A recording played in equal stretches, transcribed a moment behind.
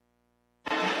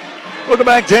Welcome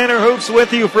back. Tanner Hoops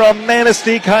with you from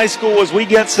Manistique High School as we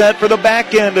get set for the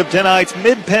back end of tonight's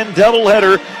Mid-Penn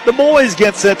doubleheader. The boys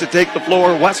get set to take the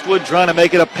floor. Westwood trying to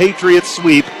make it a Patriot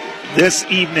sweep this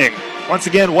evening. Once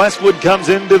again, Westwood comes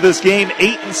into this game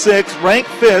 8-6, ranked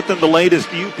 5th in the latest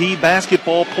UP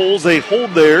basketball polls. They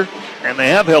hold there, and they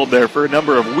have held there for a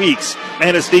number of weeks.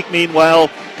 Manistique, meanwhile,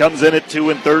 comes in at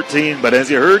 2-13. But as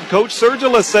you heard Coach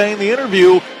Sergila say in the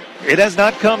interview, it has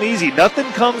not come easy. Nothing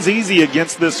comes easy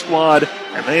against this squad,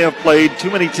 and they have played too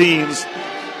many teams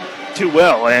too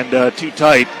well and too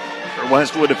tight for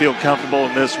Westwood to feel comfortable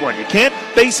in this one. You can't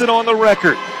base it on the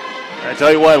record. I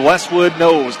tell you what, Westwood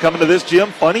knows coming to this gym,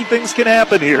 funny things can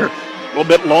happen here. A little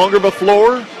bit longer of a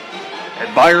floor,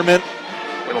 environment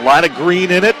with a lot of green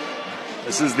in it.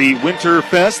 This is the Winter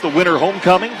Fest, the winter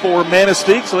homecoming for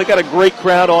Manistique, so they got a great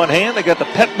crowd on hand. They got the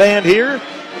pep band here.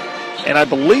 And I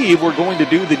believe we're going to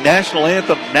do the national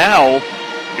anthem now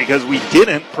because we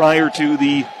didn't prior to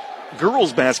the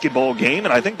girls' basketball game,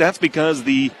 and I think that's because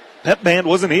the pep band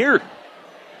wasn't here.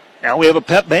 Now we have a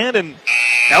pep band, and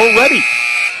now we're ready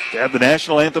to have the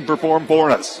national anthem performed for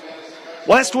us.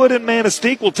 Westwood and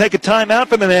Manistique will take a timeout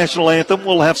for the national anthem.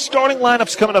 We'll have starting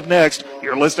lineups coming up next.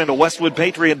 You're listening to Westwood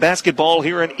Patriot Basketball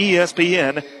here on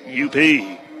ESPN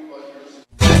UP.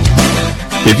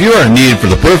 If you are in need for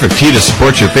the perfect tee to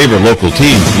support your favorite local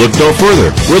team, look no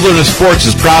further. Wilderness Sports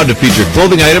is proud to feature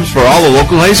clothing items for all the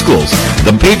local high schools.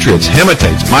 The Patriots,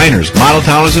 Hematites, Miners, Model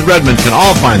Towners, and Redmond can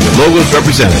all find their logos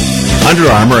represented. Under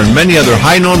Armour and many other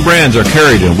high-known brands are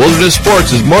carried, and Wilderness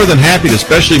Sports is more than happy to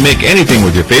specially make anything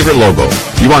with your favorite logo.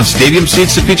 You want stadium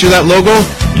seats to feature that logo?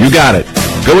 You got it.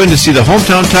 Go in to see the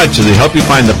Hometown Touch as they help you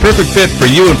find the perfect fit for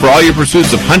you and for all your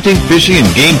pursuits of hunting, fishing, and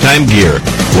game time gear.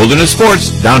 Wilderness Sports,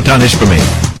 downtown Ishpeming.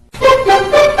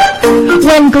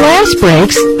 When glass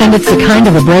breaks, and it's the kind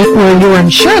of a break where your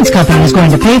insurance company is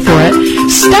going to pay for it,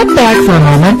 step back for a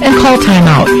moment and call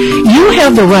timeout. You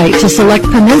have the right to select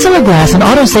Peninsula Glass and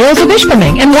Auto Sales of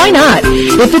Ishpeming, and why not?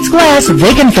 If it's glass,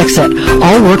 they can fix it.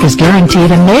 All work is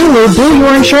guaranteed, and they will bill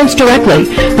your insurance directly.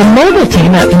 The mobile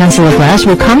team at Peninsula Glass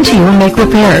will come to you and make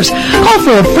repairs. Call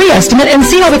for a free estimate and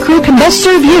see how the crew can best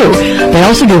serve you. They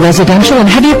also do residential and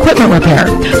heavy equipment repair.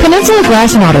 Peninsula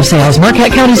Glass and Auto Sales,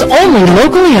 Marquette County's only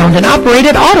locally owned and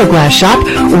operated auto glass shop,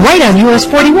 right on US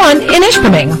 41 in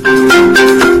Ishpeming.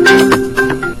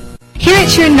 Here at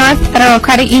True North Federal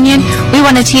Credit Union, we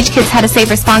want to teach kids how to save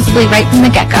responsibly right from the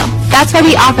get-go. That's why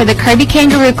we offer the Kirby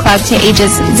Kangaroo Club to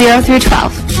ages 0 through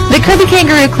 12. The Kirby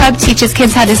Kangaroo Club teaches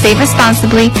kids how to save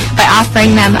responsibly by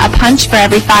offering them a punch for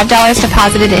every $5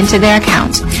 deposited into their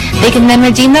account. They can then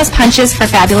redeem those punches for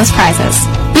fabulous prizes.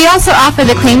 We also offer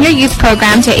the Claim Your Youth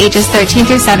program to ages 13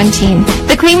 through 17.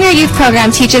 The Claim Your Youth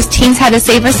program teaches teens how to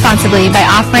save responsibly by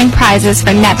offering prizes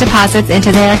for net deposits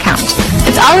into their account.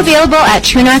 It's all available at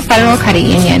True North Federal Credit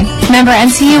Union. Member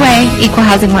NCUA, Equal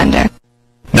Housing Lender.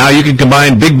 Now you can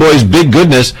combine Big Boy's big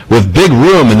goodness with big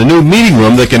room in the new meeting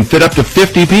room that can fit up to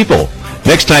 50 people.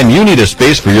 Next time you need a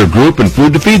space for your group and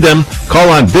food to feed them, call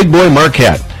on Big Boy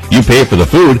Marquette. You pay for the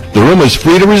food, the room is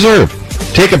free to reserve.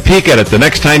 Take a peek at it the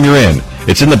next time you're in.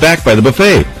 It's in the back by the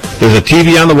buffet. There's a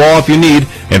TV on the wall if you need,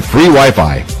 and free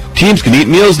Wi-Fi. Teams can eat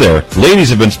meals there. Ladies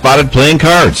have been spotted playing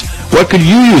cards. What could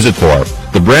you use it for?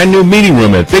 The brand new meeting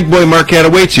room at Big Boy Marquette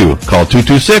awaits you. Call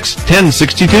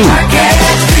 226-1062.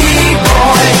 Marquette's Big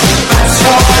Boy, that's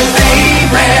your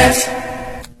favorite.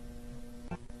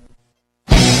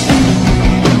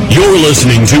 You're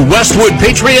listening to Westwood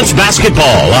Patriots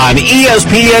basketball on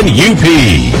ESPN UP.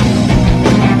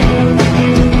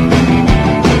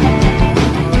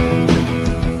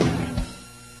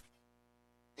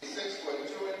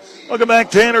 Welcome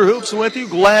back. Tanner Hoops with you.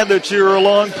 Glad that you're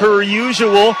along per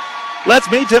usual.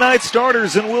 Let's meet tonight's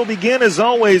starters, and we'll begin as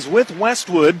always with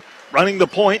Westwood. Running the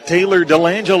point, Taylor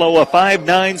Delangelo, a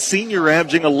 5'9 senior,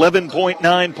 averaging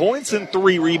 11.9 points and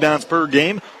 3 rebounds per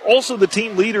game. Also the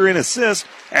team leader in assists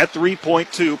at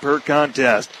 3.2 per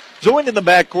contest. Joined in the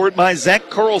backcourt by Zach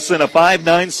Carlson, a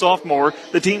 5'9 sophomore,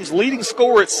 the team's leading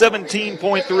scorer at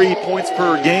 17.3 points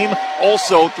per game.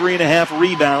 Also 3.5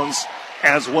 rebounds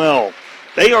as well.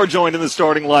 They are joined in the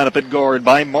starting lineup at guard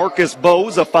by Marcus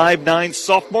Bowes, a 5'9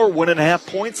 sophomore, 1.5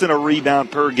 points and a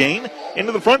rebound per game.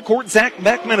 Into the front court, Zach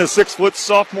Beckman, a 6'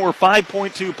 sophomore,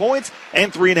 5.2 points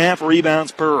and 3.5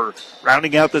 rebounds per.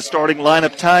 Rounding out the starting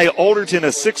lineup, Ty Alderton,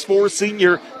 a 6'4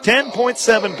 senior,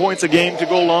 10.7 points a game to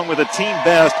go along with a team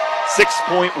best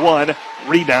 6.1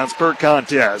 rebounds per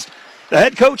contest. The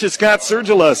head coach is Scott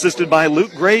Sergila, assisted by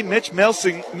Luke Gray, Mitch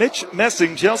Messing,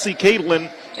 Chelsea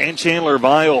Caitlin, and Chandler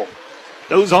Vile.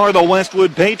 Those are the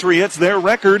Westwood Patriots. Their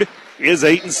record is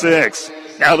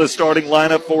 8-6. Now the starting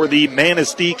lineup for the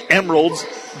Manistique Emeralds.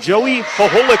 Joey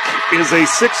Hoholik is a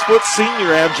 6-foot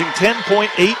senior averaging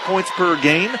 10.8 points per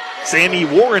game. Sammy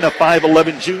Warren, a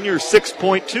 5'11 junior,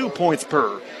 6.2 points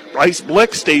per. Bryce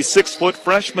Blixt, a 6-foot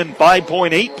freshman,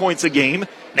 5.8 points a game.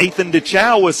 Nathan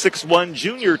DeChow, a 6'1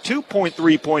 junior,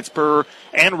 2.3 points per.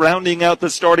 And rounding out the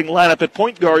starting lineup at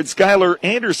point guard, Skylar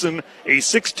Anderson, a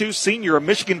 6'2 senior, a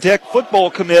Michigan Tech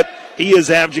football commit. He is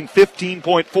averaging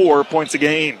 15.4 points a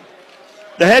game.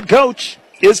 The head coach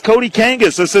is Cody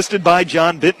Kangas, assisted by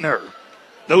John Bittner.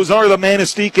 Those are the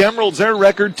Manistique Emeralds, their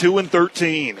record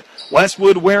 2-13.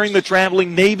 Westwood wearing the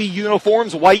traveling navy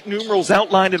uniforms, white numerals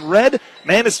outlined in red.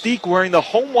 Manistique wearing the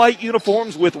home white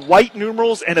uniforms with white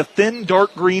numerals and a thin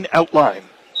dark green outline.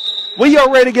 We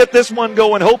are ready to get this one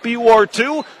going. Hope you are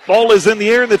too. Ball is in the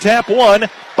air in the tap one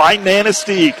by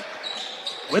Manistique.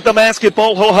 With the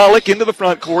basketball, Hoholik into the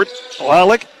front court.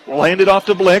 Hoholik will hand it off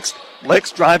to Blixt.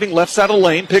 Blixt driving left side of the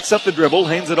lane, picks up the dribble,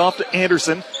 hands it off to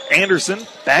Anderson. Anderson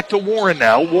back to Warren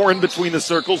now. Warren between the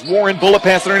circles. Warren bullet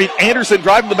pass underneath. Anderson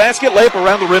driving the basket, layup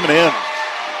around the rim and in.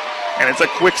 And it's a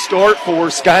quick start for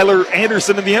Skylar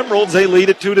Anderson and the Emeralds. They lead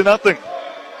it 2-0.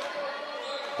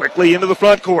 Quickly into the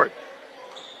front court.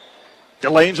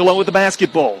 DeLangelo with the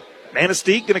basketball.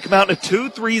 Manistique going to come out in a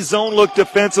 2-3 zone look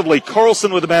defensively.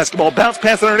 Carlson with the basketball. Bounce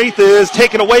pass underneath is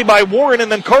taken away by Warren,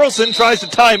 and then Carlson tries to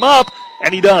time up,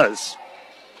 and he does.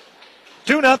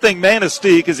 2-0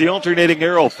 Manistique as the alternating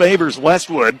arrow favors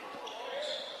Westwood.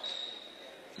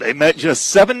 They met just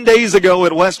 7 days ago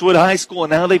at Westwood High School,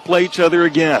 and now they play each other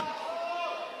again.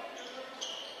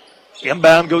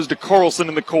 Inbound goes to Carlson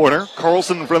in the corner.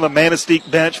 Carlson from the Manistique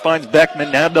bench finds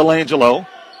Beckman. Now DeLangelo.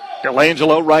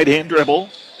 DeLangelo right-hand dribble.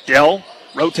 Dell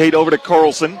rotate over to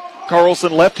Carlson.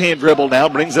 Carlson left-hand dribble now,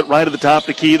 brings it right to the top of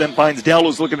the key, then finds Dell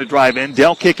who's looking to drive in.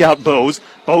 Dell kick out Bose.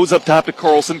 Bose up top to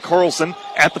Carlson. Carlson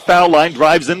at the foul line,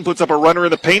 drives in, puts up a runner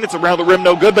in the paint. It's around the rim,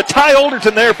 no good, but Ty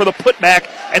Alderton there for the putback,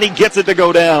 and he gets it to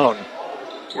go down.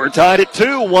 We're tied at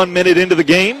 2, 1 minute into the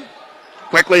game.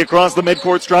 Quickly across the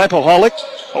midcourt stripe, Hoholik.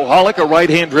 Hoholik, a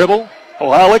right-hand dribble.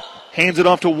 Hoholik hands it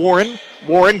off to Warren.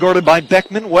 Warren guarded by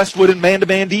Beckman. Westwood in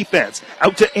man-to-man defense.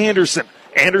 Out to Anderson.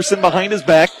 Anderson behind his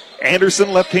back.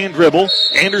 Anderson left-hand dribble.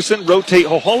 Anderson rotate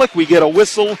Hoholik. We get a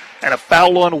whistle and a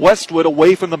foul on Westwood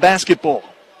away from the basketball.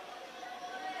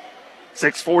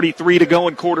 6:43 to go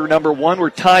in quarter number 1. We're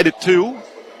tied at 2.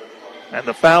 And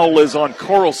the foul is on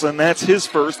Carlson. That's his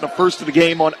first, the first of the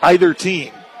game on either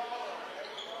team.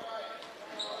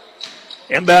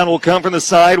 Inbound will come from the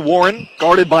side. Warren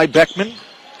guarded by Beckman.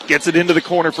 Gets it into the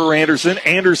corner for Anderson.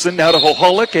 Anderson now to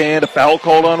Hoholik, and a foul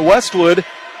called on Westwood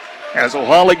as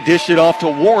Hoholik dished it off to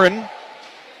Warren.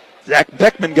 Zach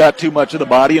Beckman got too much of the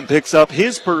body and picks up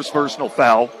his first personal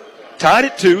foul. Tied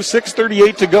at 2,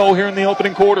 6:38 to go here in the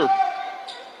opening quarter.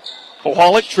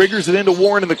 Hoholik triggers it into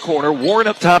Warren in the corner. Warren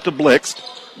up top to Blixt.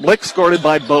 Blixt guarded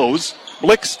by Bose.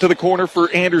 Blixt to the corner for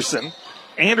Anderson.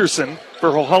 Anderson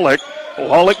for Hoholik.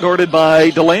 Hoholik guarded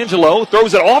by DeLangelo.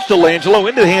 Throws it off DeLangelo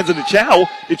into the hands of DeChow.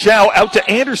 DeChow out to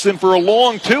Anderson for a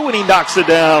long 2, and he knocks it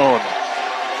down.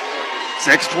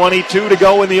 6:22 to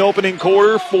go in the opening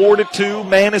quarter. 4-2.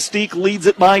 Manistique leads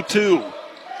it by 2.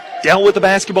 Dell with the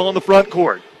basketball in the front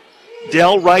court.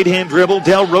 Dell right-hand dribble.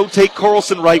 Dell rotate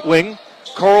Carlson right wing.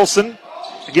 Carlson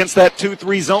against that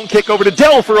 2-3 zone. Kick over to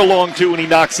Dell for a long 2, and he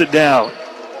knocks it down.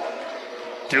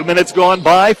 2 minutes gone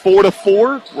by.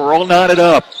 4-4. We're all knotted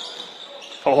up.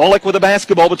 Hoholik with the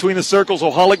basketball between the circles.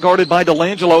 Hoholik guarded by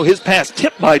DeLangelo. His pass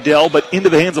tipped by Dell, but into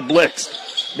the hands of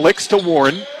Blixt. Blixt to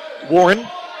Warren. Warren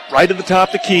right at the top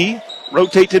of the key.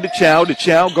 Rotate to DeChow.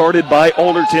 DeChow guarded by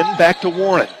Alderton. Back to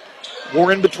Warren.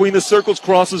 Warren between the circles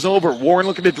crosses over. Warren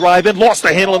looking to drive in. Lost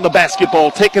the handle on the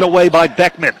basketball. Taken away by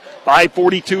Beckman.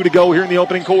 5:42 to go here in the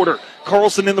opening quarter.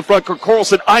 Carlson in the front court.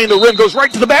 Carlson eyeing the rim. Goes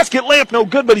right to the basket. Layup no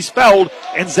good, but he's fouled.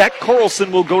 And Zach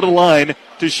Carlson will go to the line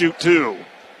to shoot 2.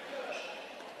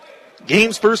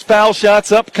 Game's first foul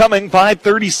shots upcoming.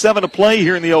 5:37 to play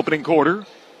here in the opening quarter.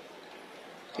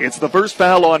 It's the first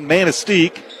foul on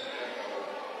Manistique.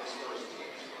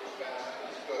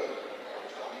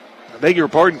 I beg your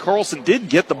pardon, Carlson did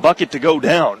get the bucket to go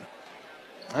down.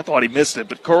 I thought he missed it,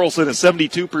 but Carlson, a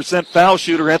 72% foul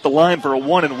shooter at the line for a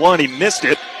 1-and-1. He missed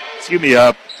it.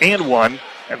 And one.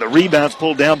 And the rebound's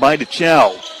pulled down by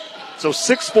DeChow. So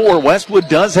 6-4, Westwood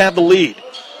does have the lead.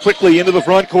 Quickly into the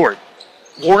front court.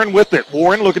 Warren with it.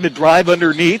 Warren looking to drive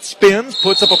underneath, spins,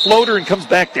 puts up a floater, and comes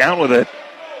back down with it.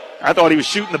 I thought he was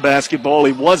shooting the basketball.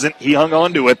 He wasn't. He hung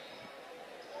on to it.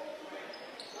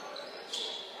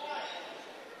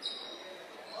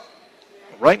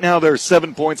 Right now there's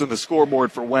 7 points on the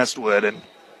scoreboard for Westwood, and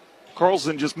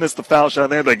Carlson just missed the foul shot.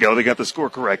 There they go. They got the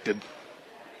score corrected.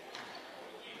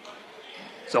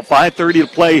 So 5:30 to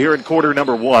play here in quarter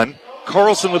number one.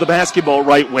 Carlson with the basketball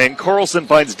right wing. Carlson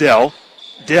finds Dell.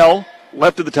 Dell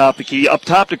left to the top of the key. Up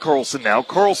top to Carlson now.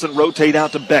 Carlson rotate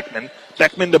out to Beckman.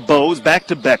 Beckman to Bose. Back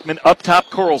to Beckman. Up top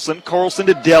Carlson. Carlson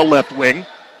to Dell left wing.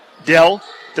 Dell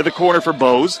to the corner for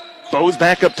Bose. Bose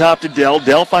back up top to Dell.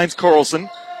 Dell finds Carlson.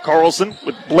 Carlson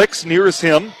with Blix nearest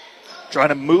him. Trying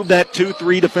to move that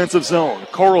 2-3 defensive zone.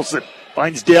 Carlson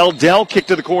finds Dell. Dell kick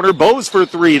to the corner. Bose for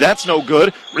three. That's no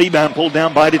good. Rebound pulled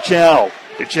down by DeChow.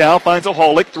 DeChow finds a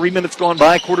Holick. 3 minutes gone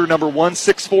by. Quarter number one.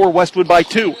 6-4 Westwood by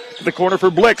 2. To the corner for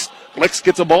Blix. Blix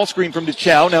gets a ball screen from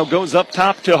DeChow. Now goes up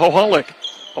top to Hoholick.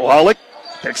 Hoholick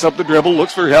picks up the dribble.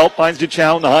 Looks for help. Finds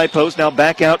DeChow in the high post. Now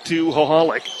back out to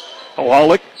Hoholick.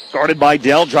 Hoholick guarded by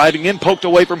Dell. Driving in. Poked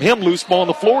away from him. Loose ball on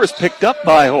the floor is picked up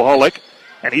by Hoholick.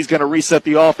 And he's going to reset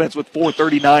the offense with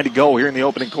 4:39 to go here in the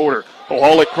opening quarter.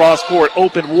 Hoholick cross court,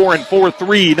 open Warren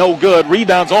 4-3, no good.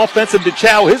 Rebounds offensive to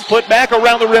Chow. His put back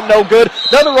around the rim, no good.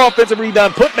 Another offensive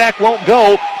rebound, put back won't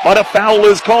go, but a foul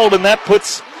is called, and that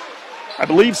puts, I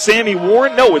believe, Sammy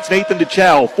Warren. No, it's Nathan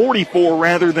DeChow. 44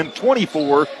 rather than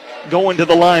 24, going to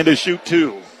the line to shoot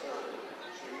two.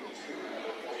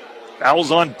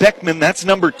 Foul's on Beckman. That's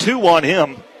number 2 on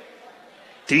him.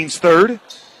 Team's third.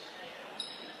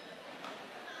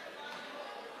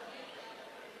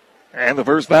 And the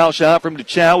first foul shot from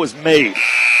DeChow is made.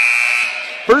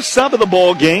 First sub of the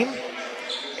ball game,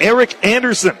 Eric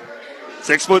Anderson.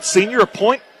 6-foot senior, a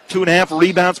point, 2.5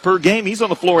 rebounds per game. He's on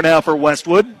the floor now for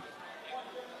Westwood.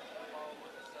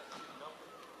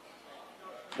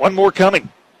 One more coming.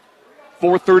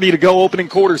 4:30 to go, opening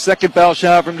quarter. Second foul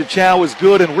shot from DeChow is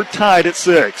good, and we're tied at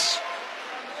 6.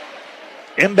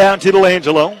 Inbound to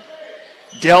Delangelo.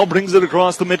 Dell brings it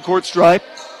across the midcourt stripe.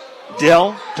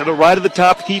 Dell to the right of the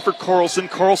top key for Carlson.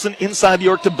 Carlson inside the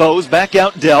arc to Bose. Back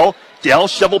out Dell. Dell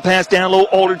shovel pass down low.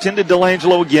 Alderton to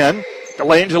Delangelo again.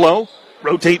 Delangelo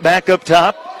rotate back up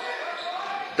top.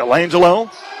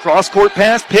 Delangelo cross court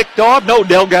pass picked off. No,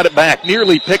 Dell got it back.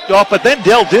 Nearly picked off, but then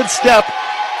Dell did step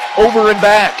over and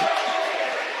back.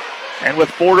 And with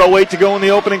 4:08 to go in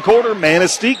the opening quarter,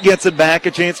 Manistique gets it back.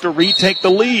 A chance to retake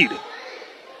the lead.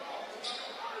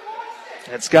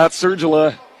 And Scott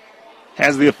Sergila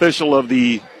has the attention of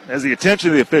the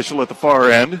official at the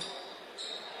far end.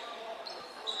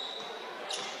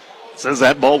 Says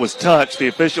that ball was touched. The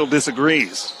official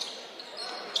disagrees.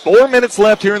 4 minutes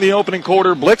left here in the opening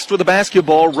quarter. Blixt with the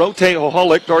basketball. Rotate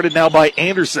Hoholick, guarded now by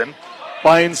Anderson.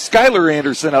 Finds Skylar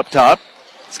Anderson up top.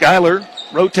 Skylar,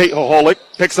 rotate Hoholick,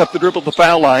 picks up the dribble at the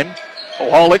foul line.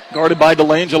 Hoholick, guarded by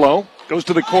Delangelo. Goes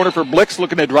to the corner for Blix,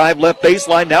 looking to drive left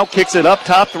baseline. Now kicks it up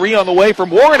top. 3 on the way from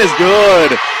Warren is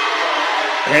good.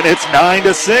 And it's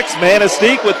 9-6.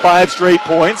 Manistique with 5 straight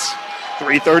points.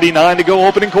 3:39 to go,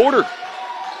 opening quarter.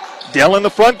 Dell in the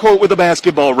front court with the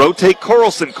basketball. Rotate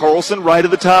Carlson. Carlson right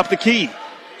at the top of the key.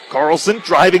 Carlson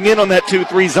driving in on that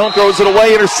 2-3 zone. Throws it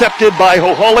away. Intercepted by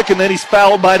Hoholick, and then he's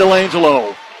fouled by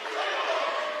Delangelo.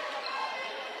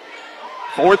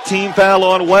 4th team foul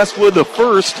on Westwood. The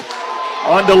first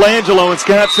on Delangelo, and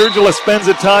Scott Sergila spends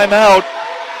a timeout.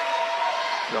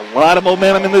 A lot of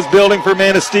momentum in this building for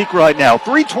Manistique right now.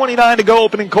 3:29 to go,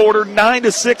 opening quarter,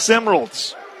 9-6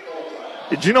 Emeralds.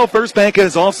 Did you know First Bank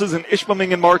has offices in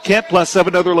Ishpeming and Marquette, plus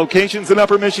 7 other locations in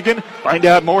Upper Michigan? Find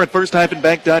out more at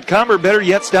first-bank.com, or better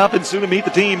yet, stop and soon to meet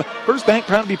the team. First Bank,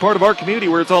 proud to be part of our community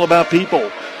where it's all about people.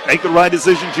 Make the right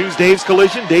decision. Choose Dave's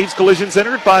Collision. Dave's Collision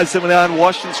Center at 579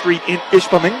 Washington Street in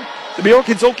Ishpeming. The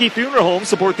Bjork-Kinsolki Funeral Home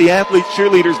support the athletes,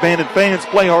 cheerleaders, band, and fans.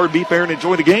 Play hard, be fair, and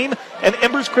enjoy the game. And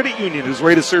Embers Credit Union, who's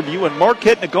ready to serve you in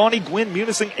Marquette, Negaunee, Gwinn,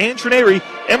 Munising, and Trenary.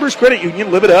 Embers Credit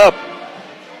Union, live it up.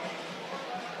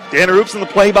 Tanner Hoops in the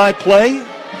play-by-play.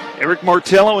 Eric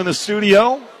Martello in the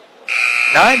studio.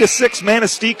 9-6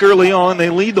 Manistique early on. They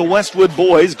lead the Westwood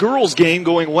boys. Girls game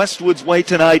going Westwood's way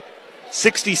tonight.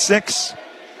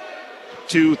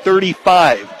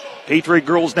 66-35. Patriot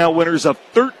girls now winners of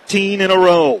 13 in a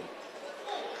row.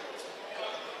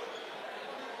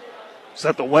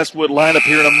 Set the Westwood lineup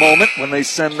here in a moment when they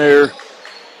send their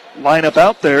lineup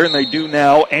out there, and they do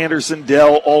now. Anderson,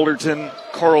 Dell, Alderton,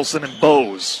 Carlson, and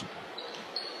Bose.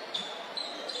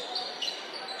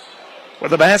 With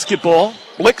the basketball,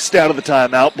 Blixt out of the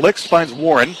timeout. Blixt finds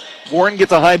Warren. Warren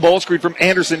gets a high ball screen from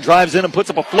Anderson, drives in and puts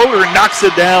up a floater and knocks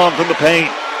it down from the paint.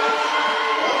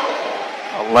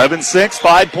 11-6,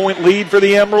 5-point lead for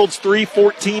the Emeralds.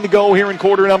 3:14 to go here in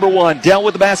quarter number one. Dell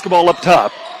with the basketball up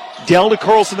top. Dell to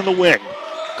Carlson in the wing.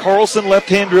 Carlson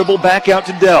left-hand dribble back out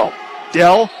to Dell.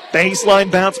 Dell, baseline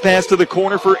bounce pass to the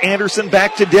corner for Anderson.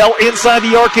 Back to Dell inside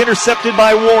the arc, intercepted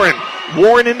by Warren.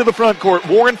 Warren into the front court.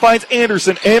 Warren finds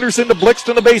Anderson. Anderson to Blixt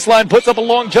on the baseline. Puts up a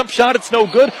long jump shot. It's no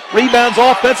good. Rebounds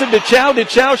offensive to Chow.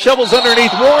 DeChow shovels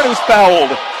underneath. Warren, who's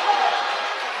fouled.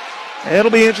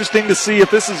 It'll be interesting to see if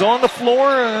this is on the floor.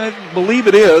 I believe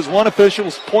it is. One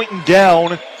official's pointing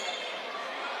down.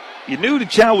 You knew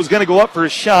DeChow was going to go up for a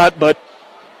shot, but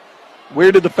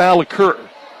where did the foul occur?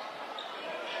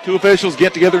 Two officials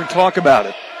get together and talk about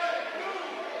it.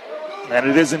 And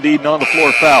it is indeed an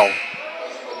on-the-floor foul.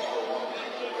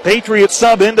 Patriots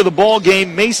sub into the ball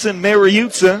game. Mason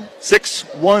Mariuzza,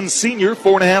 6'1" senior,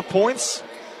 4.5 points.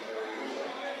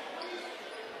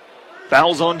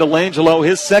 Fouls on DeLangelo,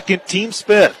 his second, team's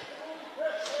fifth.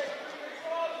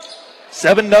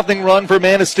 7-0 run for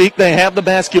Manistique. They have the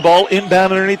basketball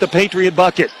inbound underneath the Patriot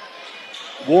bucket.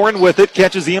 Warren with it,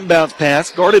 catches the inbounds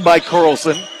pass, guarded by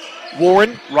Carlson.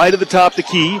 Warren right at the top of the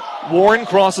key. Warren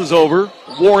crosses over.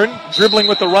 Warren dribbling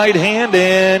with the right hand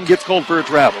and gets called for a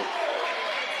travel.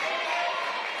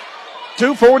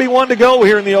 2:41 to go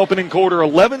here in the opening quarter.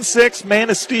 11-6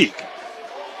 Manistique.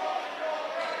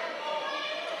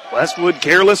 Westwood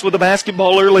careless with the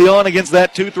basketball early on against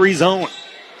that 2-3 zone.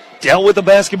 Dell with the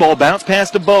basketball. Bounce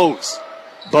pass to Bose.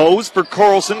 Bose for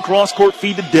Carlson. Cross-court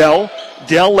feed to Dell.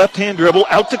 Dell left-hand dribble.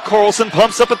 Out to Carlson.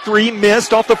 Pumps up a three.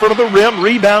 Missed off the front of the rim.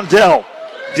 Rebound Dell.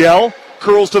 Dell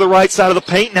curls to the right side of the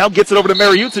paint. Now gets it over to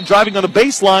Mariuzza driving on the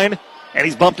baseline. And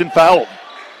he's bumped and fouled.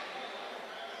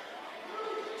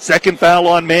 Second foul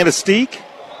on Manistique.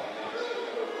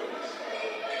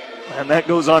 And that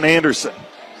goes on Anderson.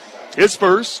 His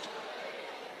first.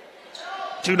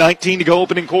 2:19 to go,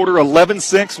 opening quarter.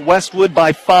 11-6, Westwood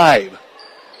by 5.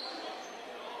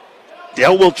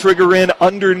 Dell will trigger in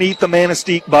underneath the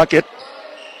Manistique bucket.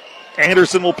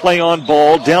 Anderson will play on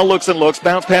ball. Dell looks and looks.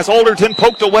 Bounce pass. Alderton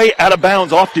poked away, out of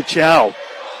bounds, off to Chow.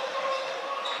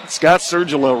 Scott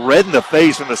Sergila red in the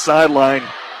face from the sideline.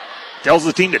 Tells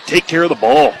the team to take care of the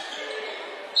ball.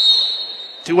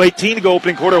 2:18 to go,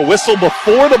 opening quarter. A whistle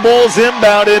before the ball's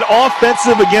inbounded.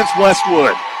 Offensive against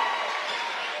Westwood.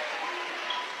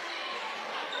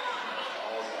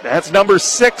 That's number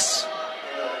 6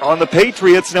 on the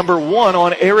Patriots, number 1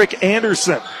 on Eric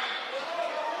Anderson.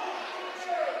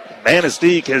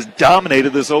 Manistique has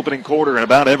dominated this opening quarter in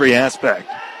about every aspect.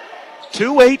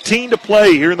 2:18 to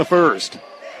play here in the first.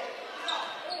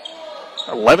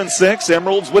 11-6,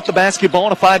 Emeralds with the basketball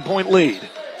and a 5-point lead.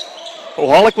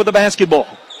 Oholic with the basketball.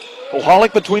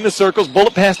 Oholic between the circles,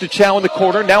 bullet pass to Chow in the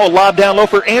corner. Now a lob down low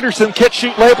for Anderson. Catch,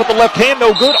 shoot, layup with the left hand,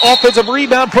 no good. Offensive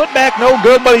rebound, put back, no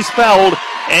good, but he's fouled.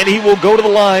 And he will go to the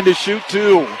line to shoot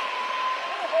 2.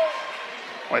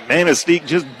 Boy, Manistique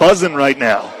just buzzing right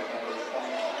now.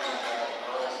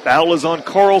 Foul is on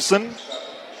Carlson.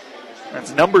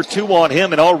 That's number 2 on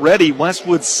him, and already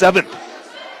Westwood's 7th.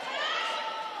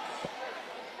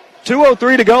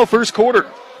 2:03 to go, first quarter.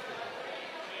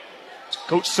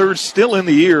 Coach Serge still in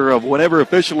the ear of whatever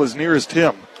official is nearest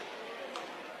him.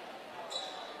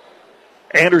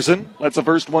 Anderson lets the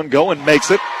first one go and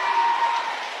makes it.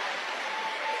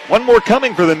 One more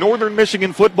coming for the Northern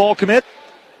Michigan football commit.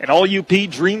 An all-UP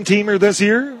dream teamer this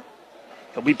year.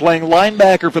 He'll be playing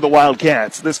linebacker for the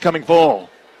Wildcats this coming fall.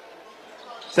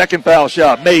 Second foul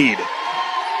shot made.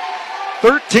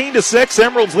 13-6,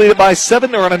 Emeralds lead it by 7.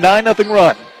 They're on a 9-0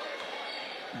 run.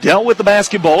 Dell with the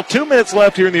basketball. 2 minutes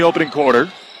left here in the opening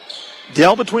quarter.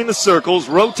 Dell between the circles.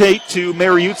 Rotate to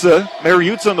Mariuzza.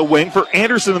 Mariuzza on the wing for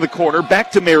Anderson in the corner.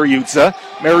 Back to Mariuzza.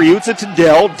 Mariuzza to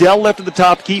Dell. Dell left at the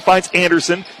top key. Finds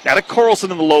Anderson. Now to Carlson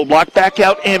in the low block. Back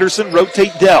out Anderson.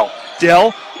 Rotate Dell.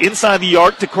 Dell inside the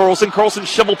arc to Carlson. Carlson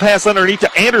shovel pass underneath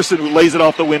to Anderson, who lays it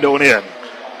off the window and in.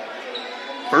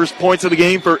 First points of the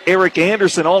game for Eric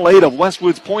Anderson. All 8 of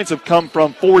Westwood's points have come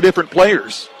from 4 different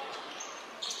players.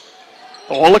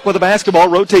 Oholic with the basketball.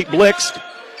 Rotate Blixt.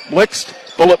 Blixt,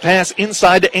 bullet pass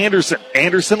inside to Anderson.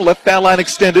 Anderson, left foul line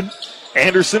extended.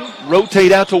 Anderson,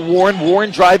 rotate out to Warren.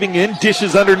 Warren driving in,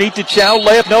 dishes underneath to Chow.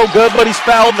 Layup no good, but he's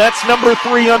fouled. That's number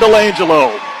 3 on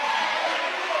DeLangelo.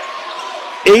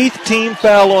 8th team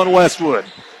foul on Westwood.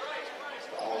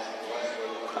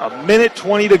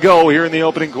 1:20 to go here in the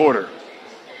opening quarter.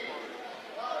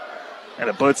 And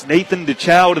it puts Nathan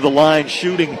DeChow to the line,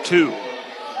 shooting 2.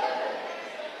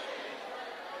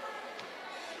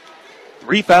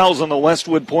 3 fouls on the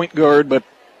Westwood point guard, but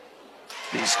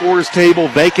the scores table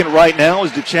vacant right now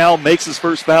as DeChow makes his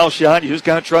first foul shot. You just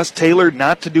got to trust Taylor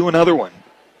not to do another one.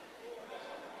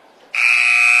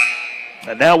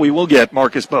 And now we will get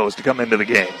Marcus Bose to come into the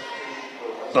game.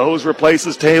 Bose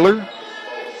replaces Taylor.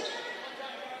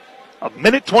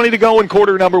 1:20 to go in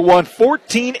quarter number 1.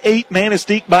 14-8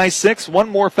 Manistique by 6. One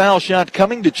more foul shot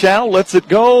coming. DeChow lets it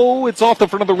go. It's off the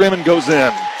front of the rim and goes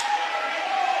in.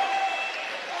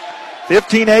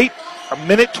 15-8, a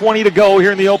minute 20 to go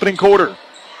here in the opening quarter.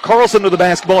 Carlson with the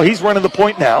basketball. He's running the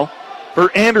point now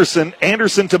for Anderson.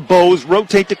 Anderson to Bose,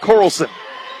 rotate to Carlson.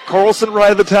 Carlson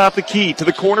right at the top of the key, to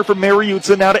the corner for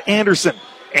Mariuzza, now to Anderson.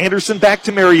 Anderson back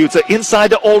to Mariuzza, inside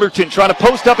to Alderton, trying to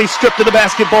post up. He's stripped of the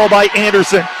basketball by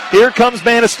Anderson. Here comes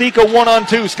Manistique, a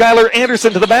 1-on-2. Skylar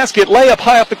Anderson to the basket, layup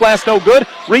high up the glass, no good.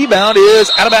 Rebound is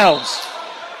out of bounds.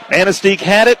 Manistique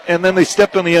had it, and then they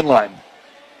stepped on the inline.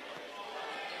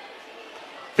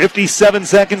 57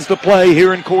 seconds to play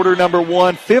here in quarter number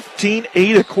 1.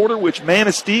 15-8 a quarter, which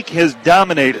Manistique has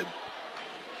dominated.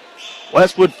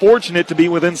 Westwood fortunate to be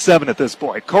within 7 at this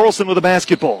point. Carlson with the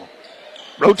basketball.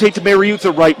 Rotate to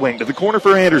Mariuzza, right wing, to the corner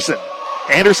for Anderson.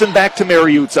 Anderson back to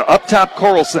Mariuzza, up top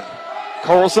Carlson.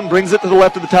 Carlson brings it to the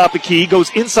left of the top of the key, goes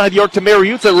inside the arc to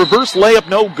Mariuzza, reverse layup,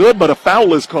 no good, but a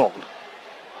foul is called.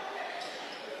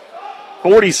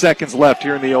 40 seconds left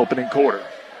here in the opening quarter.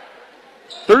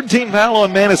 Third team foul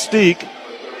on Manistique,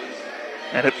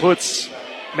 and it puts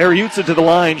Mariuzza to the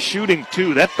line, shooting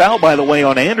 2. That foul, by the way,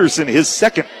 on Anderson, his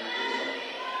second.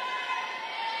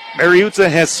 Mariuzza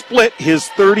has split his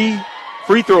 30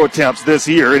 free throw attempts this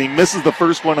year, and he misses the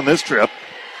first one on this trip.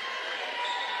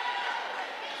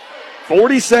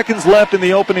 40 seconds left in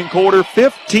the opening quarter,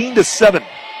 15-7.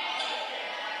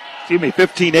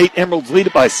 15-8, Emeralds lead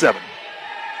it by 7.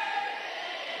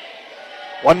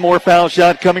 One more foul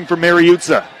shot coming from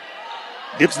Mariuzza.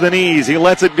 Dips the knees, he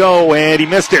lets it go, and he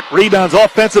missed it. Rebounds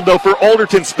offensive, though, for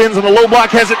Alderton. Spins on the low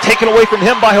block, has it taken away from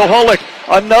him by Hoholic.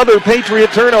 Another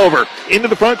Patriot turnover. Into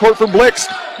the front court for Blixt.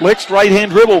 Blixt,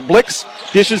 right-hand dribble. Blixt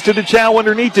dishes to DeChow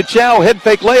underneath. DeChow, head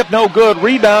fake layup, no good.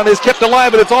 Rebound is kept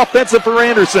alive, but it's offensive for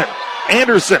Anderson.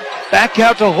 Anderson, back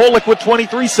out to Hoholic with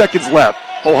 23 seconds left.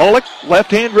 Hoholic,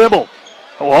 left-hand dribble.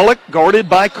 Hoholic guarded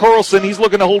by Carlson. He's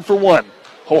looking to hold for 1.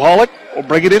 Hoholic will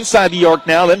bring it inside the arc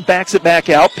now, then backs it back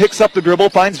out, picks up the dribble,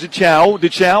 finds DeChow.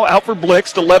 DeChow out for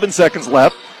Blixt, 11 seconds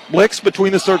left. Blixt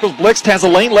between the circles. Blixt has a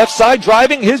lane left side,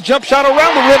 driving his jump shot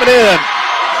around the rim and in.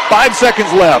 5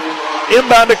 seconds left.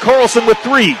 Inbound to Carlson with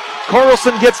 3.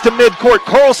 Carlson gets to midcourt.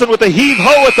 Carlson with a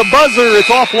heave-ho at the buzzer. It's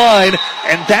offline,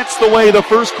 and that's the way the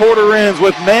first quarter ends,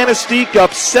 with Manistique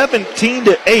up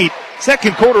 17-8.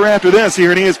 Second quarter after this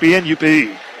here in ESPN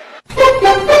UP.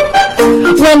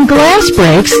 When glass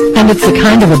breaks, and it's the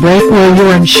kind of a break where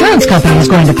your insurance company is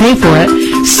going to pay for it,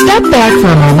 step back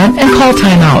for a moment and call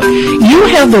timeout. You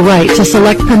have the right to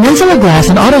select Peninsula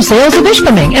Glass and Auto Sales of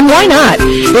Ishpeming, and why not?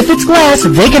 If it's glass,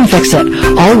 they can fix it.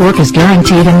 All work is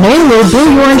guaranteed, and they will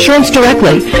bill your insurance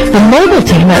directly. The mobile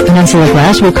team at Peninsula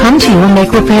Glass will come to you and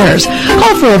make repairs.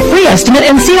 Call for a free estimate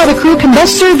and see how the crew can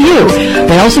best serve you.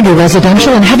 They also do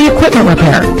residential and heavy equipment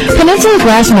repair. Peninsula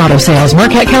Glass and Auto Sales,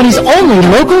 Marquette County's only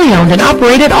locally owned and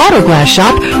operated auto glass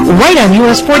shop, right on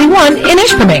US 41 in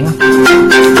Ishpeming.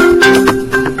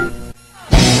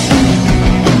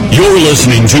 You're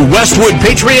listening to Westwood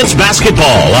Patriots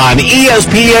basketball on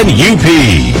ESPN UP.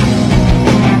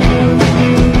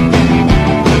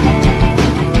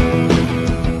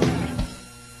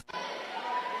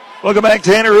 Welcome back.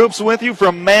 Tanner Hoops with you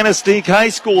from Manistique High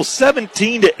School.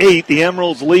 17-8. The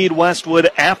Emeralds lead Westwood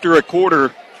after a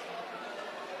quarter.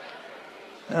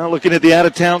 Now looking at the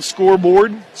out-of-town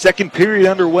scoreboard. Second period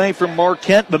underway from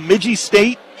Marquette. Bemidji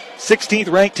State, 16th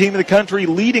ranked team in the country,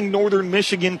 leading Northern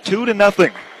Michigan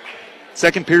 2-0.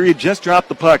 Second period just dropped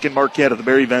the puck in Marquette at the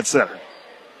Berry Event Center.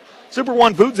 Super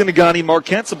One Foods in Nagani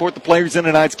Marquette support the players in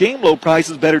tonight's game. Low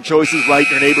prices, better choices, right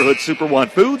in your neighborhood. Super One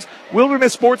Foods.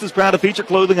 Wilderness Sports is proud to feature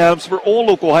clothing items for all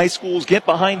local high schools. Get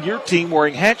behind your team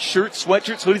wearing hats, shirts,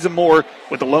 sweatshirts, hoodies, and more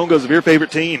with the logos of your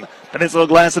favorite team. Peninsula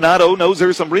Glass and Auto knows there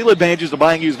are some real advantages to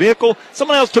buying a used vehicle.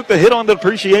 Someone else took the hit on the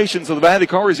depreciation, so the value of the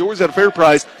car is yours at a fair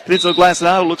price. Peninsula Glass and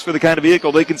Auto looks for the kind of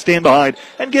vehicle they can stand behind.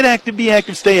 And get active, be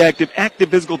active, stay active. Active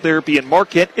Physical Therapy in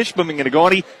Marquette, Ishpeming, and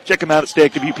Nagani. Check them out at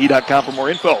stayactiveup.com for more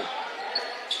info.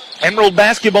 Emerald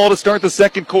basketball to start the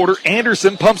second quarter.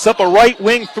 Anderson pumps up a right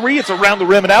wing 3. It's around the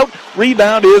rim and out.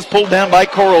 Rebound is pulled down by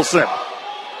Carlson.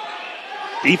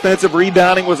 Defensive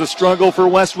rebounding was a struggle for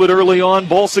Westwood early on.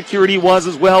 Ball security was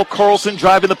as well. Carlson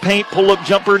driving the paint. Pull-up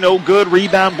jumper, no good.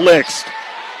 Rebound Blixt.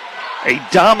 A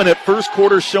dominant first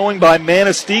quarter showing by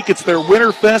Manistique. It's their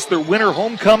winter fest, their winter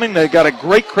homecoming. They've got a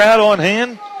great crowd on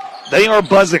hand. They are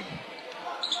buzzing.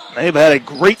 They've had a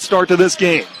great start to this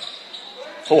game.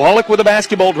 Hoholic with the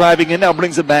basketball driving in, now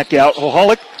brings it back out.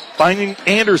 Hoholic finding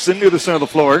Anderson near the center of the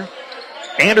floor.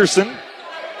 Anderson,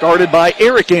 guarded by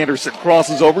Eric Anderson,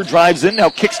 crosses over, drives in, now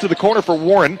kicks to the corner for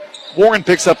Warren. Warren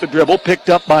picks up the dribble, picked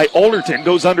up by Alderton,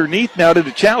 goes underneath now to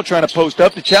DeChow, trying to post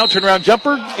up. DeChow turnaround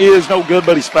jumper is no good,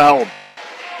 but he's fouled.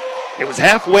 It was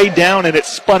halfway down and it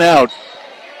spun out.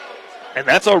 And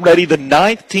that's already the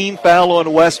 9th team foul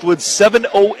on Westwood.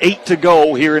 7:08 to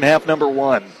go here in half number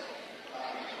 1.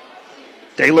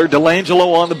 Taylor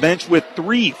Delangelo on the bench with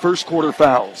 3 first-quarter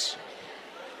fouls.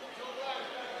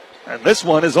 And this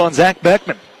one is on Zach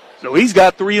Beckman. So he's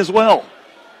got 3 as well.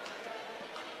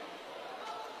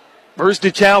 First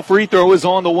DeChow free throw is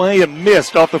on the way and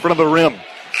missed off the front of the rim.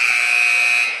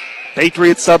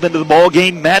 Patriots sub into the ball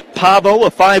game. Matt Pavo, a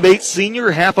 5'8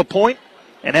 senior, half a point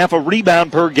and half a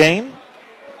rebound per game.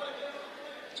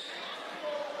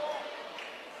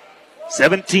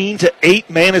 17-8,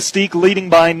 Manistique leading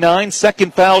by 9.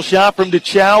 Second foul shot from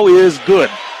DeChow is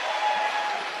good.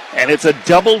 And it's a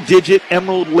double-digit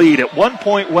Emerald lead. At one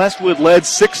point, Westwood led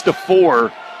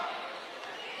 6-4.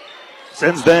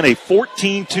 Since then, a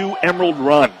 14-2 Emerald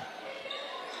run.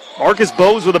 Marcus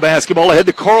Bowes with the basketball ahead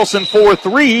to Carlson for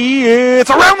 3.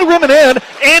 It's around the rim and in,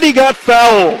 and he got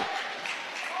fouled.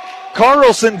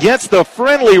 Carlson gets the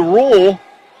friendly roll,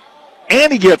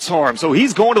 and he gets harmed. So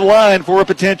he's going to the line for a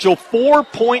potential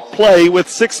 4-point play with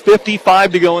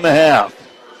 6:55 to go in the half.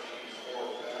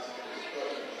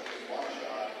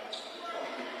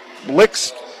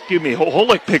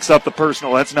 Holik picks up the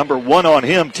personal. That's number 1 on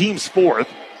him, team's 4th.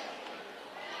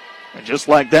 And just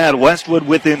like that, Westwood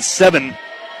within 7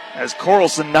 as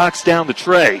Carlson knocks down the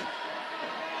tray.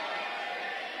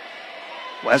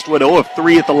 Westwood 0 of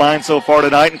 3 at the line so far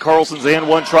tonight, and Carlson's and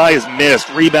one try is missed.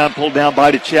 Rebound pulled down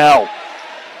by DeChow.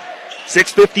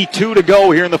 6:52 to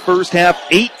go here in the first half,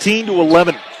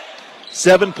 18-11.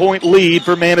 7-point lead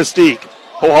for Manistique.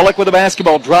 Holik with the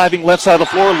basketball, driving left side of the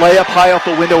floor, layup high off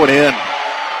the window and in.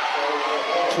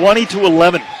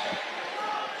 20-11.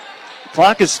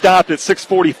 Clock is stopped at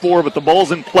 6:44, but the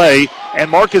ball's in play,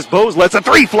 and Marcus Bowes lets a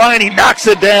 3 fly, and he knocks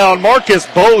it down. Marcus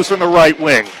Bowes from the right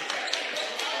wing.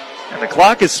 And the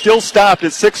clock is still stopped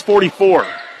at 6:44.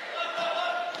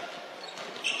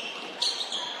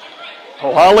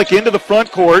 Holik into the front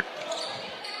court.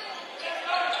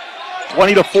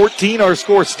 20-14 our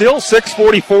score. Still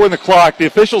 6:44 in the clock. The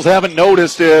officials haven't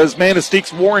noticed as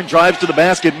Manistique's Warren drives to the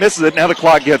basket, misses it. Now the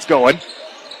clock gets going.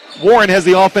 Warren has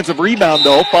the offensive rebound,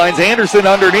 though. Finds Anderson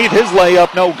underneath. His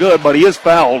layup no good, but he is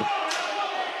fouled.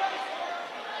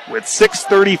 With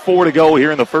 6:34 to go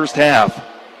here in the first half.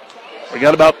 We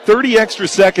got about 30 extra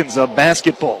seconds of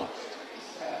basketball.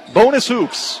 Bonus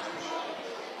hoops.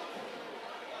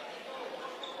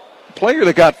 The player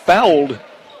that got fouled,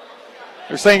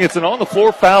 they're saying it's an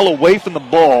on-the-floor foul away from the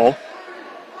ball.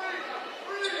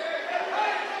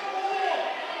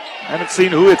 I haven't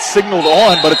seen who it's signaled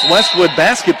on, but it's Westwood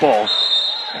basketball.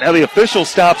 And now the official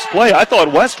stops play. I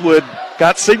thought Westwood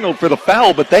got signaled for the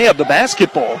foul, but they have the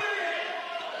basketball.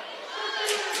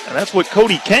 And that's what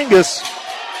Cody Kangas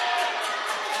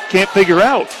can't figure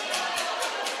out.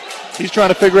 He's trying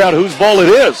to figure out whose ball it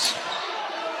is.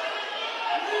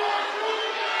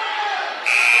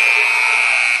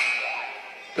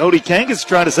 Cody Kangas is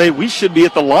trying to say we should be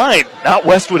at the line, not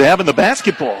Westwood having the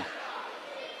basketball.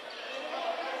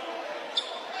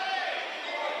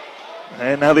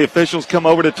 And now the officials come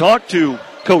over to talk to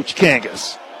Coach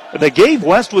Kangas. They gave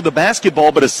Westwood the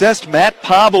basketball but assessed Matt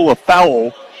Pavo a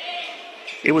foul.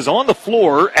 It was on the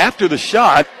floor after the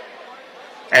shot,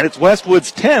 and it's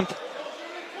Westwood's 10th.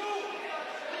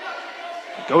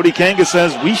 Cody Kangas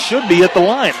says we should be at the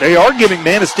line. They are giving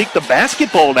Manistique the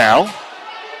basketball now.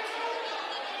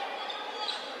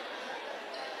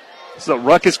 It's the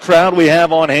ruckus crowd we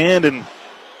have on hand, and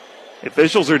the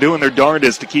officials are doing their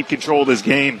darndest to keep control of this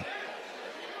game.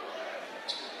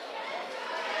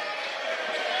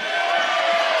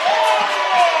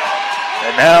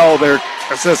 And now they're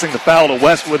assessing the foul to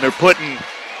Westwood. They're putting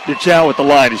DeChow at the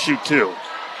line to shoot 2.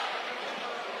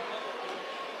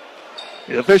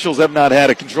 The officials have not had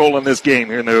a control in this game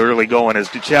here in the early going as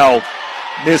DeChow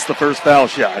missed the first foul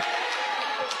shot.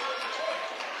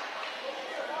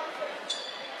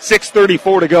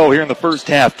 6:34 to go here in the first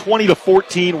half.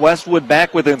 20-14, Westwood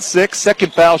back within 6.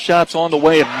 Second foul shot's on the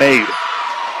way and made.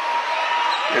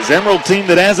 This Emerald team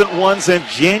that hasn't won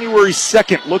since January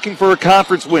 2nd, looking for a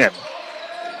conference win.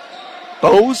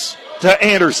 Bowes to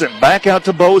Anderson. Back out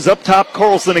to Bowes. Up top,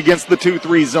 Carlson against the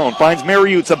 2-3 zone. Finds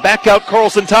Mariuzza. Back out,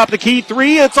 Carlson. Top the key.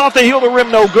 3. It's off the heel of the rim.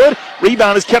 No good.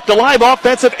 Rebound is kept alive.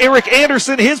 Offensive, Eric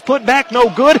Anderson. His put back. No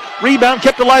good. Rebound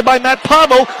kept alive by Matt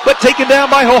Pavo, but taken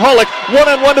down by Holik.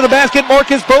 One-on-one to the basket.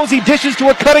 Marcus Bowes. He dishes to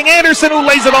a cutting Anderson, who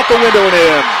lays it off the window and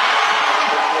in.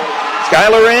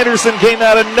 Skylar Anderson came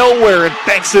out of nowhere and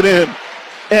banks it in.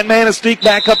 And Manistique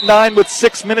back up 9 with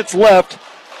 6 minutes left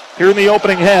here in the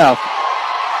opening half.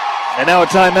 And now a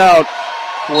timeout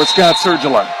for Scott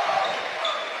Sergila.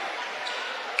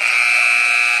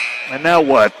 And now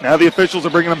what? Now the officials are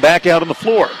bringing them back out on the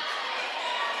floor.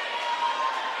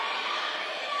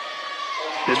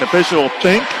 Did an official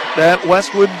think that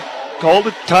Westwood called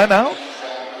a timeout?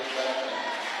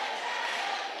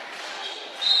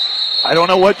 I don't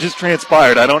know what just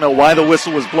transpired. I don't know why the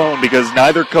whistle was blown because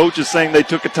neither coach is saying they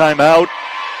took a timeout.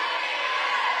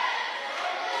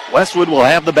 Westwood will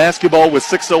have the basketball with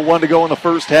 6:01 to go in the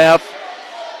first half.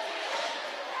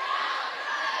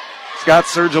 Scott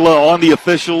Sergila on the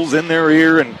officials in their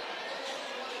ear, and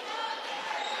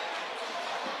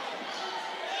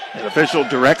an official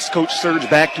directs Coach Surge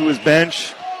back to his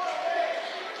bench.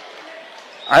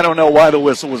 I don't know why the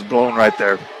whistle was blown right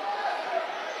there.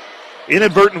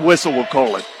 Inadvertent whistle, we'll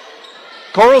call it.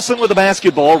 Carlson with the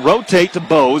basketball, rotate to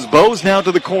Bose. Bose now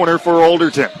to the corner for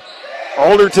Alderton.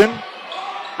 Alderton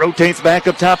rotates back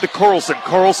up top to Carlson.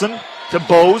 Carlson to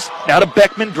Bose. Now to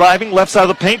Beckman, driving left side of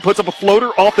the paint, puts up a floater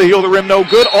off the heel of the rim, no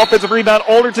good. Offensive rebound,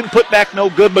 Alderton put back, no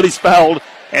good, but he's fouled.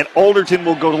 And Alderton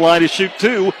will go to line to shoot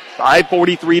two.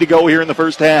 5:43 to go here in the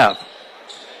first half.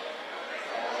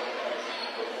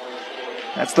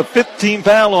 That's the 5th team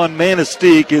foul on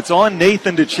Manistique. It's on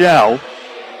Nathan DeChow.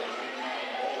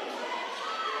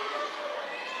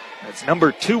 That's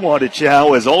number 2 on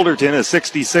DeChow as Alderton, a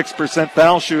 66%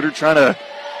 foul shooter, trying to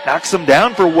knock some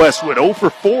down for Westwood. 0 for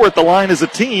 4 at the line as a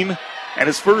team, and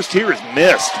his first here is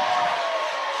missed.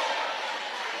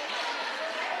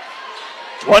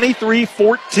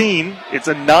 23-14. It's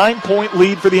a 9-point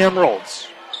lead for the Emeralds.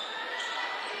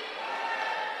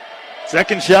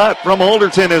 Second shot from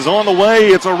Alderton is on the way.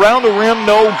 It's around the rim,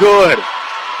 no good.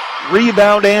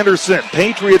 Rebound Anderson.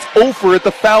 Patriots 0 for at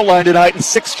the foul line tonight in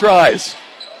 6 tries.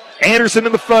 Anderson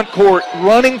in the front court.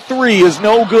 Running 3 is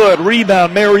no good.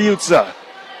 Rebound Mariuzza.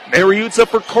 Mariuzza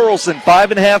for Carlson.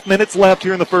 5.5 minutes left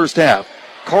here in the first half.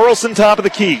 Carlson top of the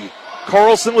key.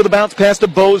 Carlson with a bounce pass to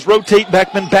Bose. Rotate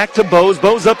Beckman back to Bose.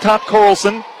 Bose up top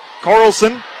Carlson.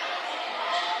 Carlson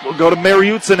will go to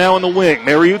Mariuzza now in the wing.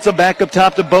 Mariuzza back up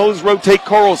top to Bose. Rotate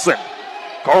Carlson.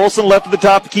 Carlson left at the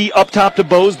top of the key. Up top to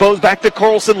Bose. Bose back to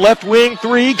Carlson. Left wing.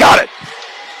 3. Got it.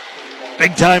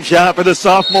 Big time shot for the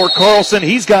sophomore Carlson.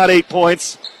 He's got 8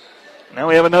 points. Now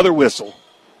we have another whistle.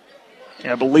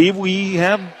 And I believe we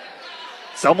have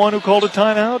someone who called a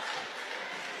timeout.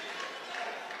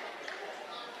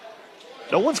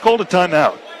 No one's called a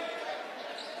timeout.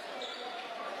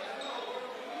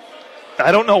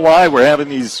 I don't know why we're having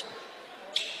these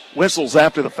whistles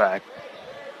after the fact.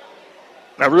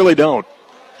 I really don't.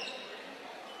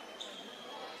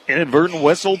 Inadvertent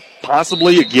whistle,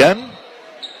 possibly again.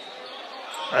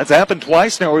 That's happened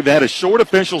twice now. We've had a short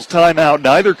officials timeout.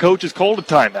 Neither coach has called a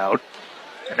timeout.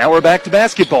 And now we're back to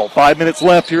basketball. 5 minutes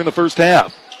left here in the first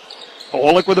half.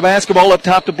 Oholic with the basketball up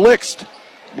top to Blixt.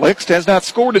 Blixt has not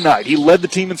scored tonight. He led the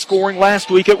team in scoring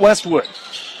last week at Westwood.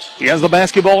 He has the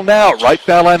basketball now. Right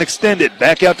foul line extended.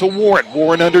 Back out to Warren.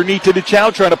 Warren underneath to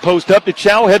DeChow, trying to post up.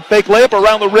 DeChow, head fake layup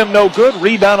around the rim, no good.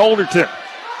 Rebound Alderton.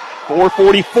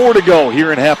 4:44 to go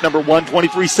here in half number 1,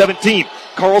 23-17.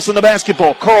 Carlson the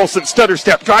basketball. Carlson, stutter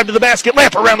step, drive to the basket,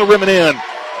 layup around the rim and in.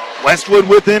 Westwood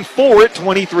within 4 at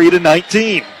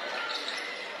 23-19.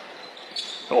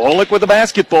 Oholic with the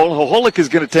basketball. Oholic is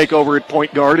going to take over at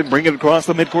point guard and bring it across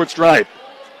the midcourt stripe.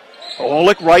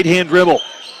 Oholic right-hand dribble.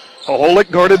 Oholic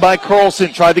guarded by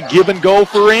Carlson. Tried to give and go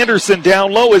for Anderson.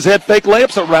 Down low. His head fake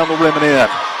layups around the rim and in.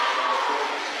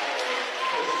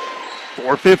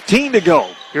 4:15 to go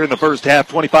here in the first half.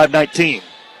 25-19.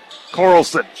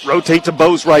 Carlson rotate to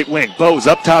Bose right wing. Bose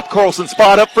up top. Carlson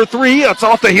spot up for 3. It's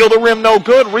off the heel of the rim. No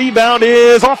good. Rebound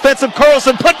is offensive.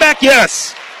 Carlson put back.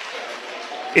 Yes.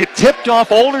 It tipped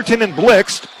off Alderton and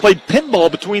Blixt, played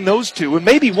pinball between those two, and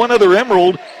maybe one other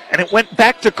Emerald, and it went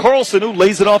back to Carlson, who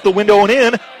lays it off the window and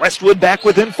in. Westwood back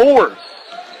within 4.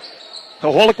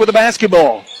 Oholic with the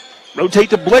basketball. Rotate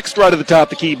to Blixt right at the top of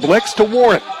the key. Blixt to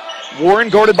Warren. Warren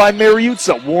guarded by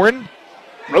Mariuzza. Warren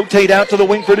rotate out to the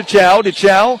wing for DeChow.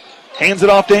 DeChow hands it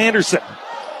off to Anderson.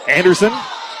 Anderson,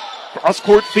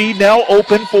 cross-court feed now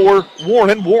open for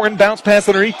Warren. Warren bounce pass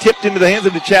underneath, tipped into the hands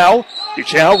of DeChow.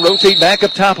 DeChow rotate back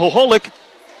up top. Oholic.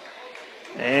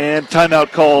 And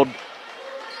timeout called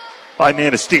by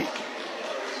Manistique.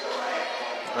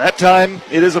 That time,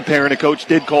 it is apparent a coach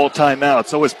did call timeout.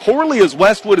 So as poorly as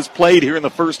Westwood has played here in the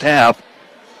first half,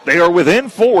 they are within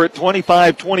 4 at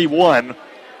 25-21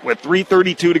 with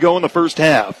 3:32 to go in the first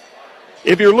half.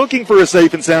 If you're looking for a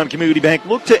safe and sound community bank,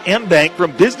 look to M-Bank.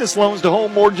 From business loans to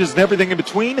home mortgages and everything in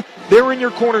between, they're in your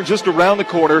corner just around the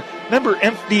corner. Member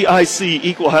FDIC,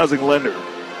 Equal Housing Lender.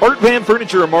 Art Van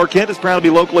Furniture in Marquette is proud to be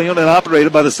locally owned and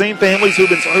operated by the same families who've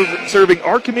been serving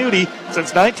our community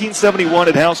since 1971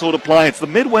 at Household Appliance. The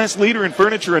Midwest leader in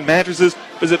furniture and mattresses.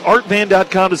 Visit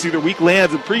artvan.com to see their weekly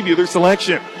ads and preview their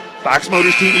selection. Fox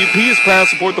Motors Team UP is proud to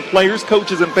support the players,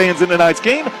 coaches, and fans in tonight's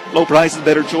game. Low prices,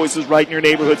 better choices right in your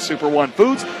neighborhood. Super One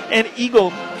Foods. And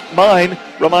Eagle Mine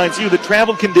reminds you that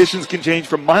travel conditions can change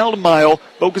from mile to mile.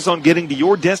 Focus on getting to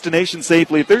your destination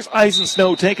safely. If there's ice and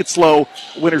snow, take it slow.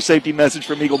 Winter safety message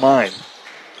from Eagle Mine.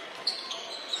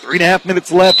 3.5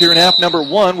 minutes left here in half number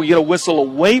one. We get a whistle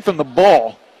away from the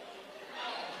ball.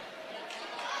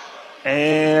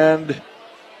 And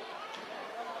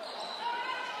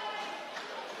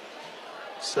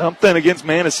something against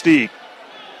Manistique.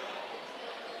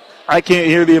 I can't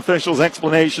hear the official's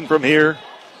explanation from here.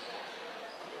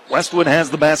 Westwood has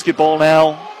the basketball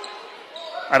now.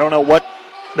 I don't know what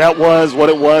that was, what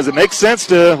it was. It makes sense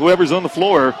to whoever's on the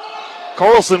floor.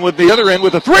 Carlson with the other end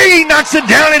with a three, knocks it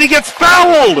down, and he gets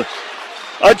fouled.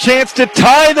 A chance to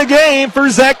tie the game for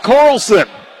Zach Carlson.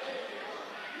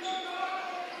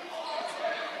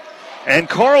 And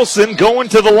Carlson going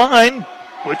to the line,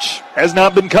 which has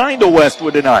not been kind to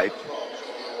Westwood tonight.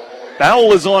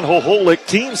 Foul is on Hoholik,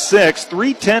 team 6,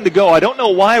 3:10 to go. I don't know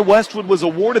why Westwood was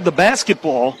awarded the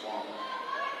basketball,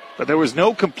 but there was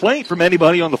no complaint from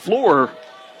anybody on the floor.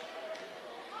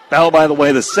 Foul, by the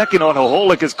way, the second on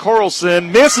Hoholik as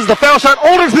Carlson misses the foul shot.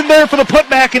 Alderson there for the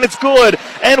putback, and it's good.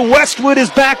 And Westwood is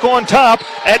back on top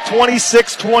at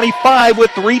 26-25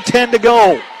 with 3:10 to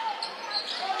go.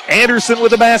 Anderson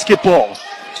with the basketball.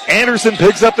 Anderson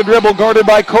picks up the dribble, guarded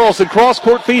by Carlson.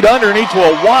 Cross-court feed underneath to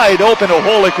a wide-open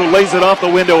Hoholik, who lays it off the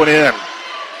window and in.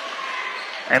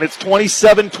 And it's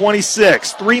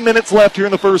 27-26. 3 minutes left here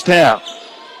in the first half.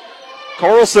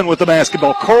 Carlson with the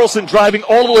basketball. Carlson driving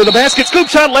all the way to the basket. Scoop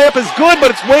shot layup is good,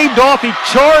 but it's waved off. He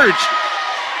charged.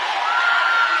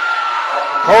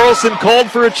 Carlson called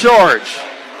for a charge.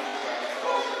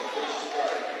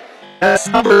 That's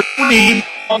number 3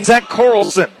 on Zach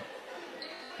Carlson.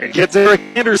 It gets Eric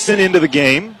Anderson into the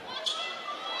game.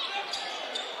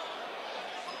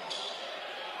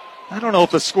 I don't know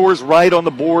if the score's right on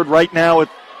the board right now.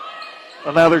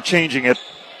 Now they're changing it.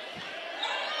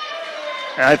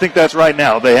 And I think that's right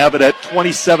now. They have it at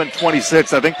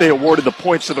 27-26. I think they awarded the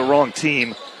points to the wrong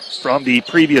team from the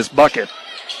previous bucket.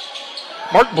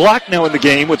 Mark Block now in the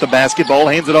game with the basketball.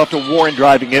 Hands it off to Warren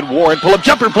driving in. Warren pull-up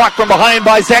jumper blocked from behind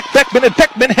by Zach Beckman. And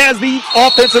Beckman has the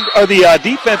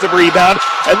defensive rebound.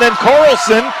 And then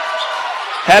Carlson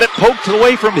had it poked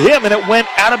away from him, and it went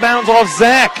out of bounds off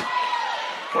Zach.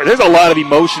 Boy, there's a lot of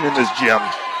emotion in this gym.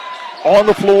 On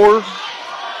the floor,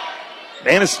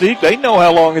 Manistique, they know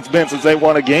how long it's been since they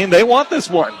won a game. They want this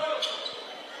one.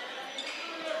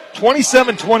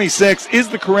 27-26 is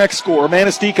the correct score.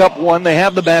 Manistique up 1. They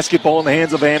have the basketball in the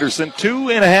hands of Anderson.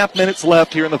 2.5 minutes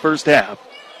left here in the first half.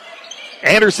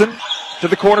 Anderson to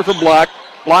the corner for Block.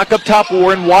 Block up top,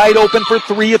 Warren. Wide open for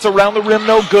 3. It's around the rim,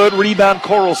 no good. Rebound,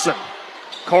 Carlson.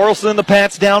 Carlson, the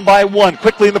Pats down by 1.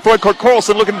 Quickly in the front court,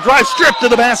 Carlson looking to drive, strip to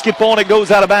the basketball, and it goes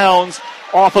out of bounds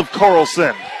off of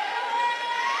Carlson.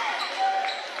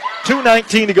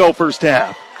 2:19 to go first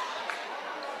half.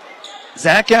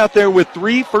 Zach out there with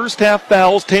 3 first-half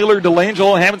fouls. Taylor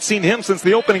DeLangelo, haven't seen him since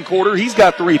the opening quarter. He's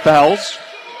got 3 fouls.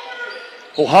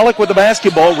 Hoholik with the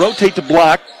basketball, rotate to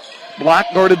Block. Block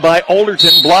guarded by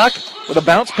Alderton. Block with a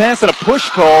bounce pass and a push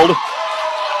called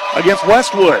against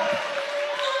Westwood.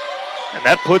 And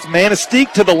that puts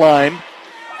Manistique to the line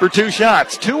for 2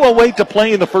 shots. 2:08 to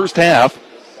play in the first half.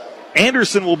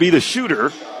 Anderson will be the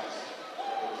shooter.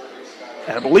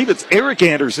 And I believe it's Eric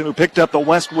Anderson who picked up the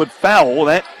Westwood foul.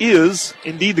 That is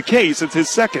indeed the case. It's his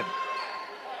second.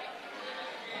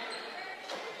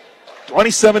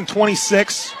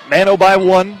 27-26. Mano by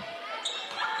 1.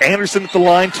 Anderson at the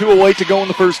line. 2:08 to go in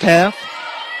the first half.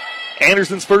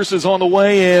 Anderson's first is on the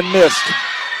way and missed.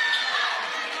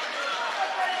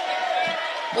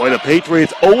 Boy, the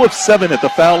Patriots 0 of 7 at the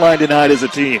foul line tonight as a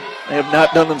team. They have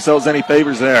not done themselves any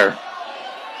favors there.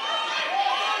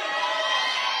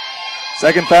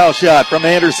 Second foul shot from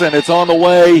Anderson. It's on the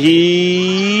way.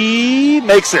 He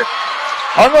makes it.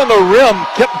 Hung on the rim,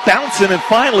 kept bouncing, and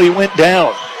finally went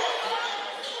down.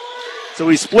 So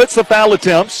he splits the foul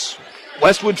attempts.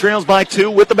 Westwood trails by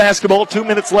 2 with the basketball. 2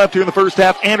 minutes left here in the first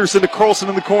half. Anderson to Carlson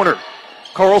in the corner.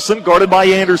 Carlson guarded by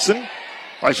Anderson.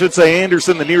 I should say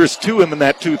Anderson the nearest to him in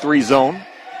that 2-3 zone.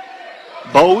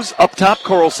 Bose up top,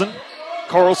 Carlson.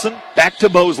 Carlson back to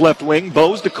Bose left wing.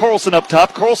 Bose to Carlson up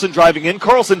top. Carlson driving in.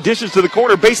 Carlson dishes to the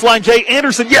corner. Baseline Jay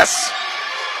Anderson. Yes!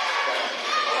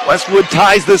 Westwood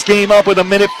ties this game up with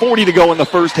 1:40 to go in the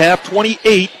first half.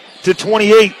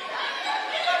 28-28.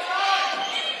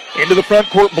 Into the front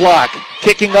court Block.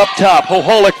 Kicking up top.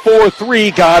 Hoholik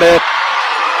 4-3. Got it.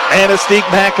 Manistique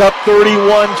back up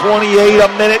 31-28.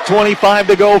 1:25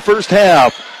 to go first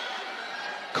half.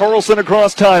 Carlson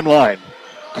across timeline.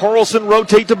 Carlson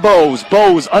rotate to Bowes.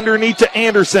 Bowes underneath to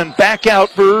Anderson. Back out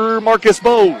for Marcus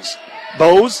Bowes.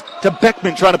 Bowes to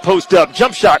Beckman trying to post up.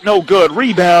 Jump shot, no good.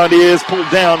 Rebound is pulled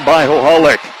down by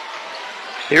Hoholic.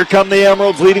 Here come the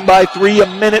Emeralds leading by 3.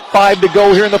 1:05 to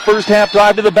go here in the first half.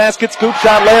 Drive to the basket. Scoop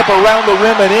shot layup around the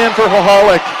rim and in for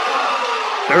Hoholic.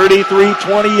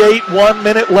 33-28. 1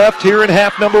 minute left here in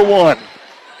half number 1.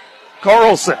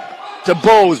 Carlson to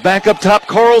Bowes. Back up top.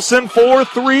 Carlson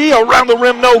 4-3. Around the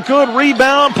rim, no good.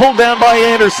 Rebound pulled down by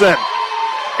Anderson.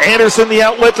 Anderson the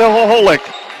outlet to Hoholic.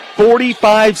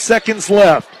 45 seconds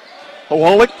left.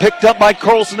 Hoholic picked up by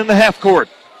Carlson in the half court.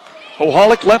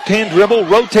 Hoholic left-hand dribble,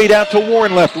 rotate out to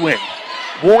Warren left wing.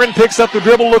 Warren picks up the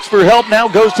dribble, looks for help, now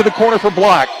goes to the corner for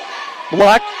Block.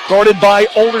 Block, guarded by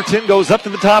Olderton, goes up to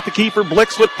the top to keep for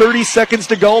Blix with 30 seconds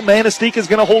to go. Manistique is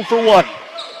going to hold for 1.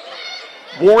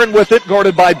 Warren with it,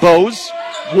 guarded by Bowes.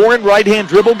 Warren, right-hand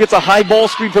dribble, gets a high ball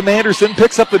screen from Anderson,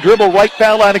 picks up the dribble, right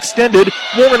foul line extended.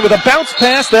 Warren with a bounce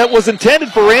pass that was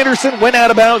intended for Anderson, went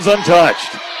out of bounds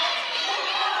untouched.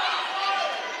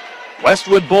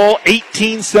 Westwood ball,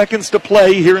 18 seconds to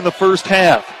play here in the first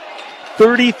half.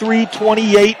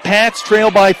 33-28, Pats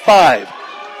trail by 5.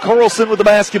 Carlson with the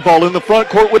basketball in the front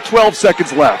court with 12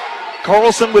 seconds left.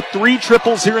 Carlson with 3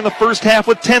 triples here in the first half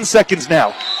with 10 seconds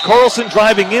now. Carlson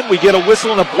driving in. We get a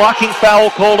whistle and a blocking foul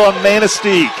called on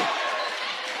Manistique.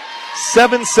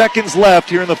 7 seconds left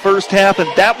here in the first half, and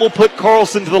that will put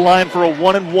Carlson to the line for a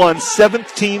 1-and-1.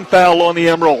 7th team foul on the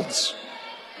Emeralds.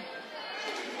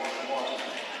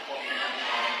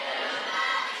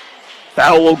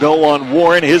 Foul will go on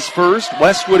Warren, his first.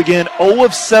 Westwood again 0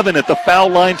 of 7 at the foul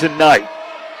line tonight.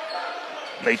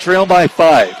 They trail by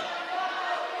 5.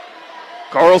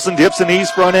 Carlson dips and knees,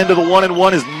 front end of the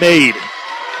 1-and-1 is made.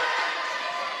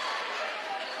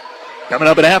 Coming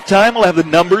up at halftime, we'll have the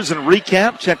numbers and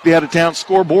recap. Check the out-of-town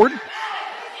scoreboard.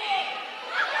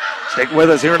 Stick with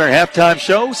us here in our halftime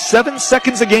show. 7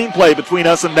 seconds of gameplay between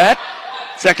us and that.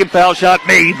 Second foul shot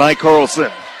made by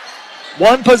Carlson.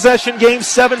 1 possession game,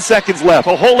 7 seconds left.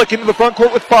 Hoholic into the front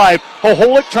court with 5.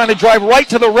 Hoholic trying to drive right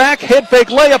to the rack. Head fake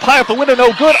layup high up the window,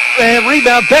 no good. And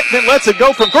rebound, Beckman lets it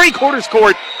go from 3/4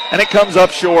 court, and it comes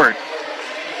up short.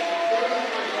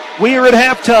 We are at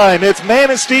halftime. It's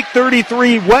Manistique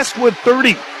 33, Westwood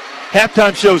 30.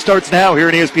 Halftime show starts now here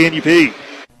in ESPN UP.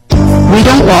 We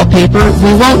don't wallpaper,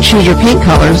 we won't choose your paint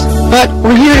colors, but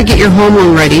we're here to get your home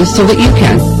loan ready so that you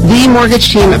can. The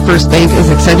mortgage team at First Bank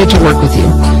is excited to work with you.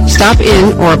 Stop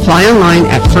in or apply online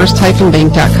at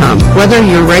first-bank.com. Whether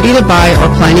you're ready to buy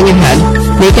or planning ahead,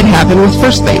 make it happen with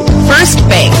First Bank. First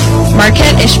Bank,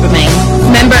 Marquette Ishpeming.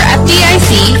 Member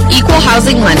FDIC, equal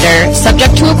housing lender,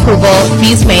 subject to approval,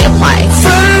 fees may apply.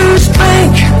 First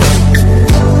Bank,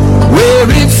 where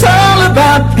it's all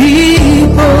about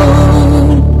people.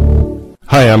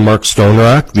 Hi, I'm Mark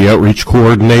Stonerock, the Outreach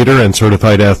Coordinator and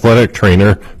Certified Athletic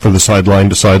Trainer for the Sideline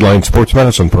to Sideline Sports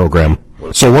Medicine Program.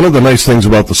 So one of the nice things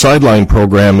about the Sideline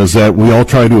program is that we all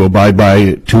try to abide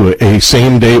by to a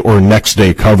same day or next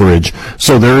day coverage.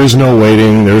 So there is no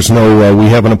waiting. There's no, we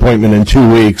have an appointment in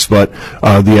 2 weeks, but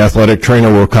the athletic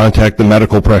trainer will contact the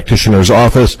medical practitioner's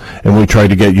office, and we try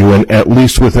to get you in at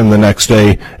least within the next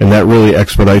day, and that really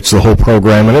expedites the whole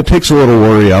program, and it takes a little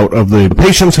worry out of the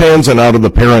patient's hands and out of the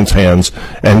parents' hands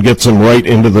and gets them right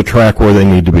into the track where they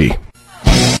need to be.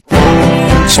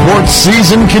 Sports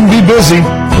season can be busy,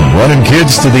 from running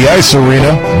kids to the ice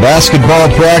arena, basketball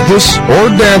practice, or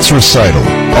dance recital,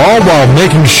 all while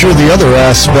making sure the other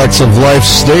aspects of life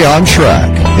stay on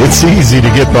track. It's easy to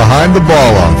get behind the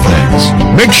ball on things.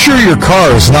 Make sure your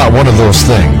car is not one of those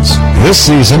things. This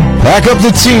season, pack up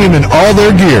the team in all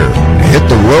their gear and hit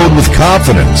the road with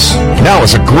confidence. Now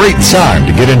is a great time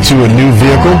to get into a new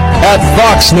vehicle at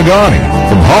Fox Nagani.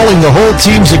 From hauling the whole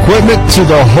team's equipment to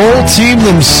the whole team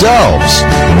themselves,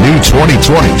 the new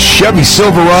 2020 Chevy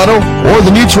Silverado or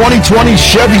the new 2020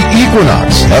 Chevy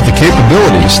Equinox have the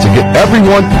capabilities to get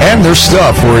everyone and their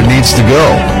stuff where it needs to go.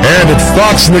 And at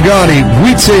Fox Nagani,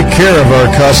 we take care of our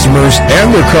customers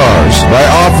and their cars by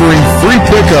offering free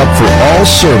pickup for all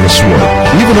service work,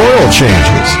 even oil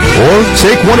changes. Or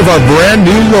take one of our brand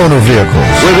new loaner vehicles.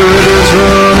 Where the rivers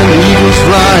run and the eagles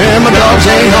fly and my dogs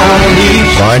ain't home.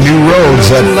 Find new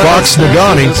roads at Fox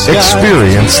Nagani.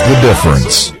 Experience the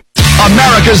difference.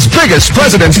 America's biggest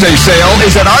President's Day sale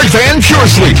is at Art Van Pure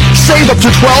Sleep. Save up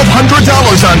to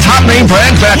 $1,200 on top name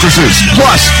brand mattresses.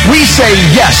 Plus, we say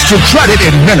yes to credit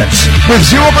in minutes with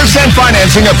 0%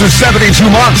 financing up to 72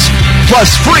 months.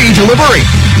 Plus free delivery.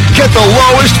 Get the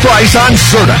lowest price on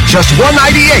Serta, just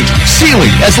 $198.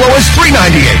 Sealy, as low as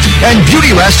 $398. And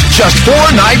Beautyrest, just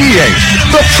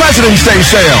 $498. The President's Day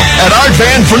sale at Art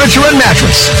Van Furniture and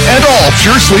Mattress and all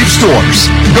Pure Sleep stores.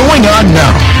 Going on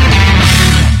now.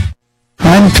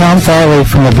 I'm Tom Farley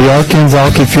from the Bjork and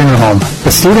Zalke Funeral Home.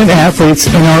 The student athletes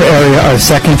in our area are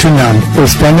second to none. They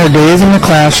spend their days in the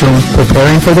classroom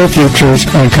preparing for their futures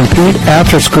and compete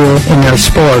after school in their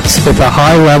sports with a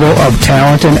high level of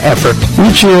talent and effort.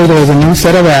 Each year there's a new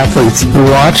set of athletes who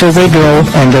watch as they grow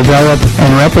and develop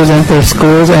and represent their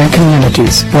schools and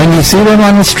communities. When you see them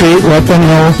on the street, let them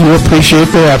know you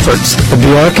appreciate their efforts. The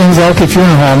Bjork and Zalke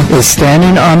Funeral Home is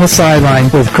standing on the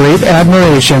sideline with great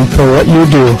admiration for what you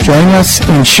do. Join us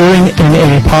in cheering in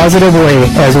a positive way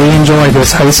as we enjoy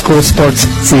this high school sports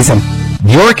season.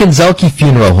 Bjork and Zalke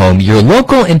Funeral Home, your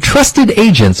local and trusted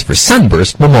agents for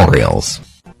Sunburst Memorials.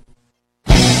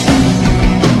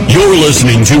 You're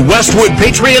listening to Westwood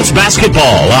Patriots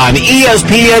basketball on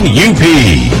ESPN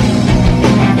UP.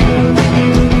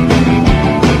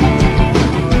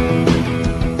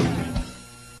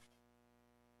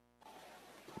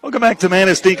 Welcome back to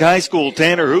Manistique High School.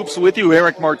 Tanner Hoops with you.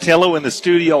 Eric Martello in the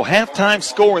studio. Halftime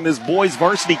score in this boys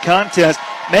varsity contest.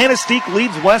 Manistique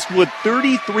leads Westwood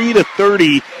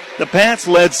 33-30. The Pats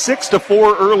led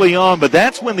 6-4 early on, but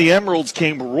that's when the Emeralds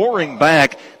came roaring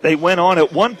back. They went on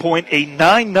at one point a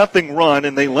 9-0 run,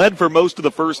 and they led for most of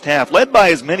the first half. Led by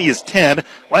as many as 10.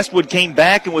 Westwood came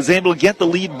back and was able to get the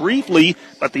lead briefly,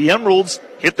 but the Emeralds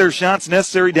hit their shots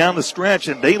necessary down the stretch,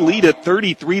 and they lead at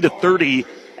 33-30.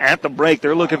 At the break.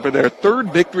 They're looking for their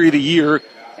third victory of the year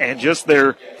and just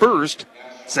their first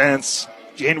since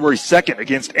January 2nd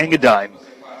against Engadine.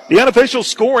 The unofficial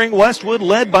scoring, Westwood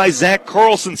led by Zach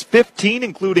Carlson's 15,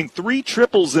 including 3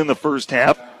 triples in the first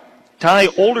half. Ty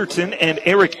Alderton and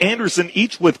Eric Anderson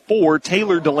each with 4.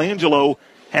 Taylor Delangelo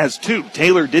has 2.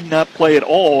 Taylor did not play at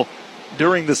all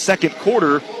during the second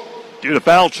quarter due to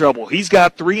foul trouble. He's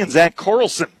got 3, and Zach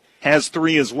Carlson has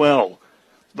 3 as well.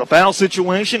 The foul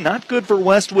situation, not good for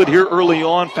Westwood here early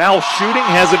on. Foul shooting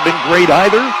hasn't been great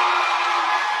either.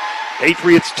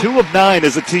 Patriots 2 of 9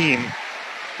 as a team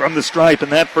from the stripe in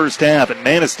that first half. And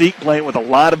Manistique playing with a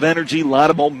lot of energy, a lot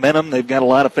of momentum. They've got a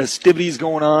lot of festivities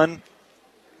going on.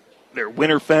 Their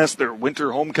Winterfest, their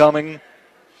winter homecoming.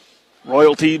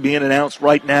 Royalty being announced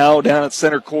right now down at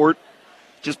center court,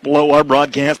 just below our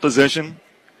broadcast position.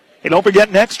 Hey, don't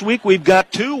forget, next week we've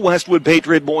got 2 Westwood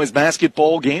Patriot boys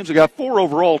basketball games. We've got 4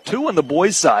 overall, 2 on the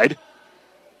boys' side.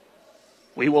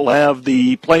 We will have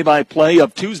the play-by-play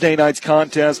of Tuesday night's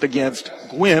contest against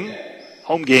Gwynn,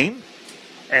 home game.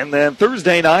 And then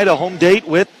Thursday night, a home date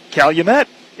with Calumet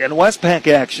in Westpac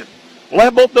action. We'll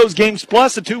have both those games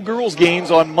plus the 2 girls' games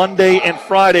on Monday and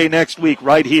Friday next week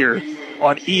right here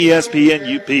on ESPN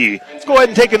UP. Let's go ahead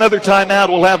and take another time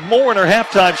out. We'll have more in our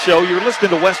halftime show. You're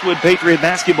listening to Westwood Patriot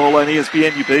Basketball on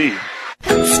ESPN UP.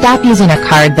 Stop using a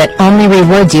card that only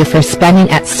rewards you for spending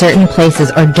at certain places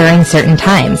or during certain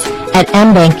times. At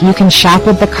MBank, you can shop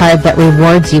with the card that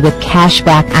rewards you with cash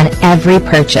back on every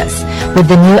purchase. With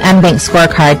the new MBank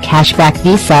Scorecard Cashback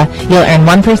Visa, you'll earn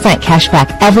 1% cash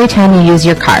back every time you use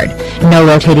your card. No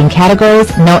rotating categories,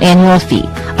 no annual fee.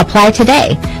 Apply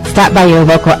today. Stop by your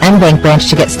local MBank branch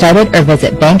to get started or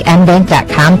visit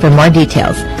bankmbank.com for more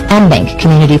details. MBank,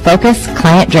 community focused,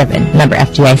 client driven. Member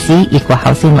FDIC, equal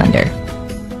housing lender.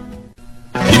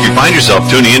 If you find yourself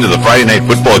tuning into the Friday night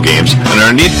football games and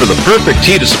are in need for the perfect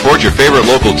tee to support your favorite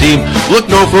local team, look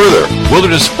no further.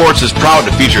 Wilderness Sports is proud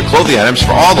to feature clothing items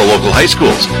for all the local high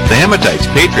schools. The Hematites,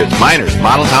 Patriots, Miners,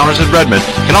 Model Towners, and Redmond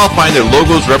can all find their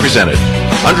logos represented.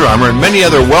 Under Armour and many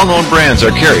other well-known brands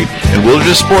are carried, and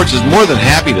Wilderness Sports is more than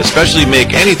happy to specially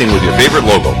make anything with your favorite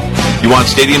logo. You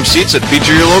want stadium seats that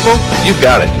feature your logo? You've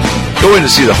got it. Go in to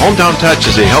see the Hometown Touch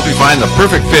as they help you find the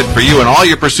perfect fit for you in all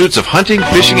your pursuits of hunting,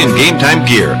 fishing, and game time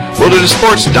gear. Wilderness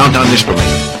Sports, downtown Nishpeming.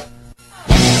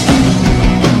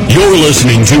 You're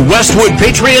listening to Westwood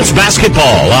Patriots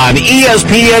basketball on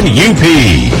ESPN UP.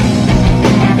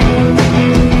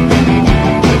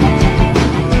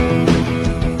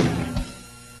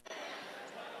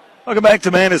 Welcome back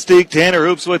to Manistique. Tanner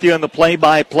Hoops with you on the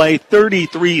play-by-play.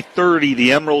 33-30.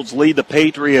 The Emeralds lead the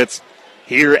Patriots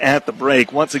here at the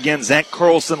break. Once again, Zach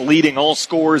Carlson leading all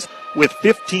scores with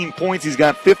 15 points. He's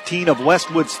got 15 of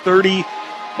Westwood's 30.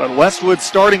 But Westwood's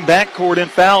starting backcourt in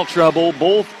foul trouble.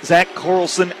 Both Zach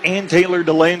Carlson and Taylor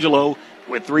Delangelo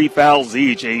with 3 fouls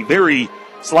each. A very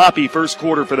Sloppy first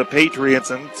quarter for the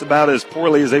Patriots, and it's about as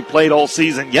poorly as they've played all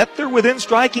season. Yet they're within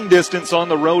striking distance on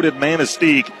the road at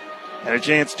Manistique, and a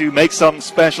chance to make something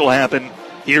special happen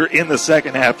here in the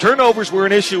second half. Turnovers were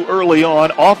an issue early on.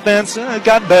 Offense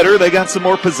got better. They got some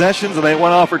more possessions, and they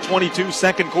went off for 22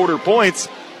 second quarter points.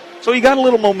 So you got a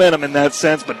little momentum in that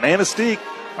sense. But Manistique,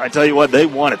 I tell you what, they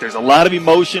want it. There's a lot of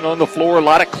emotion on the floor, a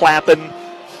lot of clapping,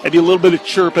 maybe a little bit of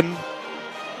chirping.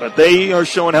 But they are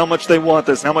showing how much they want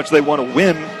this and how much they want to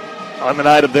win on the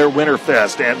night of their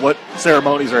Winterfest and what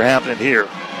ceremonies are happening here.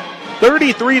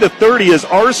 33-30 is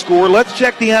our score. Let's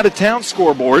check the out-of-town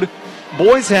scoreboard.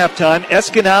 Boys halftime,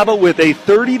 Escanaba with a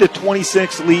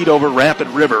 30-26 lead over Rapid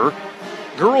River.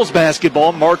 Girls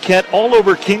basketball, Marquette all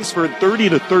over Kingsford,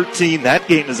 30-13. That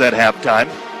game is at halftime.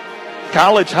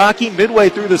 College hockey, midway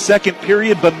through the second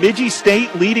period, Bemidji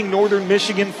State leading Northern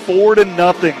Michigan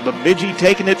 4-0. Bemidji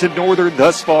taking it to Northern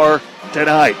thus far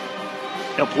tonight.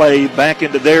 They'll play back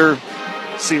into their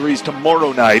series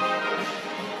tomorrow night.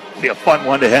 Be a fun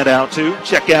one to head out to.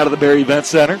 Check out of the Berry Event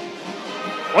Center.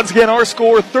 Once again, our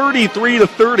score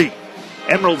 33-30.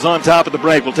 Emeralds on top of the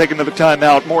break. We'll take another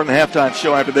timeout. More in the halftime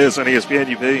show after this on ESPN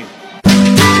UP.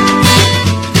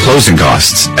 Closing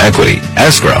costs, equity,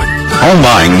 escrow. Home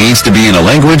buying needs to be in a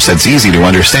language that's easy to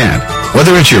understand.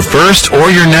 Whether it's your first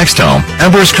or your next home,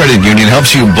 Embers Credit Union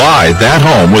helps you buy that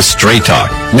home with straight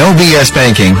talk. No BS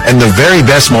banking and the very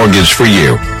best mortgage for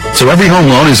you. So every home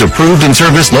loan is approved and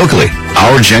serviced locally.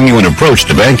 Our genuine approach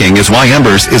to banking is why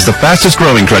Embers is the fastest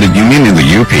growing credit union in the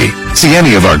UP. See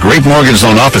any of our great mortgage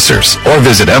loan officers or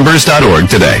visit embers.org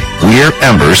today. We're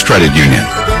Embers Credit Union.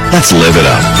 Let's live it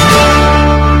up.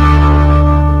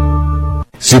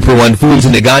 Super One Foods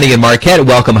in Negaunee and Marquette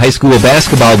welcome high school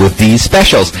basketball with these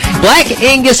specials. Black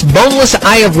Angus Boneless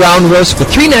Eye of Round Roast for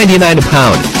 $3.99 a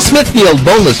pound. Smithfield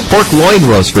Boneless Pork Loin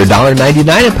Roast for $1.99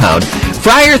 a pound.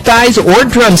 Fryer thighs or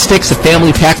drumsticks, a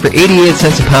family pack for 88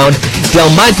 cents a pound. Del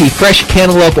Monte Fresh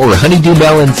Cantaloupe or Honeydew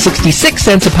Melon, 66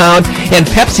 cents a pound. And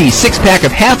Pepsi 6-pack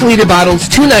of half-liter bottles,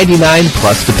 $2.99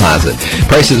 plus deposit.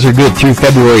 Prices are good through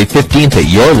February 15th at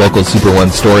your local Super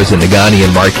One stores in Negaunee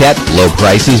and Marquette. Low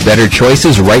prices, better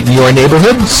choices, right in your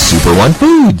neighborhood. Super One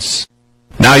Foods.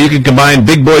 Now you can combine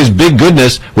Big Boy's big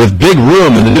goodness with big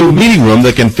room in the new meeting room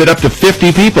that can fit up to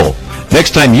 50 people.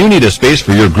 Next time you need a space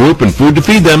for your group and food to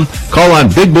feed them, call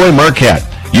on Big Boy Marquette.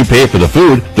 You pay for the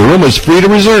food, the room is free to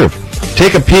reserve.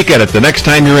 Take a peek at it the next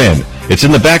time you're in. It's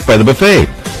in the back by the buffet.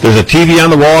 There's a TV on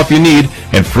the wall if you need,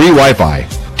 and free Wi-Fi.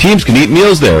 Teams can eat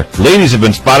meals there. Ladies have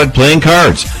been spotted playing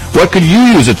cards. What could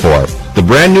you use it for? The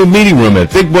brand new meeting room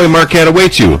at Big Boy Marquette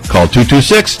awaits you. Call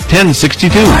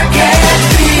 226-1062. Marquette,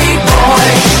 Big Boy,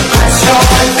 that's your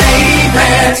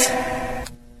favorite.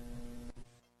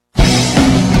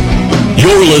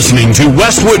 You're listening to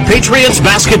Westwood Patriots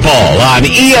basketball on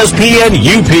ESPN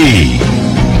UP.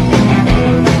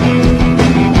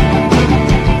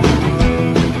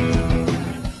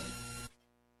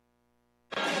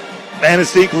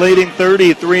 Manistique leading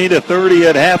 33-30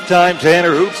 at halftime.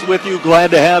 Tanner Hoops with you.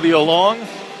 Glad to have you along.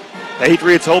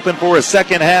 Patriots hoping for a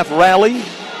second half rally.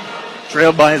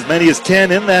 Trailed by as many as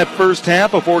 10 in that first half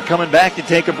before coming back to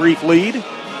take a brief lead.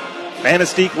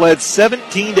 Manistique led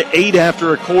 17-8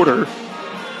 after a quarter.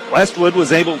 Westwood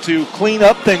was able to clean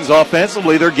up things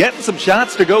offensively. They're getting some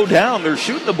shots to go down. They're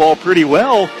shooting the ball pretty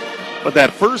well. But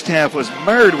that first half was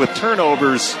marred with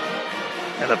turnovers.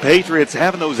 And the Patriots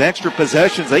having those extra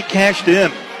possessions, they cashed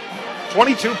in.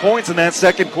 22 points in that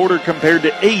second quarter compared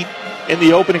to 8 in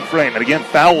the opening frame. And again,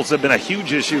 fouls have been a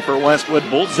huge issue for Westwood.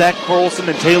 Both Zach Carlson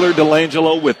and Taylor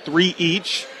DeLangelo with 3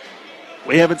 each.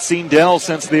 We haven't seen Dell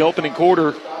since the opening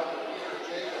quarter.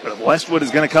 But if Westwood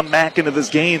is going to come back into this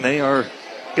game, they are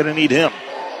going to need him.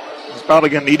 He's probably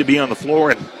going to need to be on the floor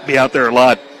and be out there a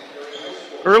lot.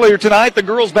 Earlier tonight, the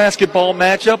girls' basketball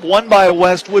matchup won by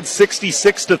Westwood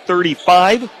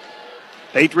 66-35.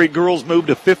 Patriot girls moved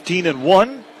to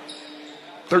 15-1.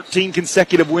 13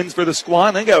 consecutive wins for the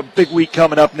squad. They got a big week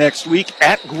coming up next week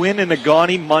at Gwynn and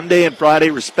Negaunee Monday and Friday,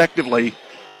 respectively.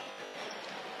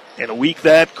 In a week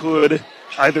that could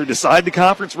either decide the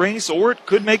conference race or it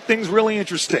could make things really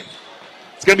interesting.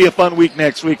 It's going to be a fun week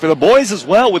next week for the boys as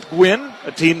well with Gwynn,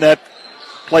 a team that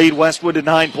played Westwood to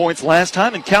 9 points last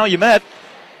time. And Calumet,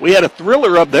 we had a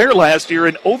thriller up there last year,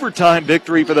 an overtime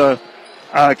victory for the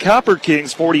Copper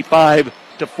Kings,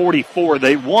 45-44.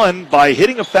 They won by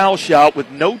hitting a foul shot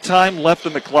with no time left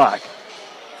on the clock.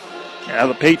 Now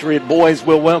the Patriot boys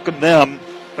will welcome them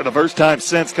for the first time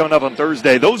since coming up on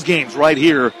Thursday. Those games right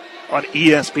here on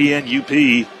ESPN UP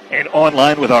and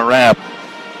online with our app.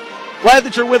 Glad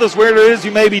that you're with us where it is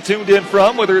you may be tuned in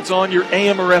from, whether it's on your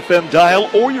AM or FM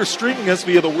dial or you're streaming us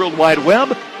via the World Wide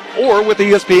Web. or with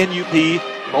the ESPN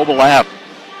UP mobile app.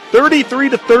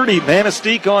 33-30,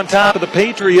 Manistique on top of the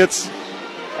Patriots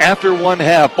after one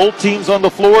half. Both teams on the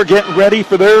floor getting ready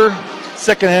for their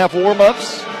second half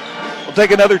warm-ups. We'll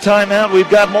take another timeout. We've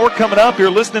got more coming up. You're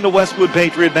listening to Westwood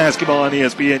Patriot Basketball on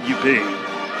ESPN UP.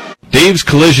 Dave's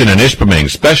Collision in Ishpeming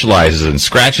specializes in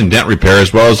scratch and dent repair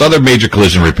as well as other major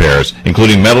collision repairs,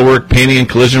 including metalwork, painting, and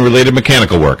collision-related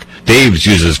mechanical work. Dave's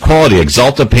uses quality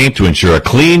Exalta paint to ensure a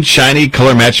clean, shiny,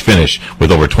 color-matched finish.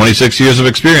 With over 26 years of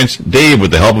experience, Dave,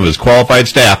 with the help of his qualified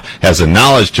staff, has the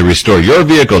knowledge to restore your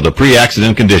vehicle to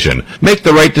pre-accident condition. Make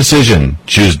the right decision.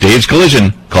 Choose Dave's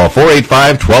Collision. Call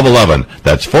 485-1211.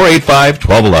 That's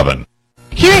 485-1211.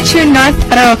 Here at True North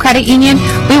Federal Credit Union,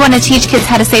 we want to teach kids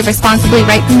how to save responsibly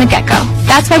right from the get-go.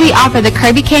 That's why we offer the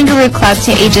Kirby Kangaroo Club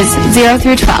to ages 0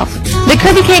 through 12. The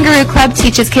Kirby Kangaroo Club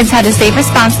teaches kids how to save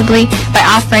responsibly by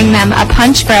offering them a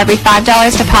punch for every $5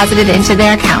 deposited into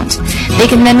their account.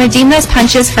 They can then redeem those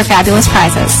punches for fabulous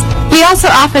prizes. We also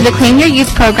offer the Clean Your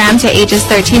Youth program to ages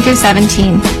 13 through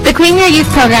 17. The Clean Your Youth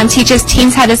program teaches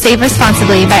teens how to save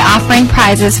responsibly by offering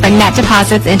prizes for net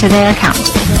deposits into their account.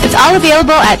 It's all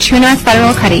available at True North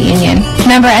Federal Credit Union.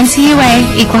 Member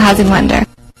NCUA, Equal Housing Lender.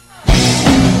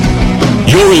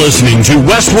 You're listening to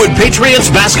Westwood Patriots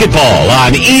Basketball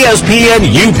on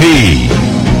ESPN UP.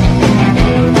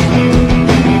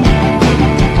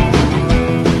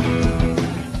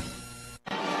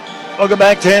 Welcome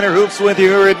back. Tanner Hoops with you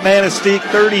here at Manistique.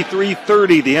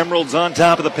 33-30. The Emeralds on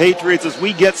top of the Patriots as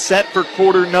we get set for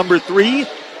quarter number 3.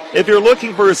 If you're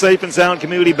looking for a safe and sound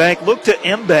community bank, look to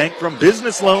M-Bank. From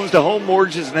business loans to home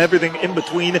mortgages and everything in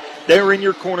between, they're in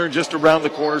your corner, just around the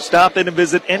corner. Stop in and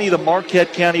visit any of the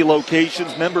Marquette County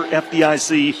locations. Member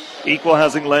FDIC, Equal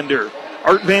Housing Lender.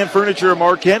 Art Van Furniture of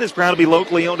Marquette is proud to be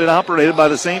locally owned and operated by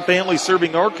the same family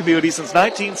serving our community since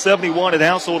 1971 at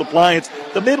Household Appliance.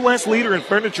 The Midwest leader in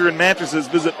furniture and mattresses.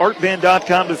 Visit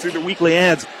artvan.com to see their weekly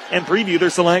ads and preview their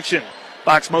selection.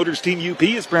 Fox Motors Team UP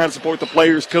is proud to support the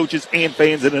players, coaches, and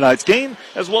fans in tonight's game,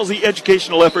 as well as the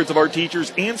educational efforts of our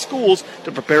teachers and schools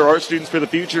to prepare our students for the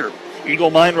future.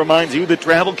 Eagle Mine reminds you that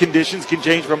travel conditions can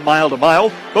change from mile to mile.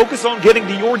 Focus on getting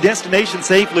to your destination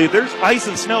safely. If there's ice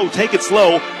and snow, take it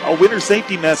slow. A winter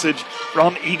safety message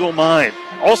from Eagle Mine.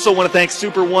 Also want to thank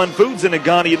Super One Foods in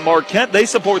Agani and Marquette. They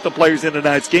support the players in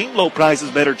tonight's game. Low prices,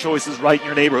 better choices right in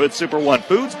your neighborhood. Super One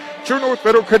Foods. True North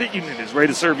Federal Credit Union is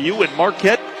ready to serve you in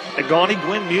Marquette, Agani,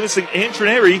 Gwinn, Munising, and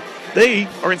Trinary. They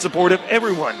are in support of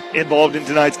everyone involved in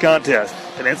tonight's contest.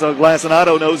 Peninsula Glass and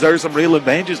Auto knows there are some real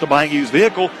advantages to buying a used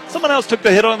vehicle. Someone else took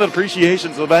the hit on the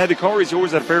depreciation, so the value of the car is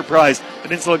yours at a fair price.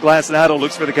 Peninsula Glass and Auto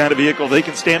looks for the kind of vehicle they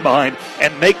can stand behind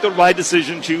and make the right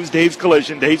decision. Choose Dave's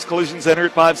Collision. Dave's Collision Center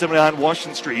at 579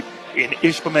 Washington Street in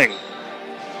Ishpeming.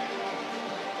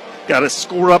 Got a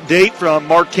score update from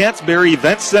Marquette's Berry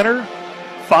Event Center.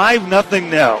 5-0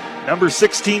 now. Number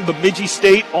 16, Bemidji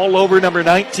State, all over number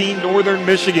 19, Northern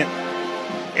Michigan.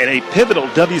 In a pivotal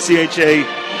WCHA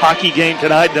hockey game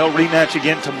tonight. They'll rematch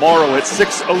again tomorrow at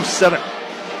 6:07.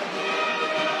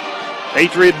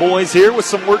 Patriot boys here with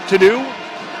some work to do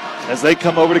as they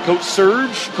come over to Coach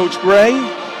Surge, Coach Gray.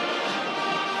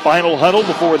 Final huddle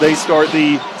before they start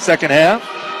the second half.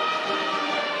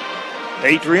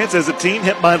 Patriots as a team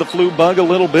hit by the flu bug a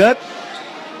little bit.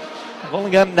 They've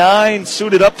only got 9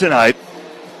 suited up tonight.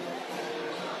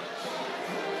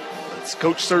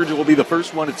 Coach Surge will be the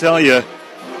first one to tell you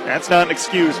that's not an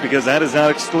excuse, because that is not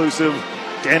exclusive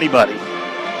to anybody.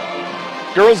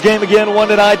 Girls game again won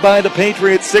tonight by the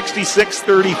Patriots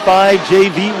 66-35.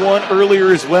 JV won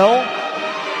earlier as well.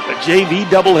 The JV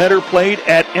doubleheader played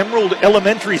at Emerald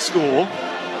Elementary School.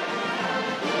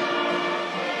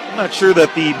 I'm not sure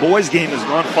that the boys game has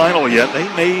gone final yet. They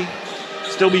may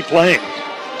still be playing.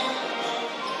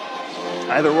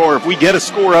 Either or. If we get a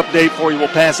score update for you, we'll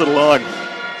pass it along.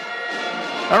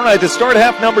 All right, to start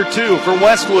half number 2 for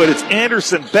Westwood, it's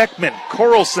Anderson, Beckman,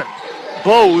 Carlson,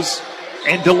 Bose,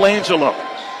 and DeLangelo.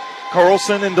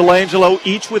 Carlson and DeLangelo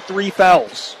each with 3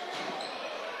 fouls.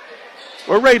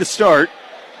 We're ready to start.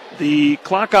 The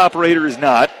clock operator is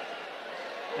not,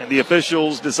 and the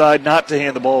officials decide not to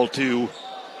hand the ball to,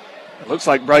 it looks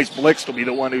like Bryce Blixt will be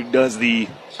the one who does the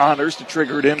honors to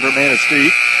trigger it in for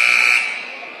Manistique.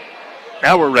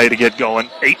 Now we're ready to get going.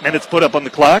 8 minutes put up on the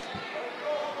clock.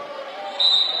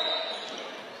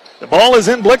 The ball is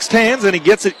in Blick's hands, and he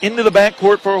gets it into the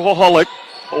backcourt for Hoholic.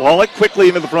 Hoholic quickly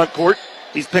into the front court.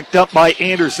 He's picked up by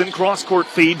Anderson. Cross-court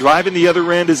feed. Driving the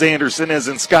other end is Anderson, as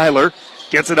in Schuyler.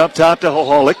 Gets it up top to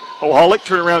Hoholic. Hoholic,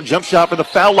 turnaround jump shot for the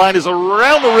foul line is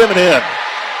around the rim and in.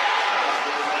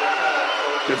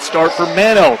 Good start for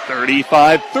Mano,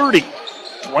 35-30.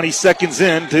 20 seconds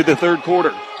into the third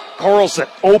quarter. Carlson,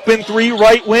 open three,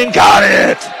 right wing, got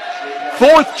it.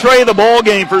 Fourth tray of the ball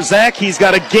game for Zach. He's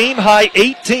got a game-high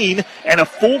 18, and a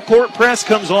full-court press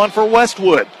comes on for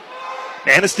Westwood.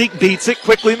 Manistique beats it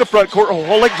quickly in the front court.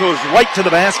 Holik goes right to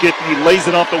the basket, and he lays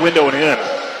it off the window and in.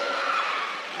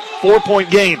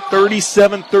 4-point game,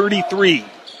 37-33.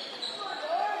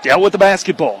 Dell with the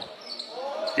basketball.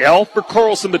 Dell for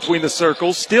Carlson between the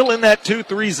circles. Still in that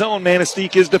 2-3 zone,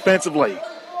 Manistique is defensively.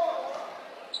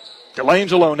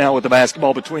 DeLangelo now with the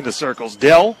basketball between the circles.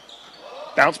 Dell,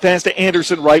 bounce pass to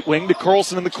Anderson, right wing, to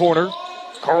Carlson in the corner.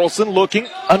 Carlson looking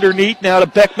underneath now to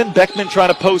Beckman. Beckman trying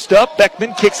to post up.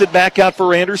 Beckman kicks it back out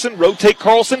for Anderson. Rotate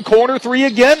Carlson. Corner three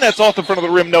again. That's off the front of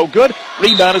the rim. No good.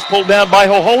 Rebound is pulled down by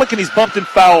Holik, and he's bumped and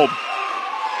fouled.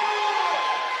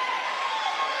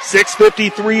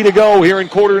 6:53 to go here in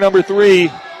quarter number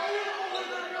 3.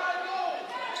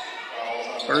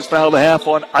 First foul of the half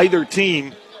on either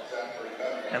team,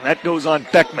 and that goes on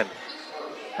Beckman.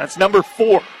 That's number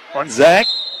 4 on Zach.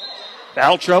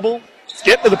 Foul trouble. Let's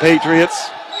get to the Patriots.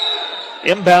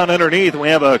 Inbound underneath. We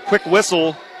have a quick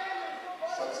whistle,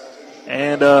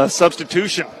 and a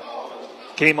substitution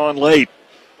came on late.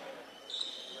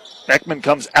 Beckman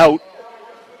comes out,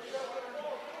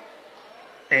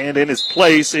 and in his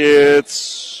place,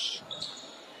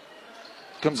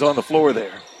 comes on the floor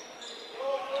there.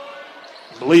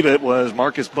 I believe it was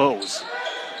Marcus Bowes.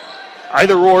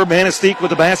 Either or, Manistique with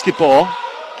the basketball.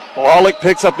 Holik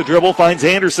picks up the dribble, finds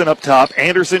Anderson up top.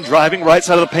 Anderson driving right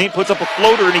side of the paint, puts up a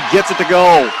floater, and he gets it to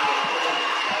go.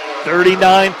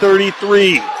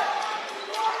 39-33.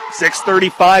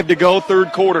 6:35 to go,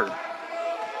 third quarter.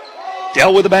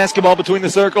 Dell with the basketball between the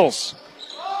circles.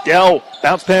 Dell,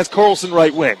 bounce pass Carlson,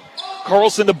 right wing.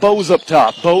 Carlson to Bowes up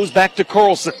top. Bowes back to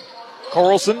Carlson.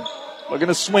 Carlson looking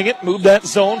to swing it, move that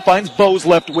zone, finds Bowes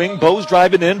left wing. Bowes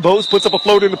driving in. Bowes puts up a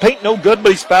floater in the paint, no good,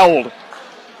 but he's fouled.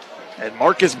 And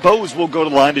Marcus Bowes will go to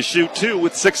the line to shoot 2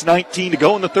 with 6:19 to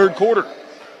go in the third quarter.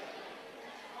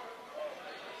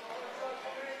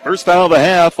 First foul of the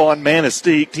half on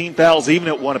Manistique. Team fouls even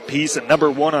at 1 apiece, and number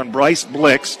 1 on Bryce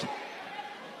Blixt.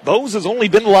 Bowes has only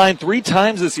been to the line 3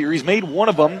 times this year. He's made 1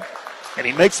 of them, and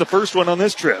he makes the first one on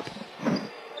this trip.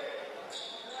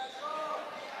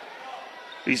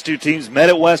 These two teams met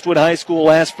at Westwood High School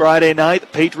last Friday night. The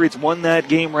Patriots won that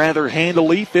game rather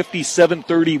handily,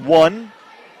 57-31.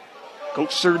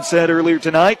 Coach Surd said earlier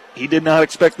tonight he did not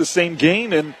expect the same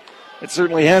game, and it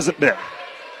certainly hasn't been.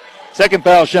 Second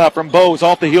foul shot from Bowes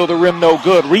off the heel of the rim, no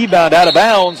good. Rebound out of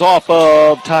bounds off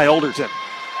of Ty Alderton.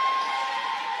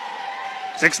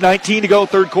 6:19 to go,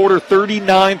 third quarter,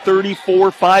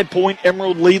 39-34, 5-point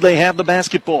Emerald lead. They have the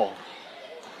basketball.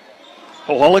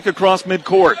 Holik across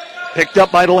midcourt. Picked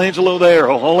up by DeLangelo there.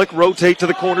 Holik rotate to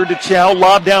the corner to Chow.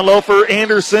 Lob down low for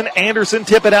Anderson. Anderson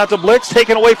tip it out to Blix.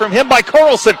 Taken away from him by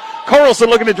Carlson. Carlson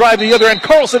looking to drive to the other end.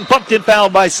 Carlson bumped and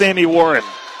fouled by Sammy Warren.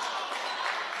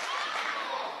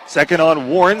 Second on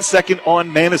Warren, second on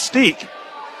Manistique.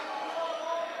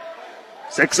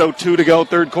 6:02 to go,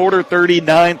 third quarter,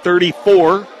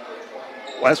 39-34.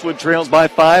 Westwood trails by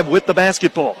 5 with the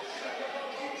basketball.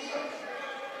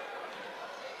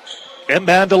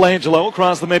 Inbound DeLangelo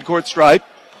across the midcourt stripe.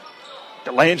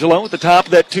 DeLangelo at the top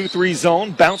of that 2-3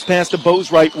 zone. Bounce pass to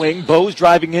Bowes right wing. Bowes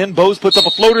driving in. Bowes puts up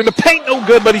a floater in the paint. No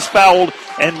good, but he's fouled.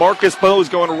 And Marcus Bowes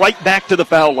going right back to the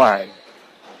foul line.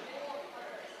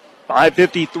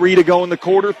 5:53 to go in the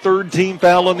quarter. Third team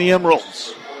foul on the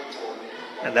Emeralds.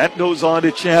 And that goes on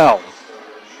to Chow.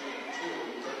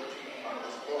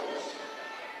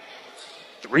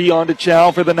 3 on to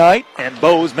Chow for the night. And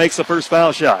Bowes makes the first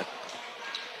foul shot.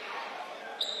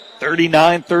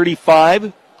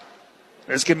 39-35.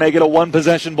 This can make it a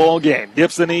one-possession ball game.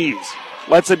 Dips the knees.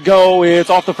 Lets it go. It's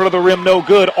off the front of the rim. No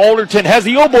good. Alderton has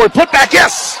the O-board. Put back.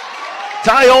 Yes!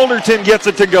 Ty Alderton gets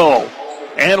it to go.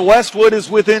 And Westwood is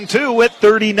within 2 at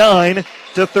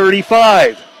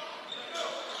 39-35.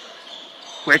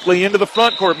 Quickly into the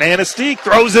front court. Manistique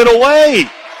throws it away.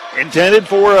 Intended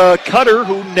for a cutter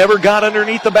who never got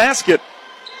underneath the basket.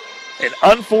 An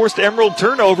unforced Emerald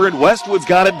turnover, and Westwood's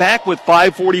got it back with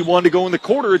 5:41 to go in the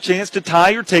quarter, a chance to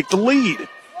tie or take the lead.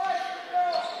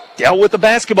 Dell with the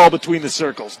basketball between the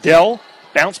circles. Dell,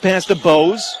 bounce pass to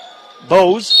Bowes.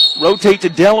 Bowes, rotate to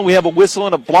Dell, and we have a whistle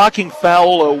and a blocking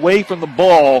foul away from the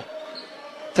ball.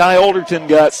 Ty Alderton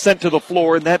got sent to the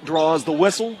floor, and that draws the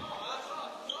whistle.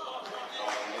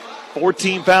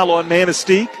 14 foul on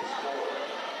Manistique.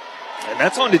 And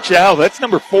that's on to Chow. That's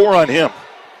number 4 on him.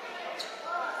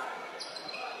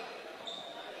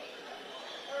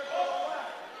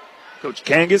 Coach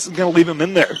Kangas is going to leave him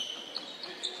in there.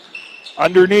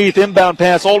 Underneath, inbound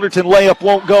pass, Alderton layup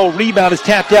won't go. Rebound is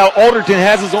tapped out. Alderton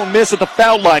has his own miss at the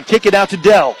foul line. Kick it out to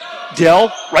Dell.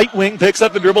 Dell, right wing, picks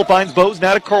up the dribble, finds Bose,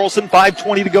 now to Carlson.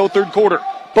 5:20 to go, third quarter.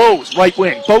 Bose, right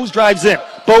wing. Bose drives in.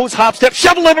 Bose, hop step,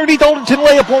 shovel underneath Alderton,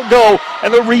 layup won't go.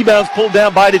 And the rebound's pulled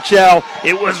down by DeChow.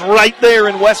 It was right there,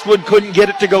 and Westwood couldn't get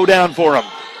it to go down for him.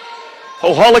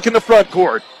 Hoholic in the front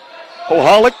court.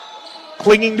 Hoholic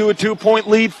clinging to a 2-point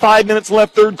lead. 5 minutes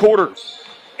left, third quarter.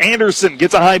 Anderson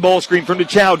gets a high ball screen from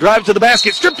DeChow. Drives to the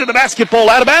basket, stripped to the basketball,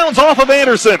 out of bounds off of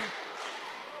Anderson.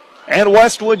 And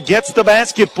Westwood gets the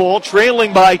basketball,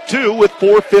 trailing by 2 with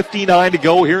 4:59 to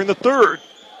go here in the third.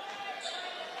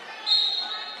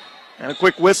 And a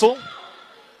quick whistle.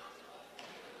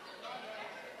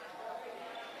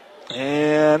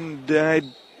 And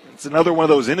it's another one of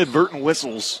those inadvertent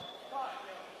whistles.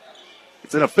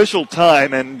 It's an official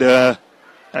time, and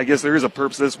I guess there is a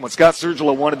purpose to this one. Scott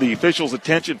Sergila wanted the officials'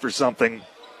 attention for something.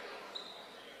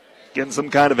 Getting some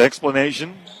kind of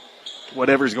explanation to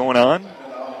whatever's going on.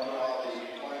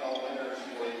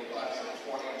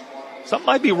 Something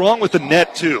might be wrong with the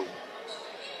net, too.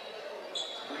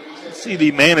 Let's see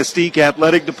the Manistique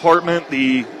Athletic Department,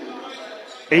 the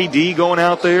AD going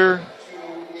out there.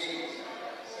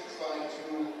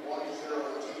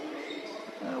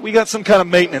 We got some kind of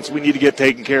maintenance we need to get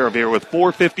taken care of here with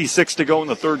 4:56 to go in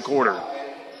the third quarter.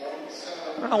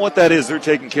 I don't know what that is they're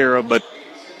taking care of, but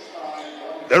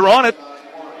they're on it.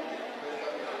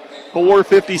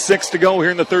 4:56 to go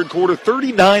here in the third quarter,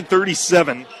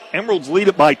 39-37. Emeralds lead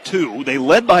it by 2. They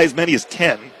led by as many as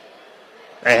 10.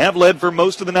 They have led for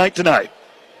most of the night tonight.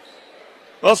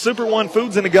 Well, Super One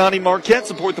Foods and Nagani Marquette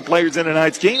support the players in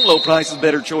tonight's game. Low prices,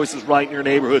 better choices right in your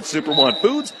neighborhood. Super One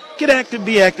Foods. Get active,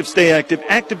 be active, stay active.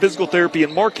 Active Physical Therapy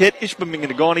in Marquette, Ishpeming,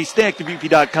 and Nagani.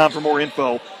 StayActiveUP.com for more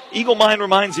info. Eagle Mine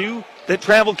reminds you that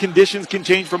travel conditions can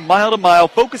change from mile to mile.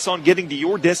 Focus on getting to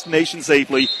your destination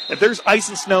safely. If there's ice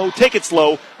and snow, take it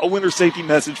slow. A winter safety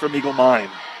message from Eagle Mine.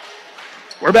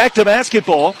 We're back to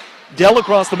basketball. Dell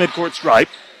across the midcourt stripe.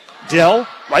 Dell,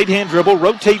 right-hand dribble,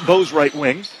 rotate Bose right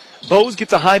wing. Bose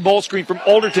gets a high ball screen from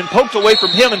Alderton, poked away from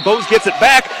him, and Bose gets it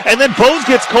back, and then Bose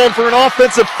gets called for an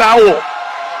offensive foul.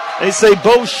 They say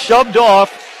Bose shoved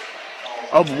off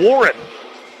of Warren,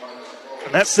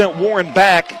 and that sent Warren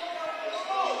back.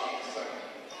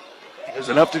 It was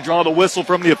enough to draw the whistle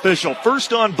from the official.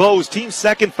 First on Bose, team's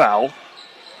second foul.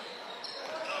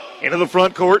 Into the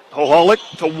front court, Hoholic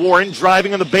to Warren,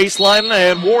 driving on the baseline,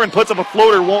 and Warren puts up a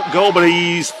floater, won't go, but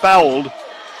he's fouled.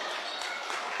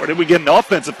 Or did we get an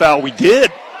offensive foul? We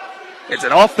did. It's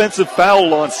an offensive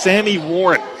foul on Sammy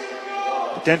Warren.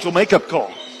 Potential makeup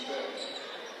call.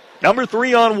 Number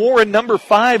 3 on Warren, number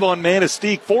 5 on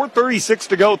Manistique. 4:36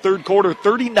 to go, third quarter,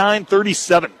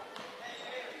 39-37.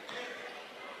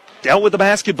 Dell with the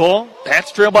basketball.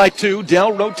 Pats trail by 2.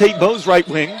 Dell rotate Bose right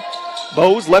wing.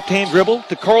 Bose left-hand dribble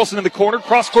to Carlson in the corner.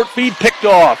 Cross-court feed picked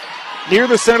off. Near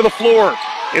the center of the floor.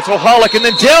 It's Hoholic, and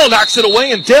then Dell knocks it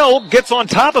away, and Dell gets on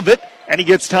top of it, and he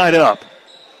gets tied up.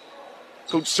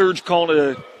 Coach Surge trying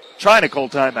to call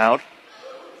timeout.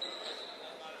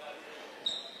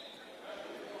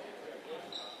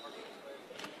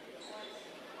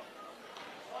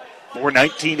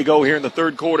 $4:19 to go here in the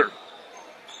third quarter.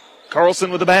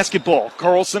 Carlson with the basketball.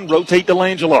 Carlson rotate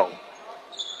DeLangelo.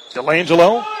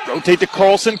 DeLangelo rotate to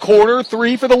Carlson. Corner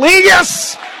 3 for the lead.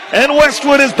 Yes! And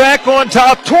Westwood is back on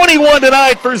top. 21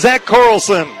 tonight for Zach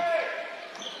Carlson.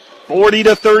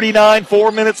 40-39,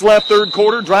 4 minutes left, third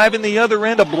quarter. Driving the other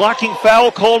end, a blocking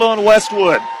foul called on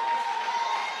Westwood.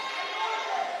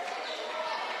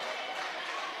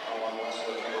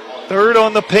 Third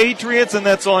on the Patriots, and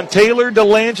that's on Taylor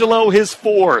DeLangelo, his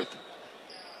fourth.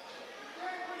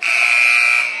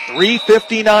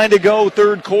 3:59 to go,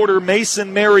 third quarter.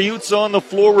 Mason Mariuzza on the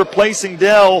floor replacing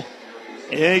Dell.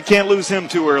 And you can't lose him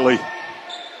too early.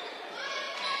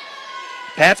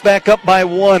 Pats back up by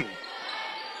 1.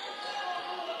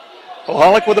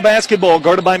 Hoholic with the basketball,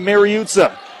 guarded by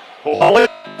Mariuzza. Hoholic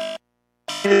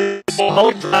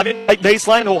driving right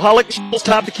baseline. Hoholic shoots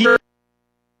top to keep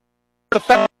the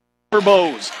foul for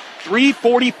Bose.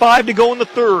 3:45 to go in the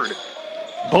third.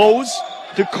 Bose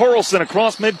to Carlson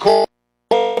across midcourt.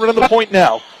 To the point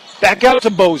now. Back out to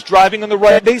Bose, driving on the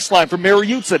right baseline for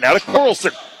Mariuzza. Now to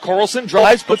Carlson. Carlson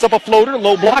drives, puts up a floater,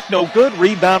 low block, no good.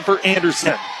 Rebound for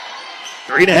Anderson.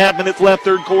 3.5 minutes left,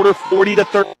 third quarter,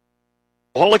 40-30.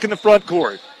 Hoholic in the front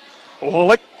court.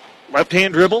 Hoholic,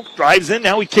 left-hand dribble, drives in.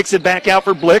 Now he kicks it back out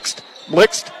for Blixt.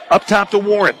 Blixt up top to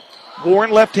Warren.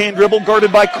 Warren, left-hand dribble,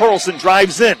 guarded by Carlson,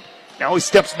 drives in. Now he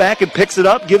steps back and picks it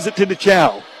up, gives it to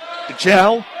DeChow.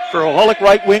 DeChow for Hoholic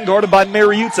right wing, guarded by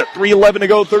Mariuzza. 3:11 to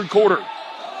go, third quarter.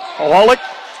 Hoholic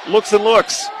Looks and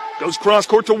looks. Goes cross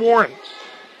court to Warren.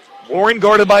 Warren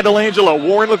guarded by Delangelo.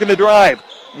 Warren looking to drive.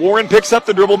 Warren picks up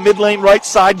the dribble, mid-lane right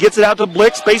side, gets it out to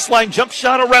Blix. Baseline jump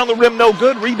shot around the rim, no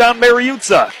good. Rebound,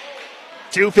 Mariuzza.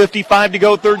 2:55 to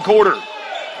go, third quarter.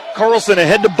 Carlson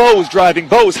ahead to Bose, driving.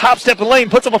 Bose, hop step the lane,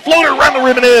 puts up a floater around the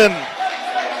rim and in.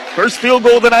 First field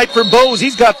goal of the night for Bose.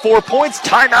 He's got 4 points.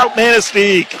 Timeout,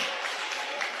 Manistique.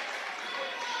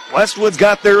 Westwood's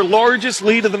got their largest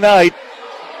lead of the night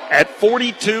at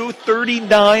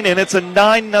 42-39, and it's a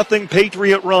 9-0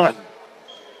 Patriot run.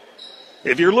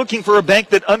 If you're looking for a bank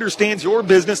that understands your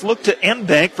business, look to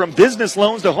M-Bank. From business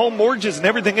loans to home mortgages and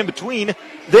everything in between,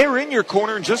 they're in your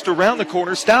corner and just around the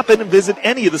corner. Stop in and visit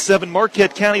any of the 7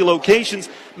 Marquette County locations.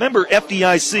 Member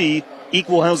FDIC,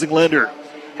 equal housing lender.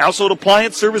 Household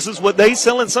appliance services, what they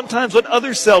sell and sometimes what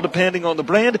others sell depending on the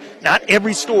brand. Not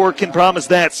every store can promise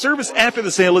that. Service after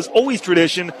the sale is always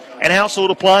tradition and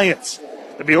household appliance.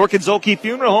 The Bjork and Zolke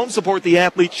Funeral Home support the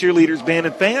athletes, cheerleaders, band,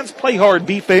 and fans. Play hard,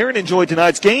 be fair, and enjoy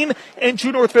tonight's game. And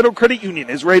True North Federal Credit Union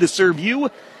is ready to serve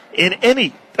you in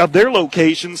any of their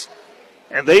locations.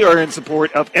 And they are in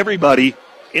support of everybody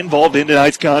involved in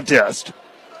tonight's contest.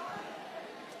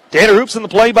 Tanner Hoops in the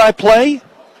play-by-play.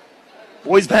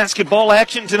 Boys basketball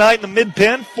action tonight in the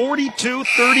mid-pen.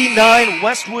 42-39.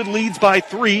 Westwood leads by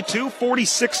 3.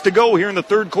 2:46 to go here in the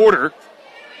third quarter.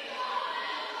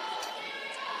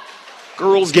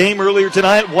 Girls game earlier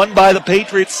tonight, won by the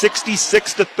Patriots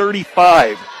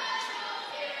 66-35.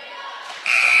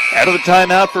 Out of the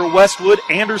timeout for Westwood,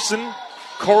 Anderson,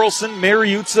 Carlson,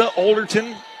 Mariuzza,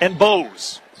 Alderton, and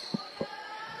Bose.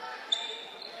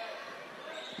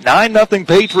 9-0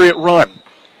 Patriot run.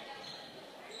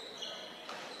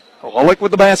 Oholick with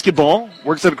the basketball,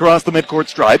 works it across the midcourt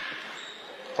stripe.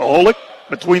 Oholick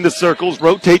between the circles,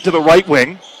 rotate to the right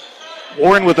wing.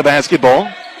 Warren with the basketball.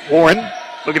 Warren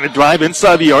looking to drive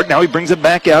inside the arc. Now he brings it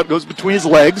back out, goes between his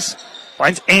legs.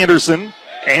 Finds Anderson.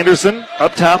 Anderson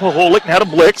up top, Oholick now to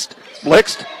Blixt.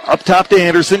 Blixt up top to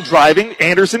Anderson, driving.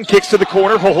 Anderson kicks to the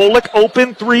corner. Oholick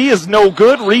open three is no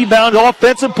good. Rebound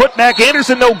offensive, put back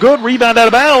Anderson, no good. Rebound out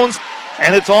of bounds,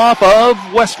 and it's off of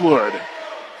Westwood.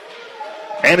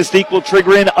 Manistique will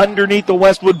trigger in underneath the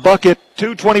Westwood bucket.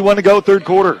 2:21 to go, third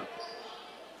quarter.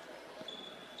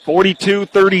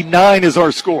 42-39 is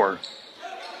our score.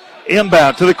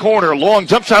 Inbound to the corner, long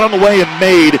jump shot on the way and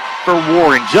made for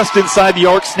Warren. Just inside the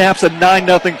arc, snaps a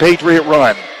 9-0 Patriot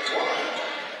run.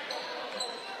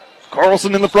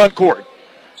 Carlson in the front court.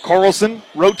 Carlson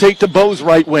rotate to Bose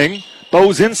right wing.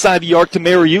 Bose inside the arc to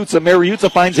Mariuzza.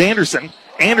 Mariuzza finds Anderson.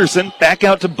 Anderson back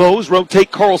out to Bose,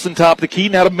 rotate Carlson top of the key,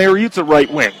 now to Mariuzza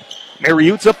right wing.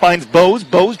 Mariuzza finds Bose.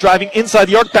 Bose driving inside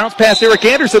the arc, bounce past Eric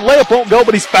Anderson. Layup won't go,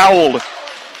 but he's fouled.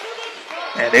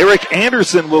 And Eric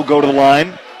Anderson will go to the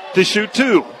line to shoot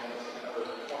two.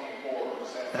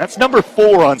 That's number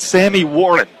 4 on Sammy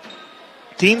Warren.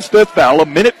 Team's fifth foul,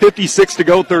 1:56 to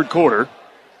go, third quarter.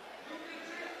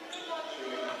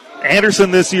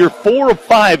 Anderson this year 4 of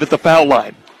 5 at the foul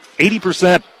line,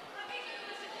 80%.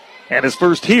 And his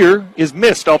first here is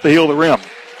missed off the heel of the rim.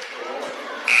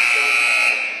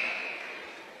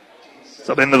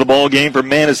 Sub into the ball game for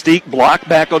Manistique. Block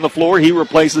back on the floor. He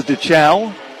replaces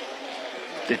DeChow.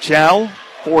 DeChow,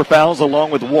 4 fouls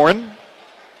along with Warren.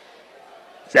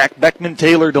 Zach Beckman,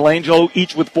 Taylor, Delangelo,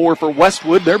 each with 4 for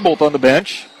Westwood. They're both on the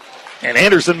bench. And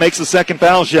Anderson makes the second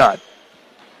foul shot.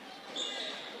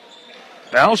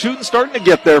 Foul shooting starting to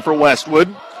get there for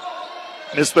Westwood.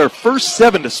 It's their first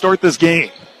 7 to start this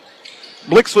game.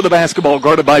 Blix with the basketball,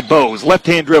 guarded by Bose.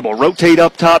 Left-hand dribble. Rotate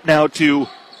up top now to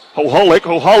Oholick.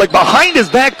 Oholick behind his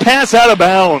back, pass out of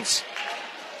bounds.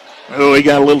 Oh, he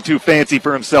got a little too fancy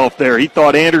for himself there. He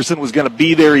thought Anderson was going to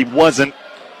be there. He wasn't.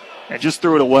 And just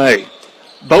threw it away.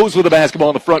 Bose with the basketball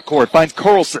in the front court. Finds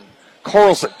Carlson.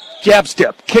 Carlson, jab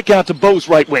step. Kick out to Bose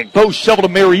right wing. Bose shovel to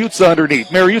Mariuzza underneath.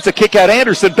 Mariuzza kick out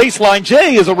Anderson. Baseline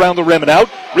J is around the rim and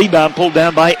out. Rebound pulled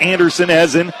down by Anderson,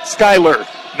 as in Skyler.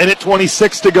 Minute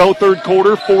 26 to go, third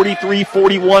quarter.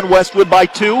 43-41, Westwood by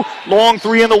 2. Long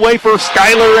three in the way for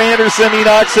Skyler Anderson. He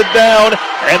knocks it down,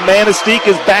 and Manistique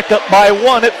is back up by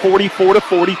 1 at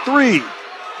 44-43.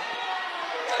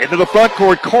 Into the front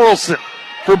court, Carlson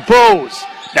for Bose.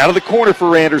 Now to the corner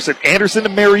for Anderson. Anderson to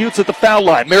Mariuzza at the foul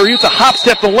line. Mariuzza hop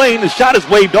step the lane. The shot is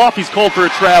waved off. He's called for a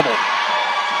travel.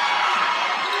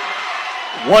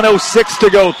 1:06 to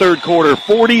go, third quarter.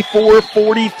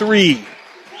 44-43.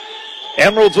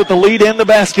 Emeralds with the lead and the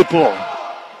basketball.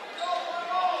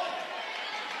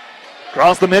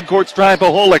 Across the midcourt stripe,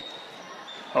 Oholick.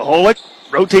 Oholick,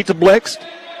 rotate to Blixt.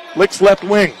 Blixt left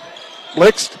wing.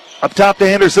 Blixt up top to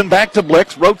Anderson, back to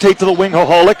Blixt. Rotate to the wing,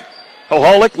 Oholick.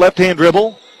 Oholick, left-hand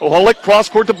dribble. Oholic cross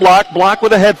court to Block. Block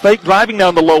with a head fake, driving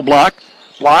down the low block.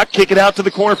 Block, kick it out to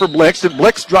the corner for Blix. And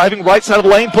Blix driving right side of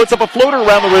the lane, puts up a floater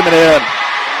around the rim and in.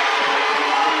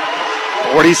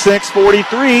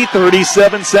 46-43,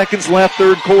 37 seconds left,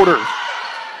 third quarter.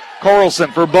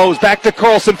 Carlson for Bose. Back to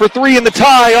Carlson for three in the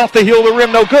tie. Off the heel of the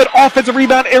rim, no good. Offensive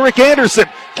rebound, Eric Anderson.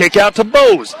 Kick out to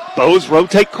Bose. Bose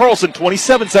rotate Carlson.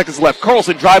 27 seconds left.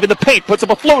 Carlson driving the paint, puts up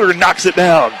a floater and knocks it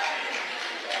down.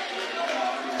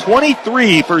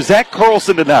 23 for Zach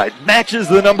Carlson tonight. Matches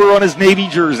the number on his Navy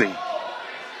jersey.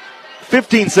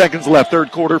 15 seconds left,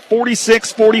 third quarter.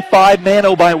 46-45,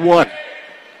 Mano by one.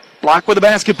 Block with the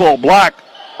basketball. Block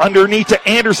underneath to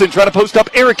Anderson. Trying to post up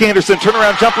Eric Anderson.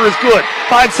 Turnaround jumper is good.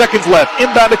 5 seconds left.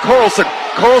 Inbound to Carlson.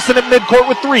 Carlson at midcourt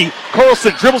with three.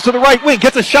 Carlson dribbles to the right wing.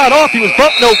 Gets a shot off. He was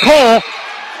bumped, no call.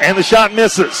 And the shot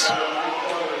misses.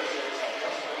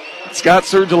 Scott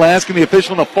Sergil asking the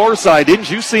official on the far side,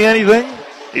 didn't you see anything?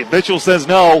 The official says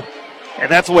no. And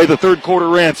that's the way the third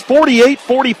quarter ends.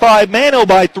 48-45, Mano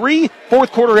by three.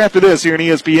 Fourth quarter after this here in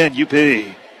ESPN UP.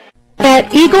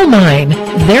 At Eagle Mine,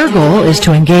 their goal is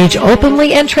to engage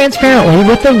openly and transparently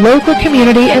with the local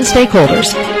community and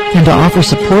stakeholders, and to offer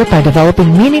support by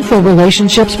developing meaningful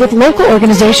relationships with local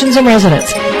organizations and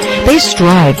residents. They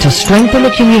strive to strengthen the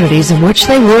communities in which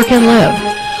they work and live.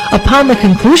 Upon the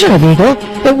conclusion of Eagle,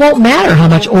 it won't matter how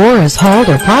much ore is hauled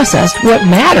or processed. What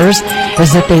matters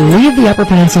is that they leave the Upper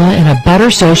Peninsula in a better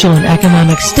social and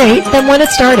economic state than when it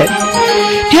started.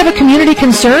 Do you have a community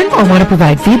concern or want to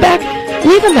provide feedback?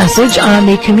 Leave a message on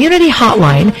the community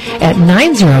hotline at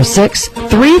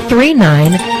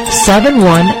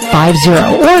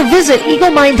 906-339-7150 or visit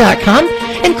eaglemine.com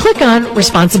and click on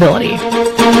responsibility.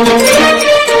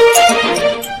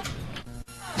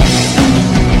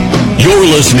 You're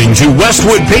listening to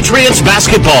Westwood Patriots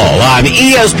basketball on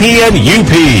ESPN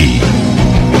UP.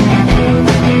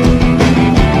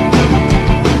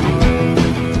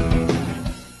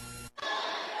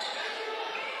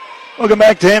 Welcome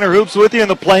back. Tanner Hoops with you in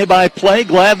the play-by-play.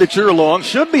 Glad that you're along.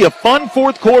 Should be a fun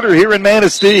fourth quarter here in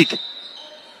Manistique.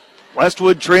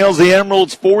 Westwood trails the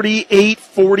Emeralds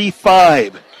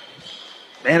 48-45.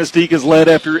 Manistique has led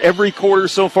after every quarter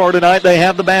so far tonight. They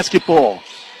have the basketball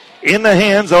in the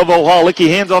hands of Oholic. He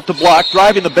hands off to Block,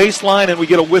 driving the baseline, and we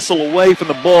get a whistle away from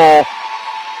the ball.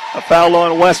 A foul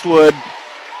on Westwood.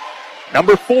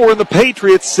 Number 4 in the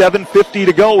Patriots, 7:50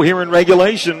 to go here in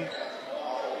regulation.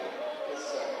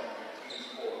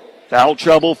 Foul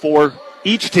trouble for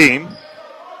each team.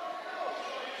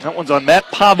 That one's on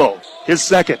Matt Pavo, his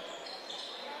second.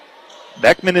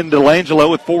 Beckman and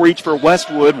DeLangelo with 4 each for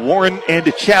Westwood. Warren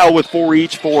and Chow with 4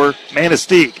 each for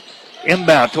Manistique.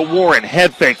 Inbound to Warren.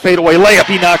 Head fake. Fadeaway layup.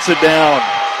 He knocks it down.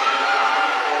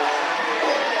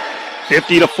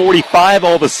 50-45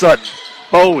 all of a sudden.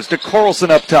 Bose to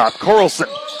Carlson up top. Carlson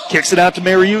kicks it out to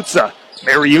Mariuzza.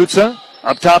 Mariuzza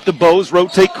up top to Bose.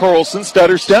 Rotate Carlson.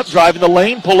 Stutter step. Driving the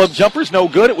lane. Pull-up jumper's no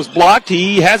good. It was blocked.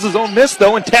 He has his own miss,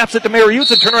 though, and taps it to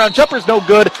Mariuzza. Turnaround jumper's no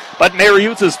good, but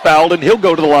Mariuzza's fouled, and he'll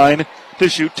go to the line to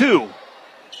shoot 2.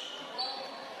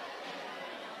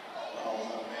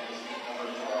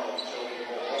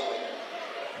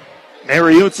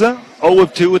 Mariuzza, 0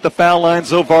 of 2 at the foul line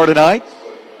so far tonight.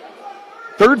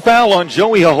 Third foul on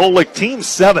Joey Oholic, team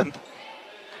 7th.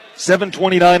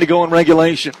 7:29 to go in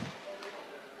regulation.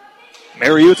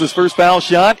 Mariuzza's first foul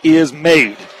shot is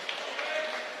made.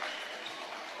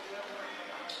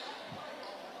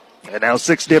 And now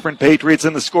 6 different Patriots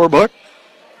in the scorebook.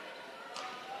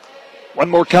 One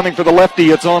more coming for the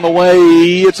lefty. It's on the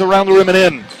way. It's around the rim and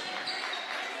in.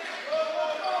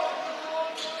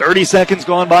 30 seconds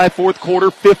gone by, fourth quarter,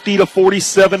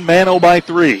 50-47, Mano by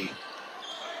 3.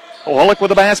 Oholic with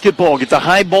the basketball. Gets a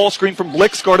high ball screen from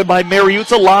Blix, guarded by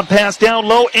Mariuzza. Lob pass down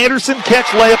low. Anderson catch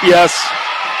layup, yes.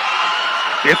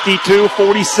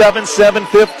 52-47,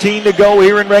 7:15 to go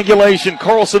here in regulation.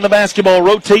 Carlson the basketball.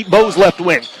 Rotate Bose left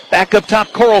wing. Back up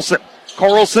top, Carlson.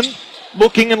 Carlson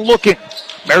looking and looking.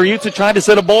 Mariuzza tried to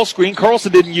set a ball screen.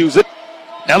 Carlson didn't use it.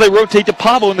 Now they rotate to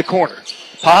Pavo in the corner.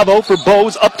 Pavo for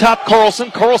Bose, up top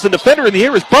Carlson. Carlson, defender in the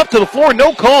air, is bumped to the floor,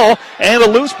 no call, and a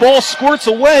loose ball squirts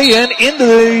away and into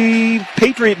the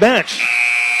Patriot bench.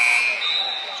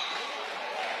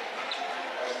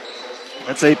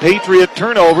 That's a Patriot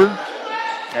turnover,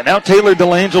 and now Taylor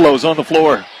DeLangelo's on the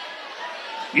floor.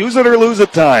 Use it or lose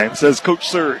it time, says Coach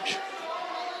Surge.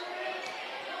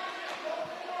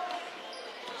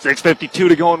 6:52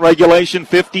 to go in regulation,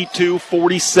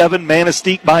 52-47,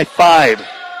 Manistique by 5.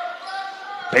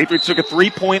 Patriots took a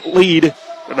 3-point lead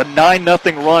with a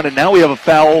 9-0 run, and now we have a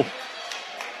foul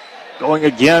going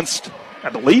against, I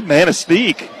believe,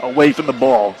 Manistique away from the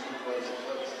ball.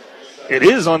 It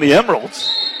is on the Emeralds.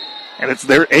 And it's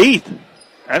their 8th.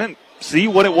 I didn't see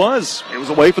what it was. It was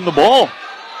away from the ball.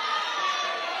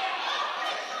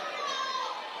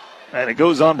 And it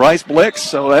goes on Bryce Blix,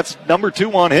 so that's number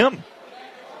 2 on him.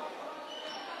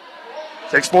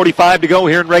 6:45 to go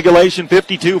here in regulation,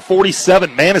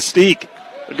 52-47. Manistique,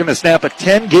 they're going to snap a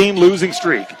 10-game losing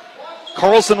streak.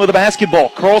 Carlson with a basketball.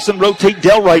 Carlson rotate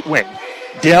Dell right wing.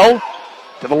 Dell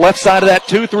to the left side of that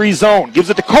 2-3 zone. Gives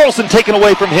it to Carlson, taken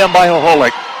away from him by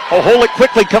Hoholic. Hoholic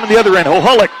quickly coming the other end.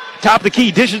 Hoholic, top of the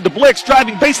key, dishes to Blix,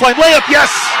 driving baseline layup, yes!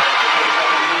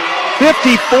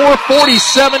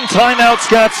 54-47, timeout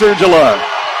Scott Sergila.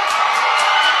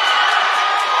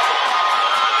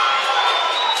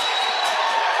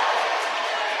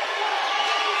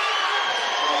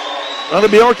 Well, the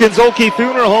Bjorkins Oki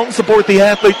Funeral Home support the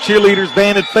athletes, cheerleaders,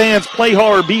 band, and fans. Play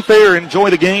hard, be fair, enjoy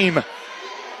the game.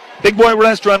 Big Boy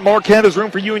Restaurant Marquette has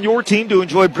room for you and your team to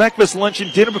enjoy breakfast, lunch,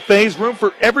 and dinner buffets. Room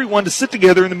for everyone to sit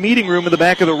together in the meeting room in the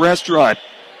back of the restaurant.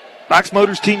 Fox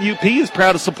Motors Team UP is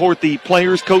proud to support the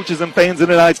players, coaches, and fans in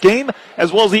tonight's game,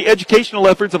 as well as the educational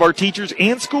efforts of our teachers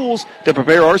and schools to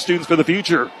prepare our students for the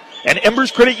future. And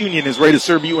Embers Credit Union is ready to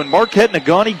serve you in Marquette,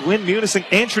 Negaunee, Gwinn, Munising,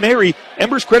 and Trinary.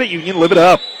 Embers Credit Union, live it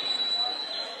up.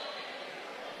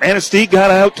 Manistique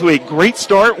got out to a great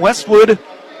start. Westwood,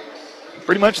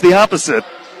 pretty much the opposite.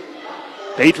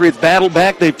 Patriots battled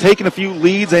back. They've taken a few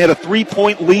leads. They had a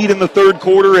 3-point lead in the third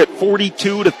quarter at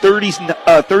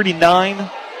 42-39.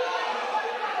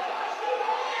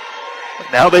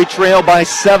 Now they trail by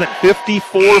 7,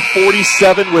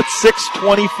 54-47 with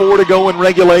 6:24 to go in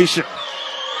regulation.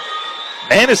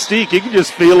 Manistique, you can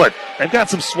just feel it. They've got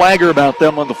some swagger about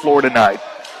them on the floor tonight.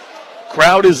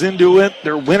 Crowd is into it.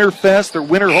 Their winter fest, their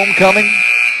winter homecoming.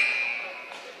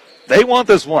 They want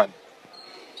this one.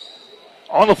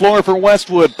 On the floor for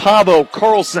Westwood, Pavo,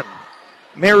 Carlson,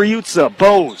 Mariuzza,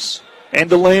 Bose, and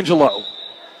DeLangelo.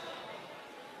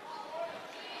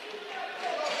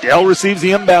 Dell receives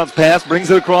the inbounds pass, brings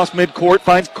it across midcourt,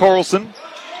 finds Carlson.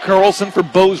 Carlson for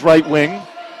Bose right wing.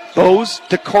 Bose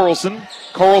to Carlson.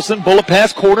 Carlson, bullet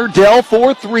pass, corner. Dell,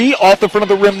 4-3, off the front of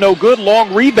the rim, no good.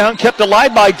 Long rebound, kept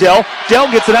alive by Dell.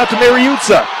 Dell gets it out to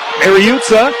Mariuzza.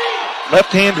 Mariuzza,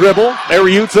 left-hand dribble.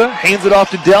 Mariuzza hands it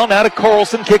off to Dell, now to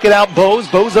Carlson. Kick it out, Bose.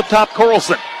 Bose up top,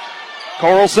 Carlson.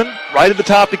 Carlson, right at the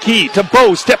top of the key, to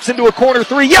Bose. Steps into a corner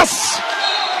three. Yes!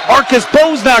 Marcus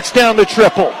Bose knocks down the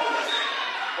triple.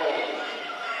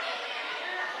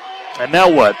 And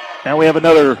now what? Now we have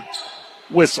another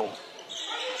whistle.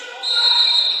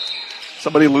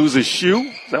 Somebody loses shoe?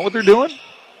 Is that what they're doing?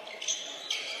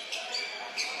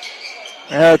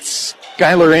 That's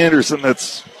Skylar Anderson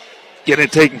that's getting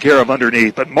it taken care of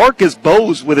underneath. But Marcus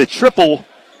Bose with a triple.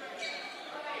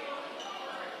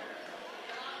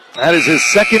 That is his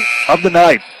second of the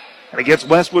night. And it gets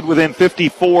Westwood within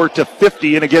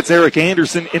 54-50, and it gets Eric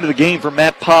Anderson into the game for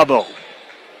Matt Pavo.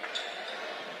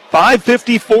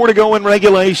 5:54 to go in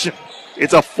regulation.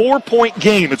 It's a 4-point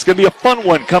game. It's going to be a fun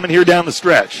one coming here down the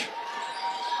stretch.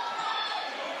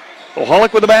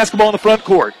 Hoholic with the basketball in the front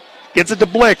court. Gets it to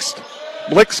Blix.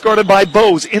 Blix guarded by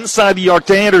Bose. Inside the arc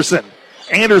to Anderson.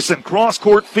 Anderson,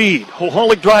 cross-court feed.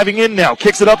 Hoholic driving in now.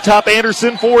 Kicks it up top.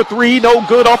 Anderson, 4-3. No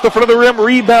good off the front of the rim.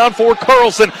 Rebound for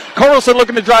Carlson. Carlson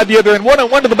looking to drive the other end.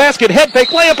 1-on-1 to the basket. Head fake.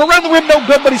 Layup around the rim. No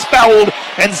good, but he's fouled.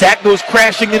 And Zach goes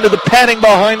crashing into the padding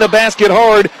behind the basket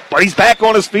hard. But he's back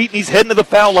on his feet, and he's heading to the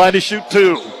foul line to shoot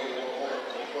 2.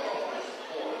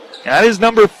 That is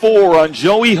number 4 on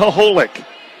Joey Hoholic.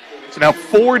 So now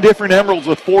 4 different Emeralds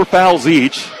with 4 fouls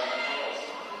each.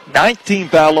 19th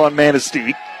foul on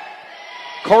Manistique.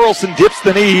 Carlson dips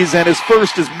the knees, and his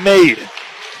first is made.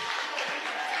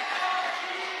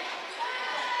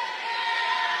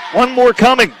 One more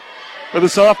coming for the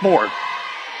sophomore.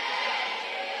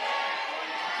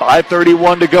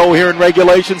 5:31 to go here in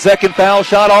regulation. Second foul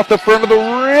shot off the front of the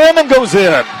rim and goes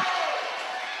in.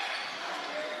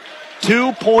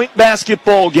 2-point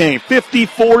basketball game,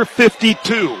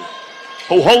 54-52.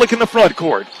 Hoholic in the front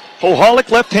court.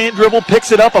 Hoholic left-hand dribble,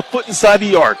 picks it up a foot inside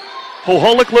the arc.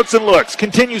 Hoholic looks and looks,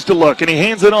 continues to look, and he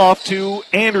hands it off to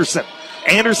Anderson.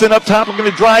 Anderson up top, going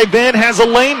to drive in, has a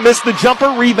lane, missed the jumper,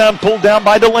 rebound pulled down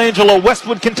by DeLangelo.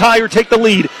 Westwood can tie or take the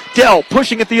lead. Dell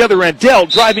pushing at the other end. Dell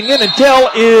driving in, and Dell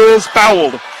is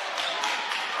fouled.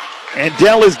 And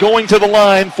Dell is going to the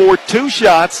line for 2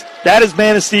 shots. That is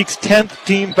Manistique's 10th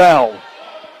team foul.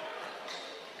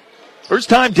 First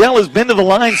time Dell has been to the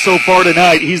line so far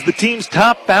tonight. He's the team's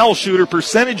top foul shooter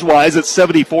percentage-wise at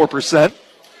 74%.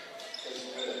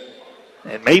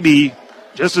 And maybe,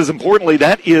 just as importantly,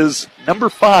 that is number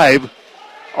 5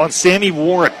 on Sammy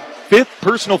Warren. 5th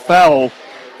personal foul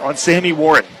on Sammy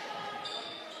Warren.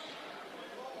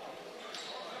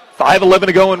 5:11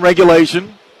 to go in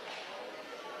regulation.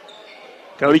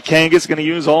 Cody Kangas going to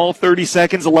use all 30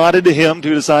 seconds allotted to him to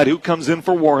decide who comes in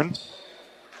for Warren.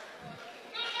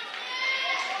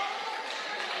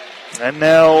 And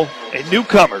now a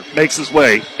newcomer makes his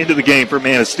way into the game for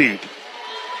Manistique.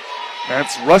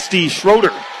 That's Rusty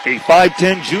Schroeder, a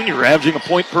 5'10 junior, averaging a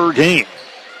point per game.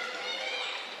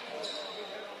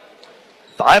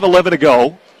 5:11 to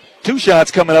go. 2 shots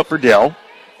coming up for Dell.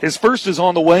 His first is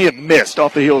on the way and missed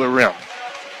off the heel of the rim.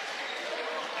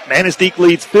 Manistique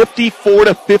leads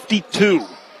 54-52.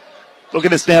 Looking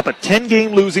to snap a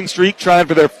 10-game losing streak, trying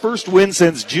for their first win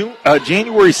since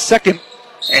January 2nd.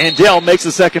 And Dell makes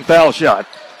a second foul shot.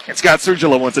 And Scott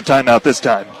Sergila wants a timeout this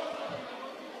time.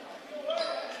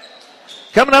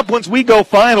 Coming up once we go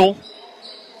final,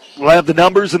 we'll have the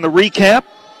numbers and the recap,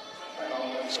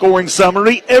 scoring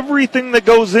summary, everything that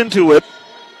goes into it.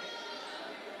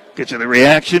 Get you the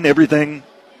reaction, everything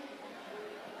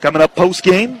coming up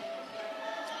post-game.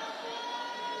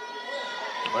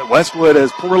 Westwood,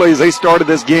 as poorly as they started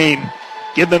this game,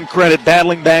 give them credit,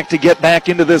 battling back to get back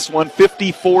into this one.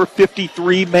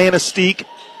 54-53 Manistique.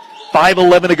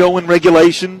 5:11 to go in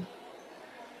regulation.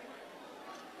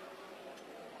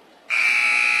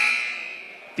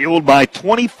 Fueled by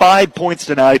 25 points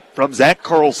tonight from Zach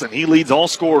Carlson. He leads all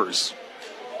scorers.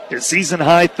 His season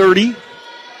high 30.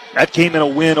 That came in a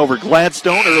win over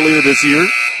Gladstone earlier this year.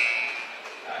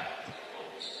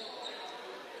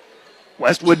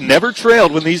 Westwood never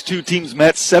trailed when these two teams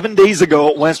met 7 days ago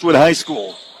at Westwood High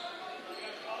School.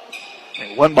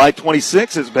 They won by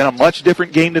 26. It's been a much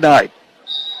different game tonight.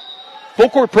 Full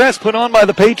court press put on by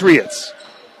the Patriots.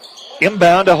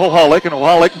 Inbound to Hoholic, and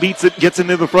Hoholic beats it, gets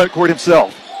into the front court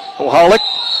himself. Hoholic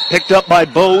picked up by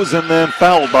Bose and then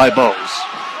fouled by Bose.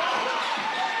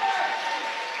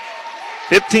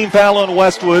 15 foul on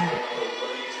Westwood.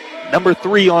 Number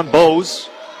 3 on Bose.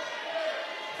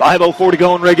 5:04 to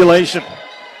go in regulation.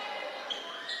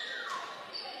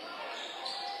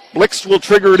 Blixt will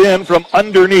trigger it in from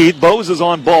underneath. Bose is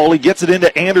on ball. He gets it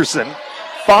into Anderson.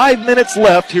 5 minutes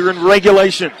left here in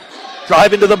regulation.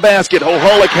 Drive into the basket.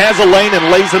 Hoholic has a lane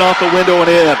and lays it off the window and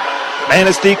in.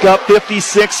 Manistique up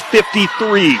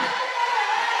 56-53.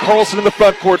 Carlson in the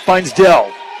front court finds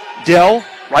Dell. Dell,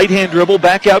 right-hand dribble,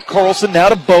 back out Carlson, now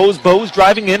to Bose. Bose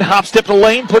driving in, hop step to the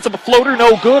lane, puts up a floater,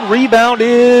 no good. Rebound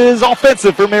is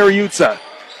offensive for Mariuzza.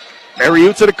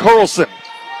 Mariuzza to Carlson.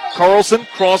 Carlson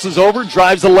crosses over,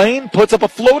 drives the lane, puts up a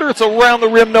floater. It's around the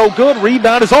rim, no good.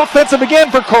 Rebound is offensive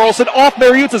again for Carlson, off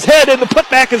Mariuzza's head, and the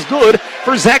putback is good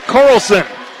for Zach Carlson.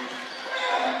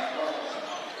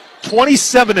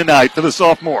 27 tonight for the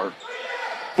sophomore.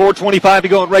 4:25 to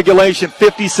go in regulation.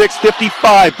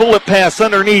 56-55. Bullet pass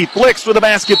underneath. Blixt with the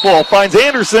basketball. Finds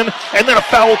Anderson, and then a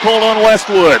foul called on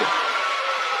Westwood.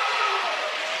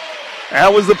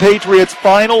 That was the Patriots'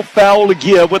 final foul to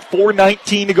give with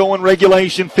 4:19 to go in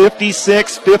regulation.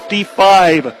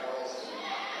 56-55.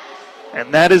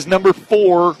 And that is number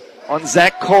 4 on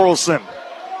Zach Carlson.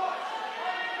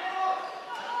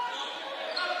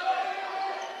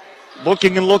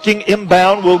 Looking and looking,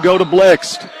 inbound will go to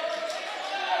Blixt.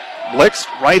 Blixt,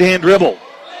 right-hand dribble.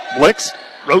 Blixt,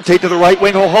 rotate to the right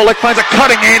wing. Hoholic finds a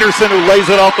cutting Anderson who lays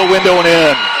it off the window and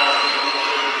in.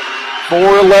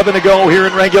 4:11 to go here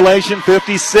in regulation.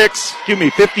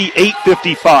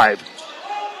 58-55.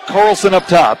 Carlson up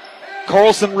top.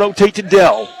 Carlson rotate to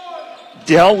Dell.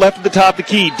 Dell left at the top of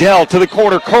the key. Dell to the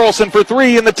corner. Carlson for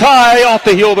 3 in the tie. Off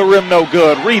the heel of the rim, no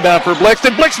good. Rebound for Blixt,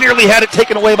 and Blixt nearly had it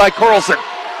taken away by Carlson.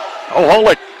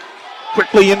 Hoholic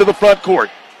quickly into the front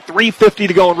court. 3:50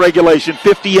 to go in regulation.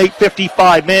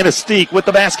 58-55. Manistique with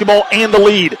the basketball and the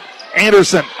lead.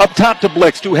 Anderson up top to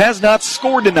Blixt, who has not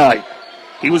scored tonight.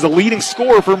 He was a leading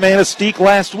scorer for Manistique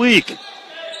last week.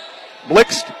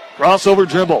 Blixt, crossover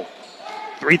dribble.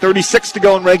 3:36 to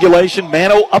go in regulation.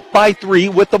 Mano up by 3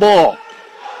 with the ball.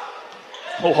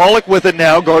 Hoholic with it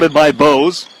now, guarded by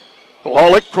Bose.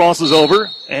 Hoholic crosses over,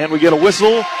 and we get a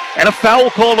whistle and a foul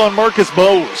called on Marcus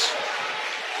Bose.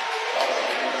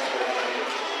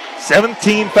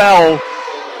 17 foul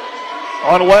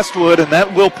on Westwood, and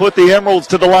that will put the Emeralds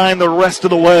to the line the rest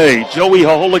of the way. Joey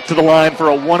Hoholic to the line for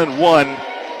a 1-and-1.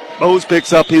 Bose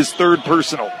picks up his 3rd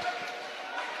personal.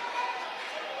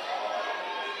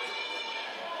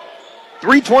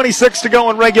 3:26 to go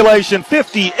in regulation.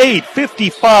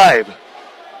 58-55.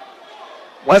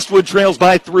 Westwood trails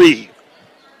by 3.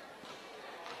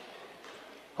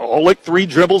 Hoholic, 3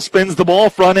 dribbles, spins the ball.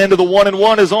 Front end of the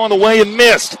 1-and-1 is on the way and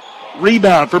missed.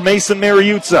 Rebound for Mason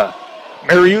Mariuzza.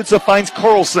 Mariuzza finds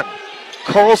Carlson.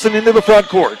 Carlson into the front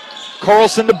court.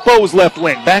 Carlson to Bose left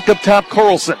wing. Back up top,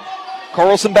 Carlson.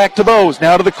 Carlson back to Bose.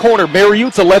 Now to the corner.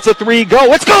 Mariuzza lets a three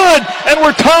go. It's good! And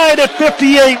we're tied at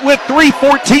 58 with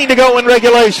 3:14 to go in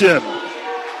regulation.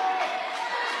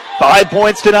 5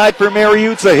 points tonight for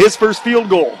Mariuzza, his first field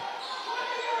goal.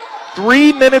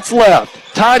 3 minutes left.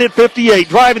 Tied at 58.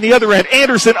 Driving the other end.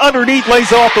 Anderson underneath,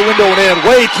 lays off the window and in.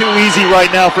 Way too easy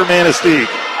right now for Manistique.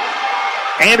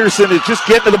 Anderson is just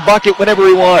getting to the bucket whenever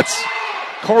he wants.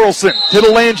 Carlson to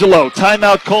Delangelo.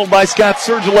 Timeout called by Scott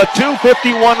Sergila.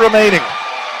 2:51 remaining.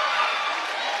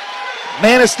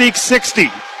 Manistique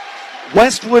 60.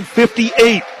 Westwood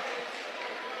 58.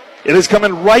 It is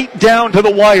coming right down to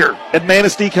the wire at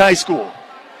Manistique High School.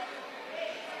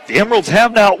 The Emeralds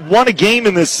have not won a game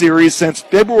in this series since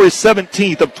February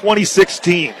 17th of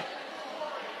 2016.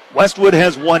 Westwood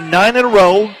has won 9 in a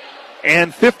row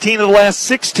and 15 of the last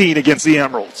 16 against the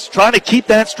Emeralds. Trying to keep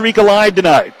that streak alive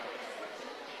tonight.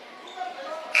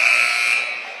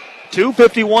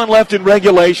 2:51 left in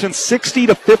regulation,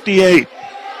 60-58.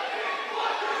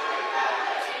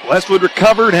 Westwood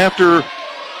recovered after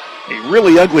a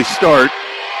really ugly start.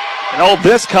 And all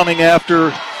this coming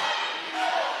after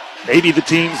maybe the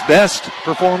team's best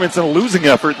performance in a losing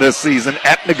effort this season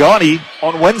at Negaunee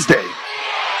on Wednesday.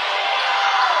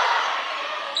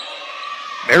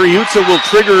 Mariuzza will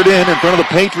trigger it in front of the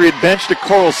Patriot bench to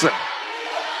Carlson.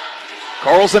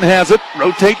 Carlson has it.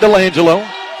 Rotate Delangelo.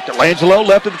 Delangelo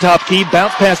left at the top key.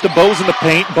 Bounce pass to Bose in the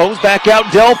paint. Bose back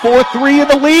out. Dell 4-3 in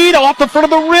the lead. Off the front of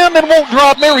the rim and won't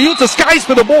drop. Mariuzza skies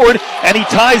for the board. And he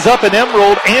ties up an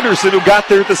Emerald, Anderson, who got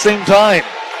there at the same time.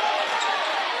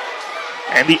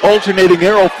 And the alternating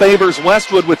arrow favors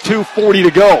Westwood with 2:40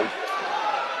 to go.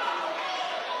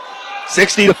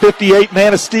 60-58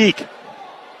 Manistique.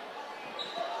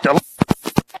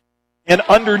 And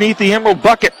underneath the Emerald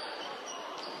bucket.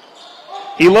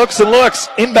 He looks and looks.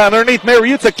 Inbound underneath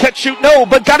Mariuzza. Catch, shoot, no,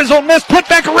 but got his own miss. Put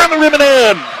back around the rim and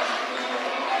in.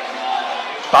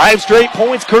 5 straight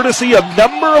points courtesy of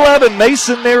number 11,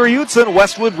 Mason Mariuzza. And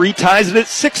Westwood reties it at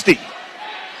 60.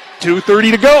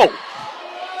 2:30 to go.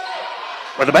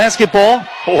 With the basketball,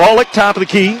 Hoholic top of the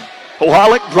key.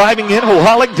 Hoholic driving in.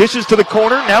 Hoholic dishes to the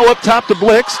corner. Now up top to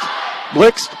Blixt.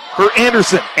 Blixt for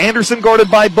Anderson. Anderson guarded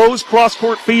by Bose.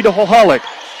 Cross-court feed to Hoholic.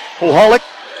 Hoholic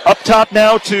up top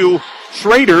now to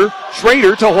Schrader.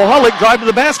 Schrader to Hoholic. Drive to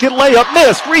the basket. Layup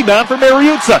missed. Rebound for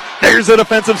Mariuzza. There's a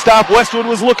defensive stop Westwood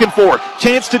was looking for.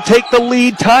 Chance to take the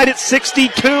lead. Tied at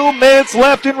 62 minutes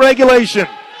left in regulation.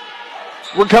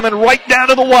 We're coming right down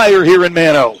to the wire here in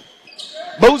Mano.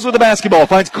 Bose with the basketball.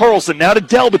 Finds Carlson. Now to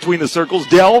Dell between the circles.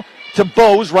 Dell to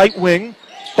Bose, right wing.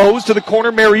 Bose to the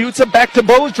corner. Mariuzza back to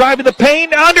Bose. Driving the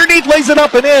paint. Underneath, lays it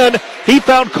up and in. He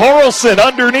found Carlson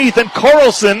underneath. And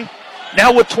Carlson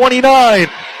now with 29.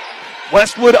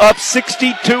 Westwood up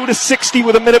 62-60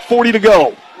 with 1:40 to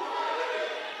go.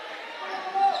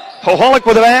 Hoholic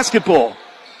with the basketball.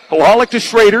 Hoholic to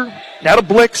Schrader. Now to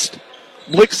Blixt.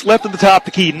 Blixt left at the top of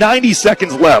the key. 90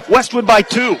 seconds left. Westwood by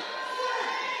 2.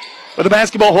 With the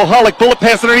basketball, Hoholic, bullet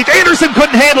pass underneath. Anderson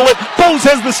couldn't handle it. Bose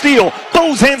has the steal.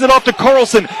 Bose hands it off to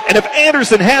Carlson. And if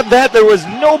Anderson had that, there was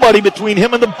nobody between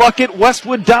him and the bucket.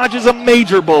 Westwood dodges a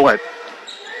major bullet.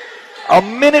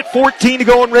 1:14 to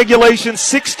go in regulation.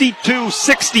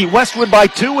 62-60. Westwood by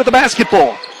 2 with the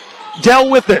basketball. Dell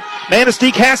with it.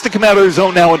 Manistique has to come out of their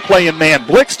zone now and play in man.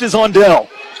 Blixt is on Dell.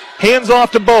 Hands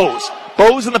off to Bose.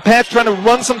 Bose in the patch trying to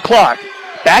run some clock.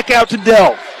 Back out to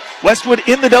Dell. Westwood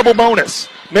in the double bonus.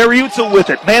 Mariuzza with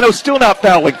it. Mano still not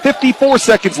fouling. 54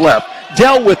 seconds left.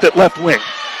 Dell with it, left wing.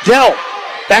 Dell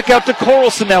back out to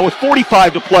Carlson now with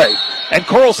 45 to play. And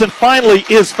Carlson finally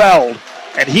is fouled.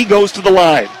 And he goes to the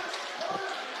line.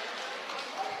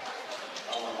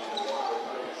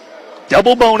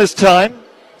 Double bonus time.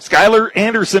 Skylar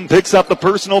Anderson picks up the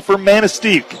personal for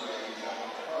Manistique.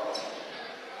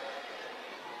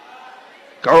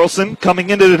 Carlson coming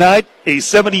into tonight, a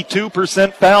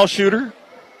 72% foul shooter.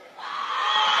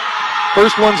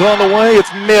 First one's on the way.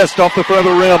 It's missed off the front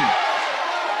of the rim.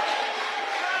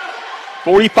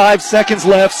 45 seconds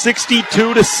left.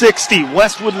 62-60.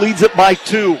 Westwood leads it by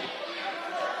 2.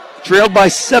 Trailed by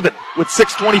 7 with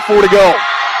 6:24 to go.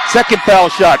 Second foul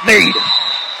shot made.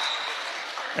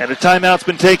 And a timeout's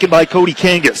been taken by Cody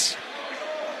Kangas.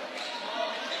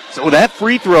 So with that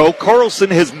free throw,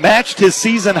 Carlson has matched his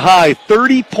season high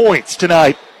 30 points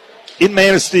tonight in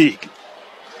Manistique.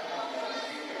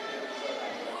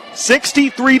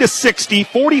 63-60,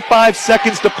 45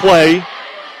 seconds to play.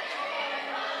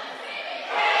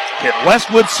 Can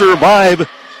Westwood survive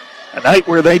a night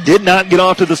where they did not get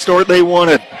off to the start they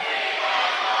wanted?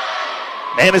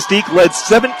 Manistique led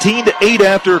 17-8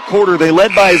 after a quarter. They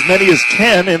led by as many as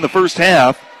 10 in the first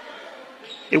half.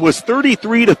 It was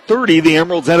 33-30. The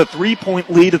Emeralds had a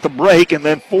 3-point lead at the break, and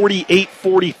then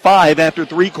 48-45 after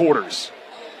 3 quarters.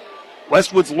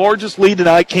 Westwood's largest lead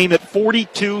tonight came at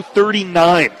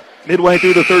 42-39 midway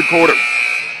through the third quarter.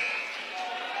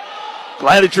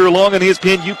 Glad that you're along on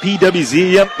ESPN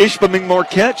UPWZM. Ishpeming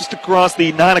Marquette just across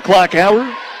the 9 o'clock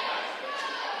hour.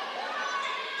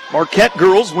 Marquette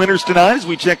girls winners tonight as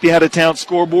we check the out-of-town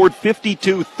scoreboard.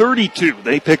 52-32.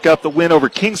 They pick up the win over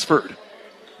Kingsford.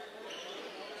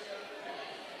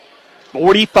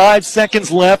 45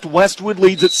 seconds left. Westwood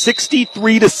leads at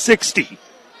 63-60.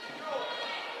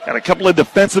 Got a couple of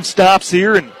defensive stops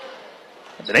here and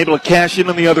been able to cash in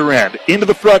on the other end. Into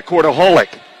the front court,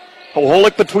 Hoholic.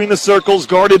 Hoholic between the circles,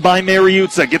 guarded by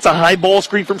Mariuzza. Gets a high ball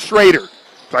screen from Schrader.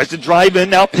 Tries to drive in,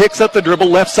 now picks up the dribble,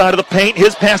 left side of the paint.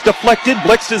 His pass deflected.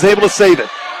 Blix is able to save it.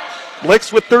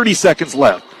 Blix with 30 seconds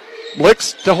left.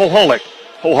 Blix to Hoholic.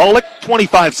 Hoholic,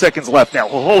 25 seconds left now.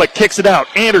 Hoholic kicks it out.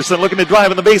 Anderson looking to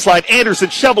drive on the baseline. Anderson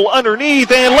shovel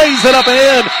underneath and lays it up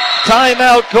ahead.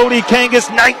 Timeout, Cody Kangas,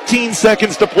 19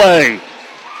 seconds to play.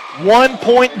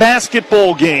 1-point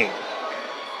basketball game.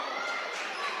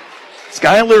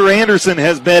 Skylar Anderson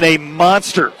has been a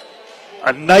monster.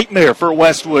 A nightmare for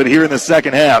Westwood here in the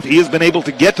second half. He has been able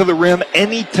to get to the rim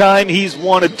anytime he's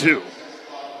wanted to.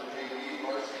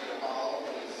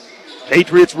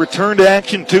 Patriots return to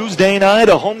action Tuesday night,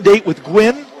 a home date with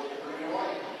Gwynn.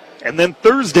 And then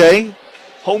Thursday,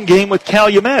 home game with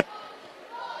Calumet.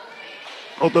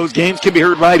 Both those games can be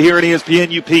heard right here on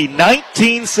ESPN UP.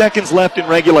 19 seconds left in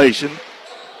regulation.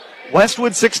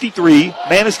 Westwood 63,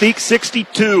 Manistique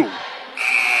 62.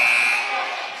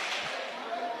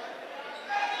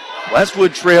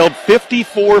 Westwood trailed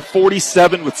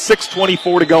 54-47 with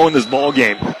 6:24 to go in this ball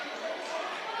game.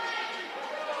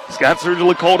 Scott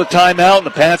Surgila called a timeout, and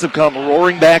the Pats have come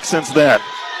roaring back since then.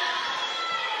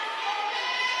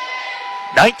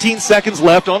 19 seconds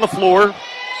left on the floor.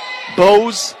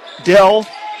 Bose, Dell,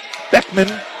 Beckman,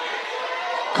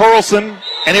 Carlson,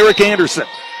 and Eric Anderson.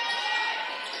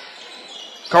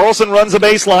 Carlson runs the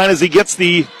baseline as he gets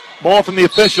the ball from the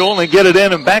official, and they get it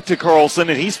in and back to Carlson,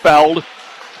 and he's fouled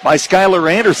by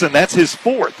Skylar Anderson. That's his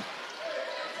 4th.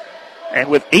 And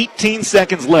with 18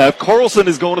 seconds left, Carlson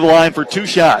is going to the line for 2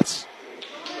 shots.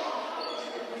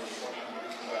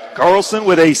 Carlson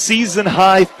with a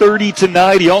season-high 30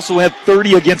 tonight. He also had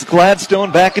 30 against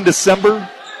Gladstone back in December.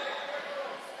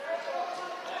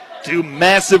 2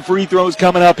 massive free throws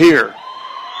coming up here.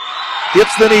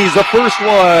 Dips the knees, the first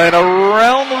one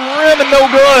around the rim and no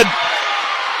good.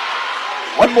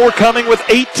 One more coming with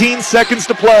 18 seconds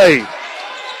to play.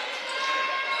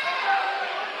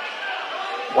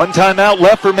 One timeout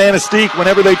left for Manistique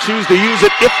whenever they choose to use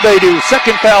it, if they do.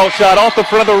 Second foul shot off the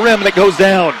front of the rim, and it goes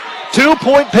down.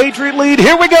 2-point Patriot lead.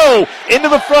 Here we go. Into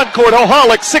the front court.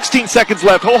 Hoholic, 16 seconds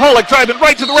left. Hoholic driving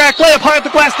right to the rack. Layup high at the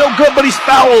glass. No good, but he's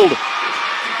fouled.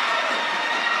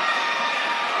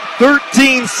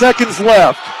 13 seconds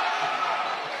left.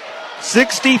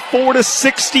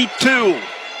 64-62.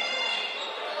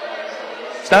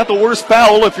 It's not the worst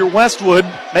foul if you're Westwood.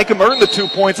 Make him earn the 2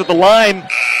 points at the line.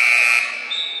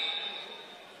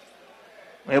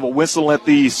 We have a whistle at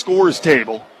the scores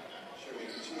table.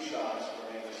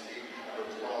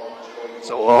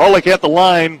 So Hoholic at the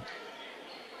line.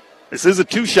 This is a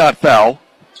 2-shot foul.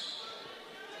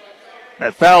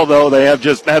 That foul, though,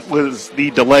 that was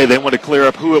the delay. They want to clear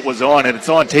up who it was on, and it's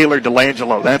on Taylor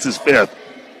Delangelo. That's his 5th.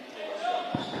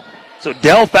 So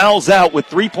Dell fouls out with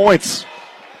 3 points.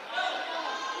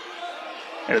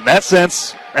 And in that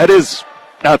sense, that is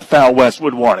not the foul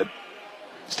Westwood wanted.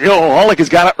 Still, Hoholic has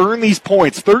got to earn these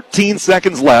points. 13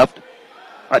 seconds left.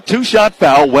 A 2-shot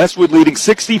foul. Westwood leading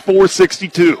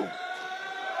 64-62.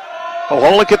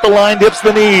 Hoholic at the line, dips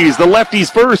the knees. The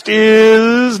lefty's first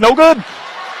is no good.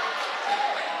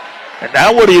 And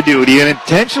now what do? Do you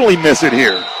intentionally miss it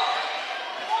here?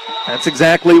 That's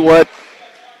exactly what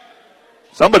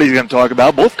somebody's going to talk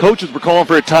about. Both coaches were calling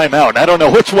for a timeout, and I don't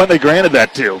know which one they granted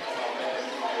that to.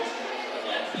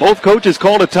 Both coaches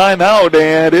called a timeout,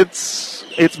 and it's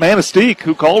Manistique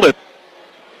who called it.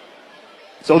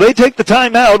 So they take the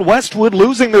timeout. Westwood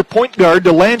losing their point guard.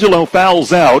 Delangelo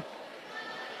fouls out.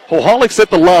 Hoholic's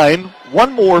at the line.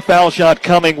 One more foul shot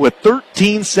coming with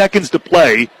 13 seconds to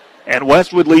play. And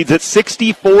Westwood leads at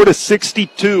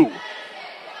 64-62.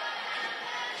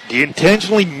 Do you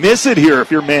intentionally miss it here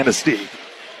if you're Manistique?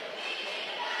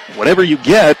 Whatever you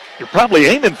get, you're probably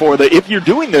aiming for if you're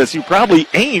doing this, you probably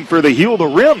aim for the heel of the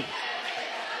rim.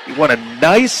 You want a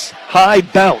nice high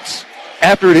bounce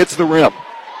after it hits the rim.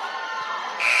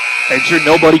 Make sure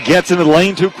nobody gets into the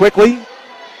lane too quickly.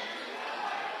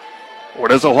 Or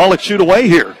does Hoholic shoot away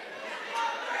here?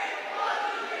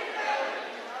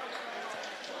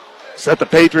 set the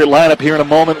Patriot lineup here in a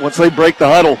moment once they break the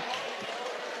huddle.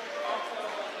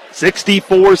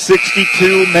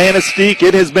 64-62 Manistique.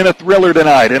 It has been a thriller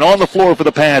tonight. And on the floor for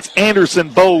the Pats, Anderson,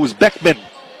 Bose, Beckman,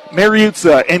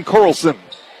 Mariuzza, and Carlson.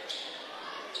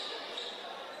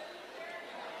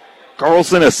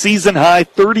 Carlson, a season-high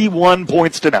 31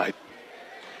 points tonight.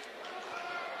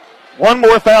 One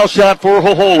more foul shot for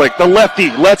Hoholik. The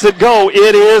lefty lets it go.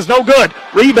 It is no good.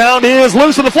 Rebound is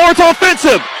loose on the floor. It's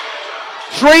offensive.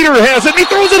 Schrader has it, and he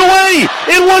throws it away.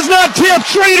 It was not tipped.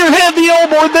 Schrader had the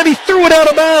elbow, and then he threw it out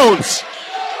of bounds.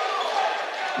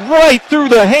 Right through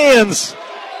the hands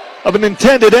of an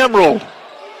intended Emerald.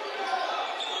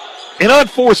 An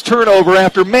unforced turnover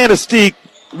after Manistique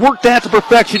worked that to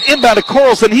perfection. Inbound to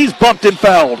Carlson. He's bumped and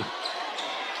fouled.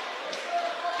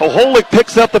 Hoholik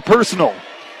picks up the personal.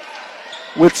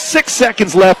 With 6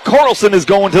 seconds left, Carlson is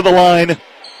going to the line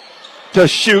to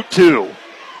shoot two.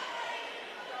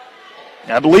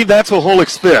 I believe that's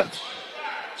Hoholik's fifth.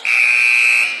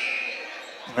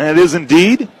 That is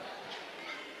indeed.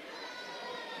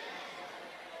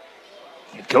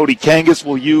 And Cody Kangas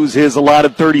will use his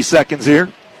allotted 30 seconds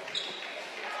here.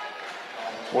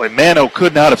 Boy, Mano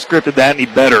could not have scripted that any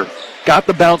better. Got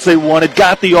the bounce they wanted,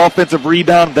 got the offensive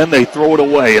rebound, then they throw it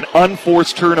away. An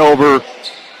unforced turnover.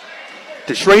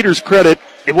 To Schrader's credit,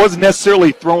 it wasn't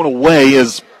necessarily thrown away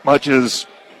as much as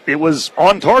it was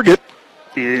on target.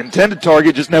 The intended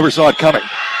target just never saw it coming.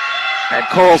 And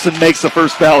Carlson makes the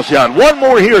first foul shot. One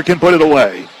more here can put it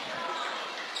away.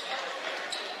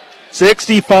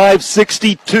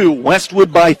 65-62.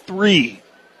 Westwood by 3.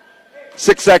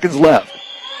 6 seconds left.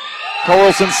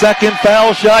 Carlson's second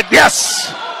foul shot.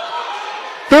 Yes!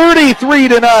 33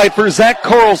 tonight for Zach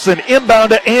Carlson.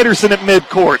 Inbound to Anderson at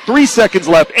midcourt. 3 seconds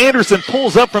left. Anderson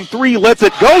pulls up from 3, lets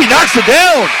it go. He knocks it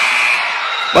down.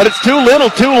 But it's too little,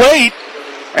 too late.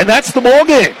 And that's the ball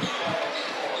game.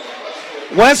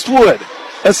 Westwood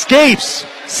escapes.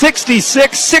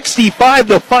 66-65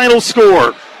 the final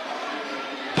score.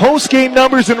 Post-game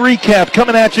numbers and recap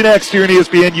coming at you next here in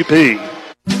ESPN UP.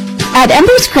 At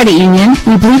Embers Credit Union,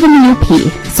 we believe in the UP,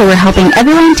 so we're helping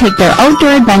everyone take their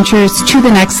outdoor adventures to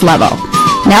the next level.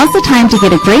 Now's the time to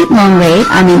get a great loan rate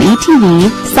on an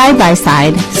ATV,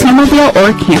 side-by-side, snowmobile,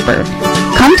 or camper.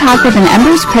 Come talk with an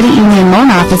Embers Credit Union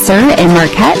loan officer in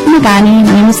Marquette, Negaunee,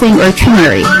 Munising, or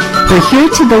Tremere. We're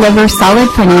here to deliver solid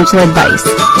financial advice.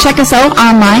 Check us out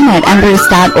online at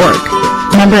embers.org.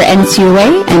 Member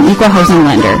NCUA and Equal Housing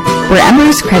Lender. We're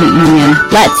Embers Credit Union.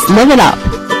 Let's live it up.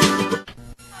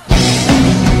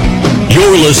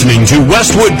 You're listening to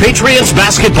Westwood Patriots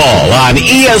basketball on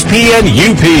ESPN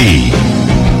UP.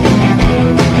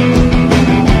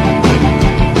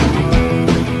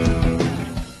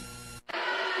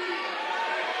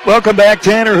 Welcome back.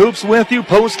 Tanner Hoops with you.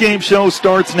 Post-game show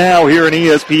starts now here in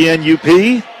ESPN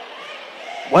UP.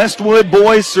 Westwood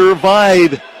boys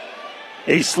survive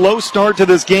a slow start to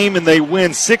this game, and they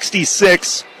win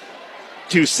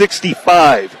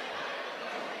 66-65.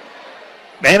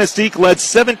 Manistique led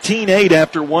 17-8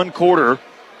 after one quarter.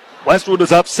 Westwood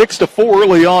was up 6-4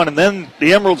 early on, and then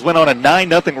the Emeralds went on a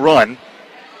 9-0 run.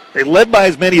 They led by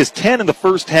as many as 10 in the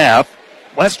first half.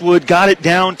 Westwood got it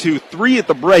down to 3 at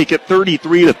the break at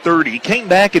 33-30. Came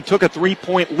back and took a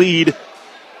 3-point lead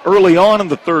early on in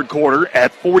the third quarter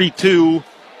at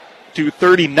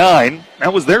 42-39.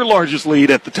 That was their largest lead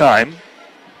at the time.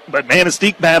 But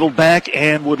Manistique battled back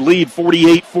and would lead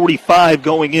 48-45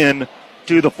 going in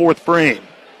to the fourth frame.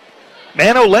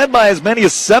 Mano led by as many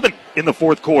as 7 in the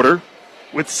fourth quarter.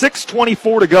 With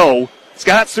 6:24 to go,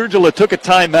 Scott Sergila took a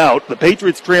timeout. The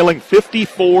Patriots trailing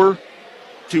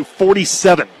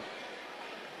 54-47.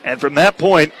 And from that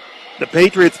point, the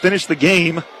Patriots finished the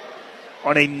game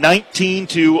on a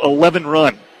 19-11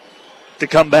 run to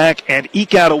come back and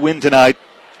eke out a win tonight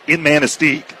in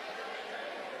Manistique.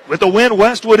 With the win,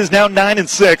 Westwood is now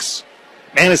 9-6.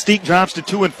 Manistique drops to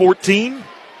 2-14.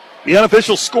 The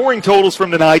unofficial scoring totals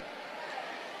from tonight: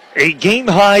 a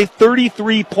game-high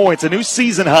 33 points, a new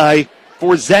season high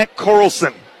for Zach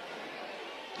Carlson.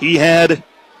 He had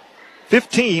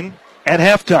 15 at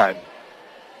halftime.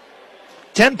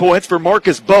 10 points for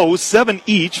Marcus Bose, 7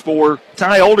 each for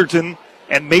Ty Alderton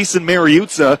and Mason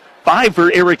Mariuzza, 5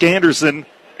 for Eric Anderson,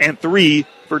 and 3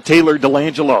 for Taylor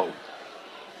Delangelo.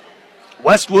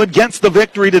 Westwood gets the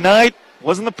victory tonight.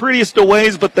 Wasn't the prettiest of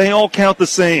ways, but they all count the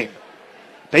same.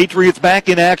 Patriots back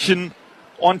in action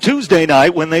on Tuesday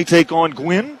night when they take on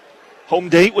Gwynn. Home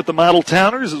date with the Model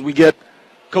Towners as we get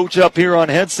Coach up here on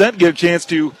headset, get a chance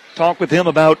to talk with him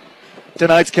about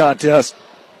tonight's contest.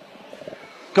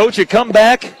 Coach, you come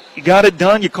back, you got it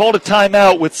done, you called a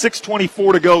timeout with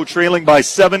 6:24 to go, trailing by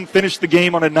 7, finished the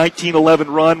game on a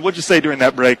 19-11 run. What'd you say during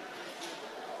that break?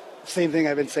 same thing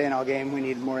I've been saying all game. We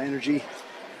need more energy.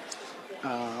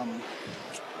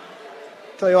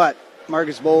 Tell you what,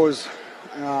 Marcus Bowes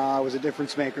was a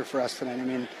difference maker for us tonight. I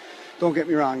mean, don't get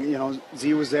me wrong. You know,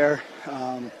 Z was there,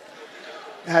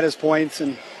 had his points,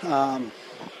 and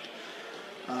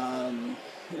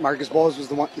Marcus Bowes was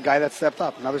the guy that stepped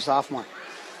up, another sophomore.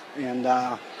 And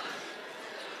our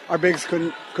bigs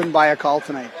couldn't buy a call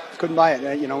tonight. Couldn't buy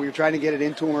it. You know, we were trying to get it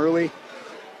into him early.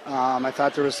 I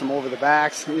thought there was some over the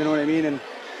backs. You know what I mean? And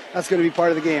that's going to be part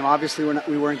of the game. Obviously,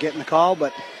 we weren't getting the call,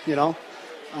 but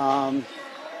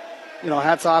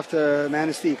hats off to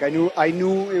Manistique. I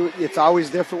knew it's always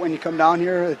different when you come down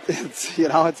here. It's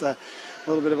it's a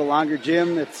little bit of a longer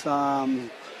gym. It's their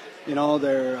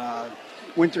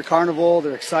winter carnival.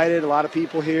 They're excited. A lot of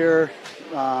people here.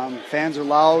 Fans are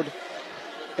loud,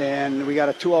 and we got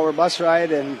a 2-hour bus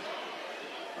ride, and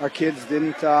our kids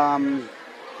didn't come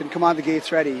out the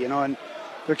gates ready. And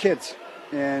they're kids,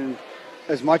 and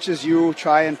as much as you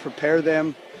try and prepare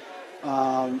them,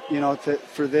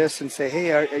 for this and say,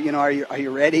 hey, are you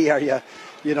ready? Are you,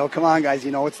 come on, guys.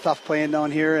 It's tough playing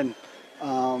down here, and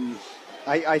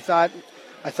I thought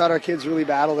our kids really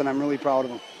battled, and I'm really proud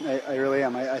of them. I really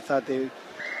am. I thought we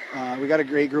got a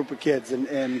great group of kids,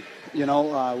 and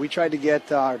we tried to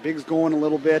get our bigs going a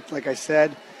little bit. Like I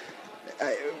said,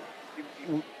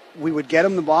 we would get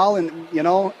them the ball, and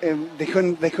and they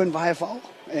couldn't buy a foul,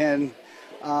 and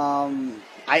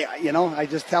I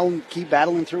just tell them keep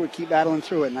battling through it,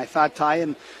 and I thought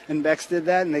Ty and Bex did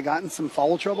that, and they got in some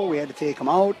foul trouble. We had to take them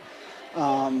out,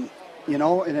 and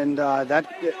that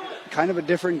kind of a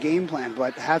different game plan.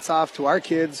 But hats off to our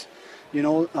kids.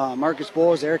 Marcus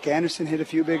Bowes, Eric Anderson hit a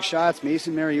few big shots.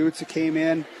 Mason Mariuzza came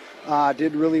in,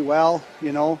 did really well.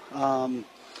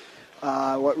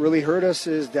 What really hurt us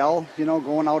is Dell,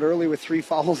 going out early with 3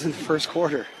 fouls in the first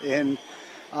quarter, and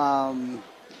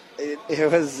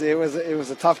it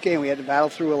was a tough game. We had to battle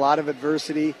through a lot of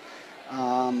adversity,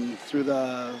 through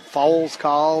the fouls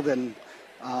called and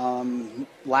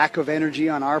lack of energy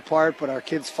on our part, but our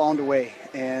kids found a way.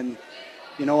 And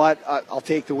you know what? I'll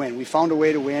take the win. We found a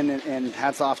way to win, and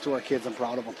hats off to our kids. I'm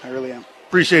proud of them. I really am.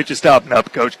 Appreciate you stopping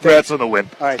up, Coach. Congrats on the win.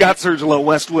 All right. Scott Sergelo,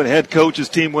 Westwood head coach, his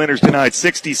team winners tonight,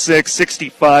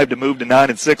 66-65 to move to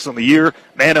 9-6 on the year.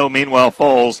 Mano, meanwhile,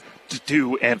 falls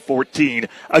to 2-14.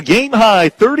 A game-high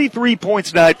 33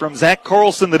 points tonight from Zach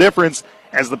Carlson, the difference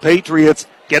as the Patriots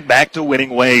get back to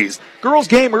winning ways. Girls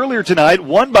game earlier tonight,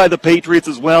 won by the Patriots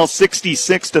as well,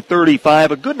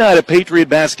 66-35. A good night of Patriot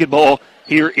basketball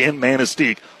here in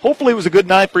Manistique. Hopefully it was a good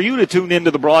night for you to tune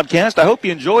into the broadcast. I hope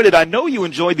you enjoyed it. I know you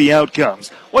enjoyed the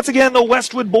outcomes. Once again, the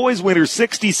Westwood boys winners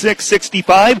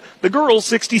 66-65, the girls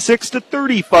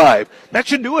 66-35. That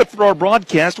should do it for our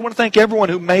broadcast. I want to thank everyone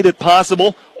who made it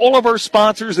possible, all of our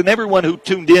sponsors and everyone who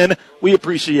tuned in. We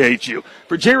appreciate you.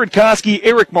 For Jared Koski,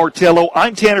 Eric Martello,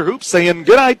 I'm Tanner Hoops saying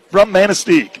good night from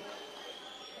Manistique.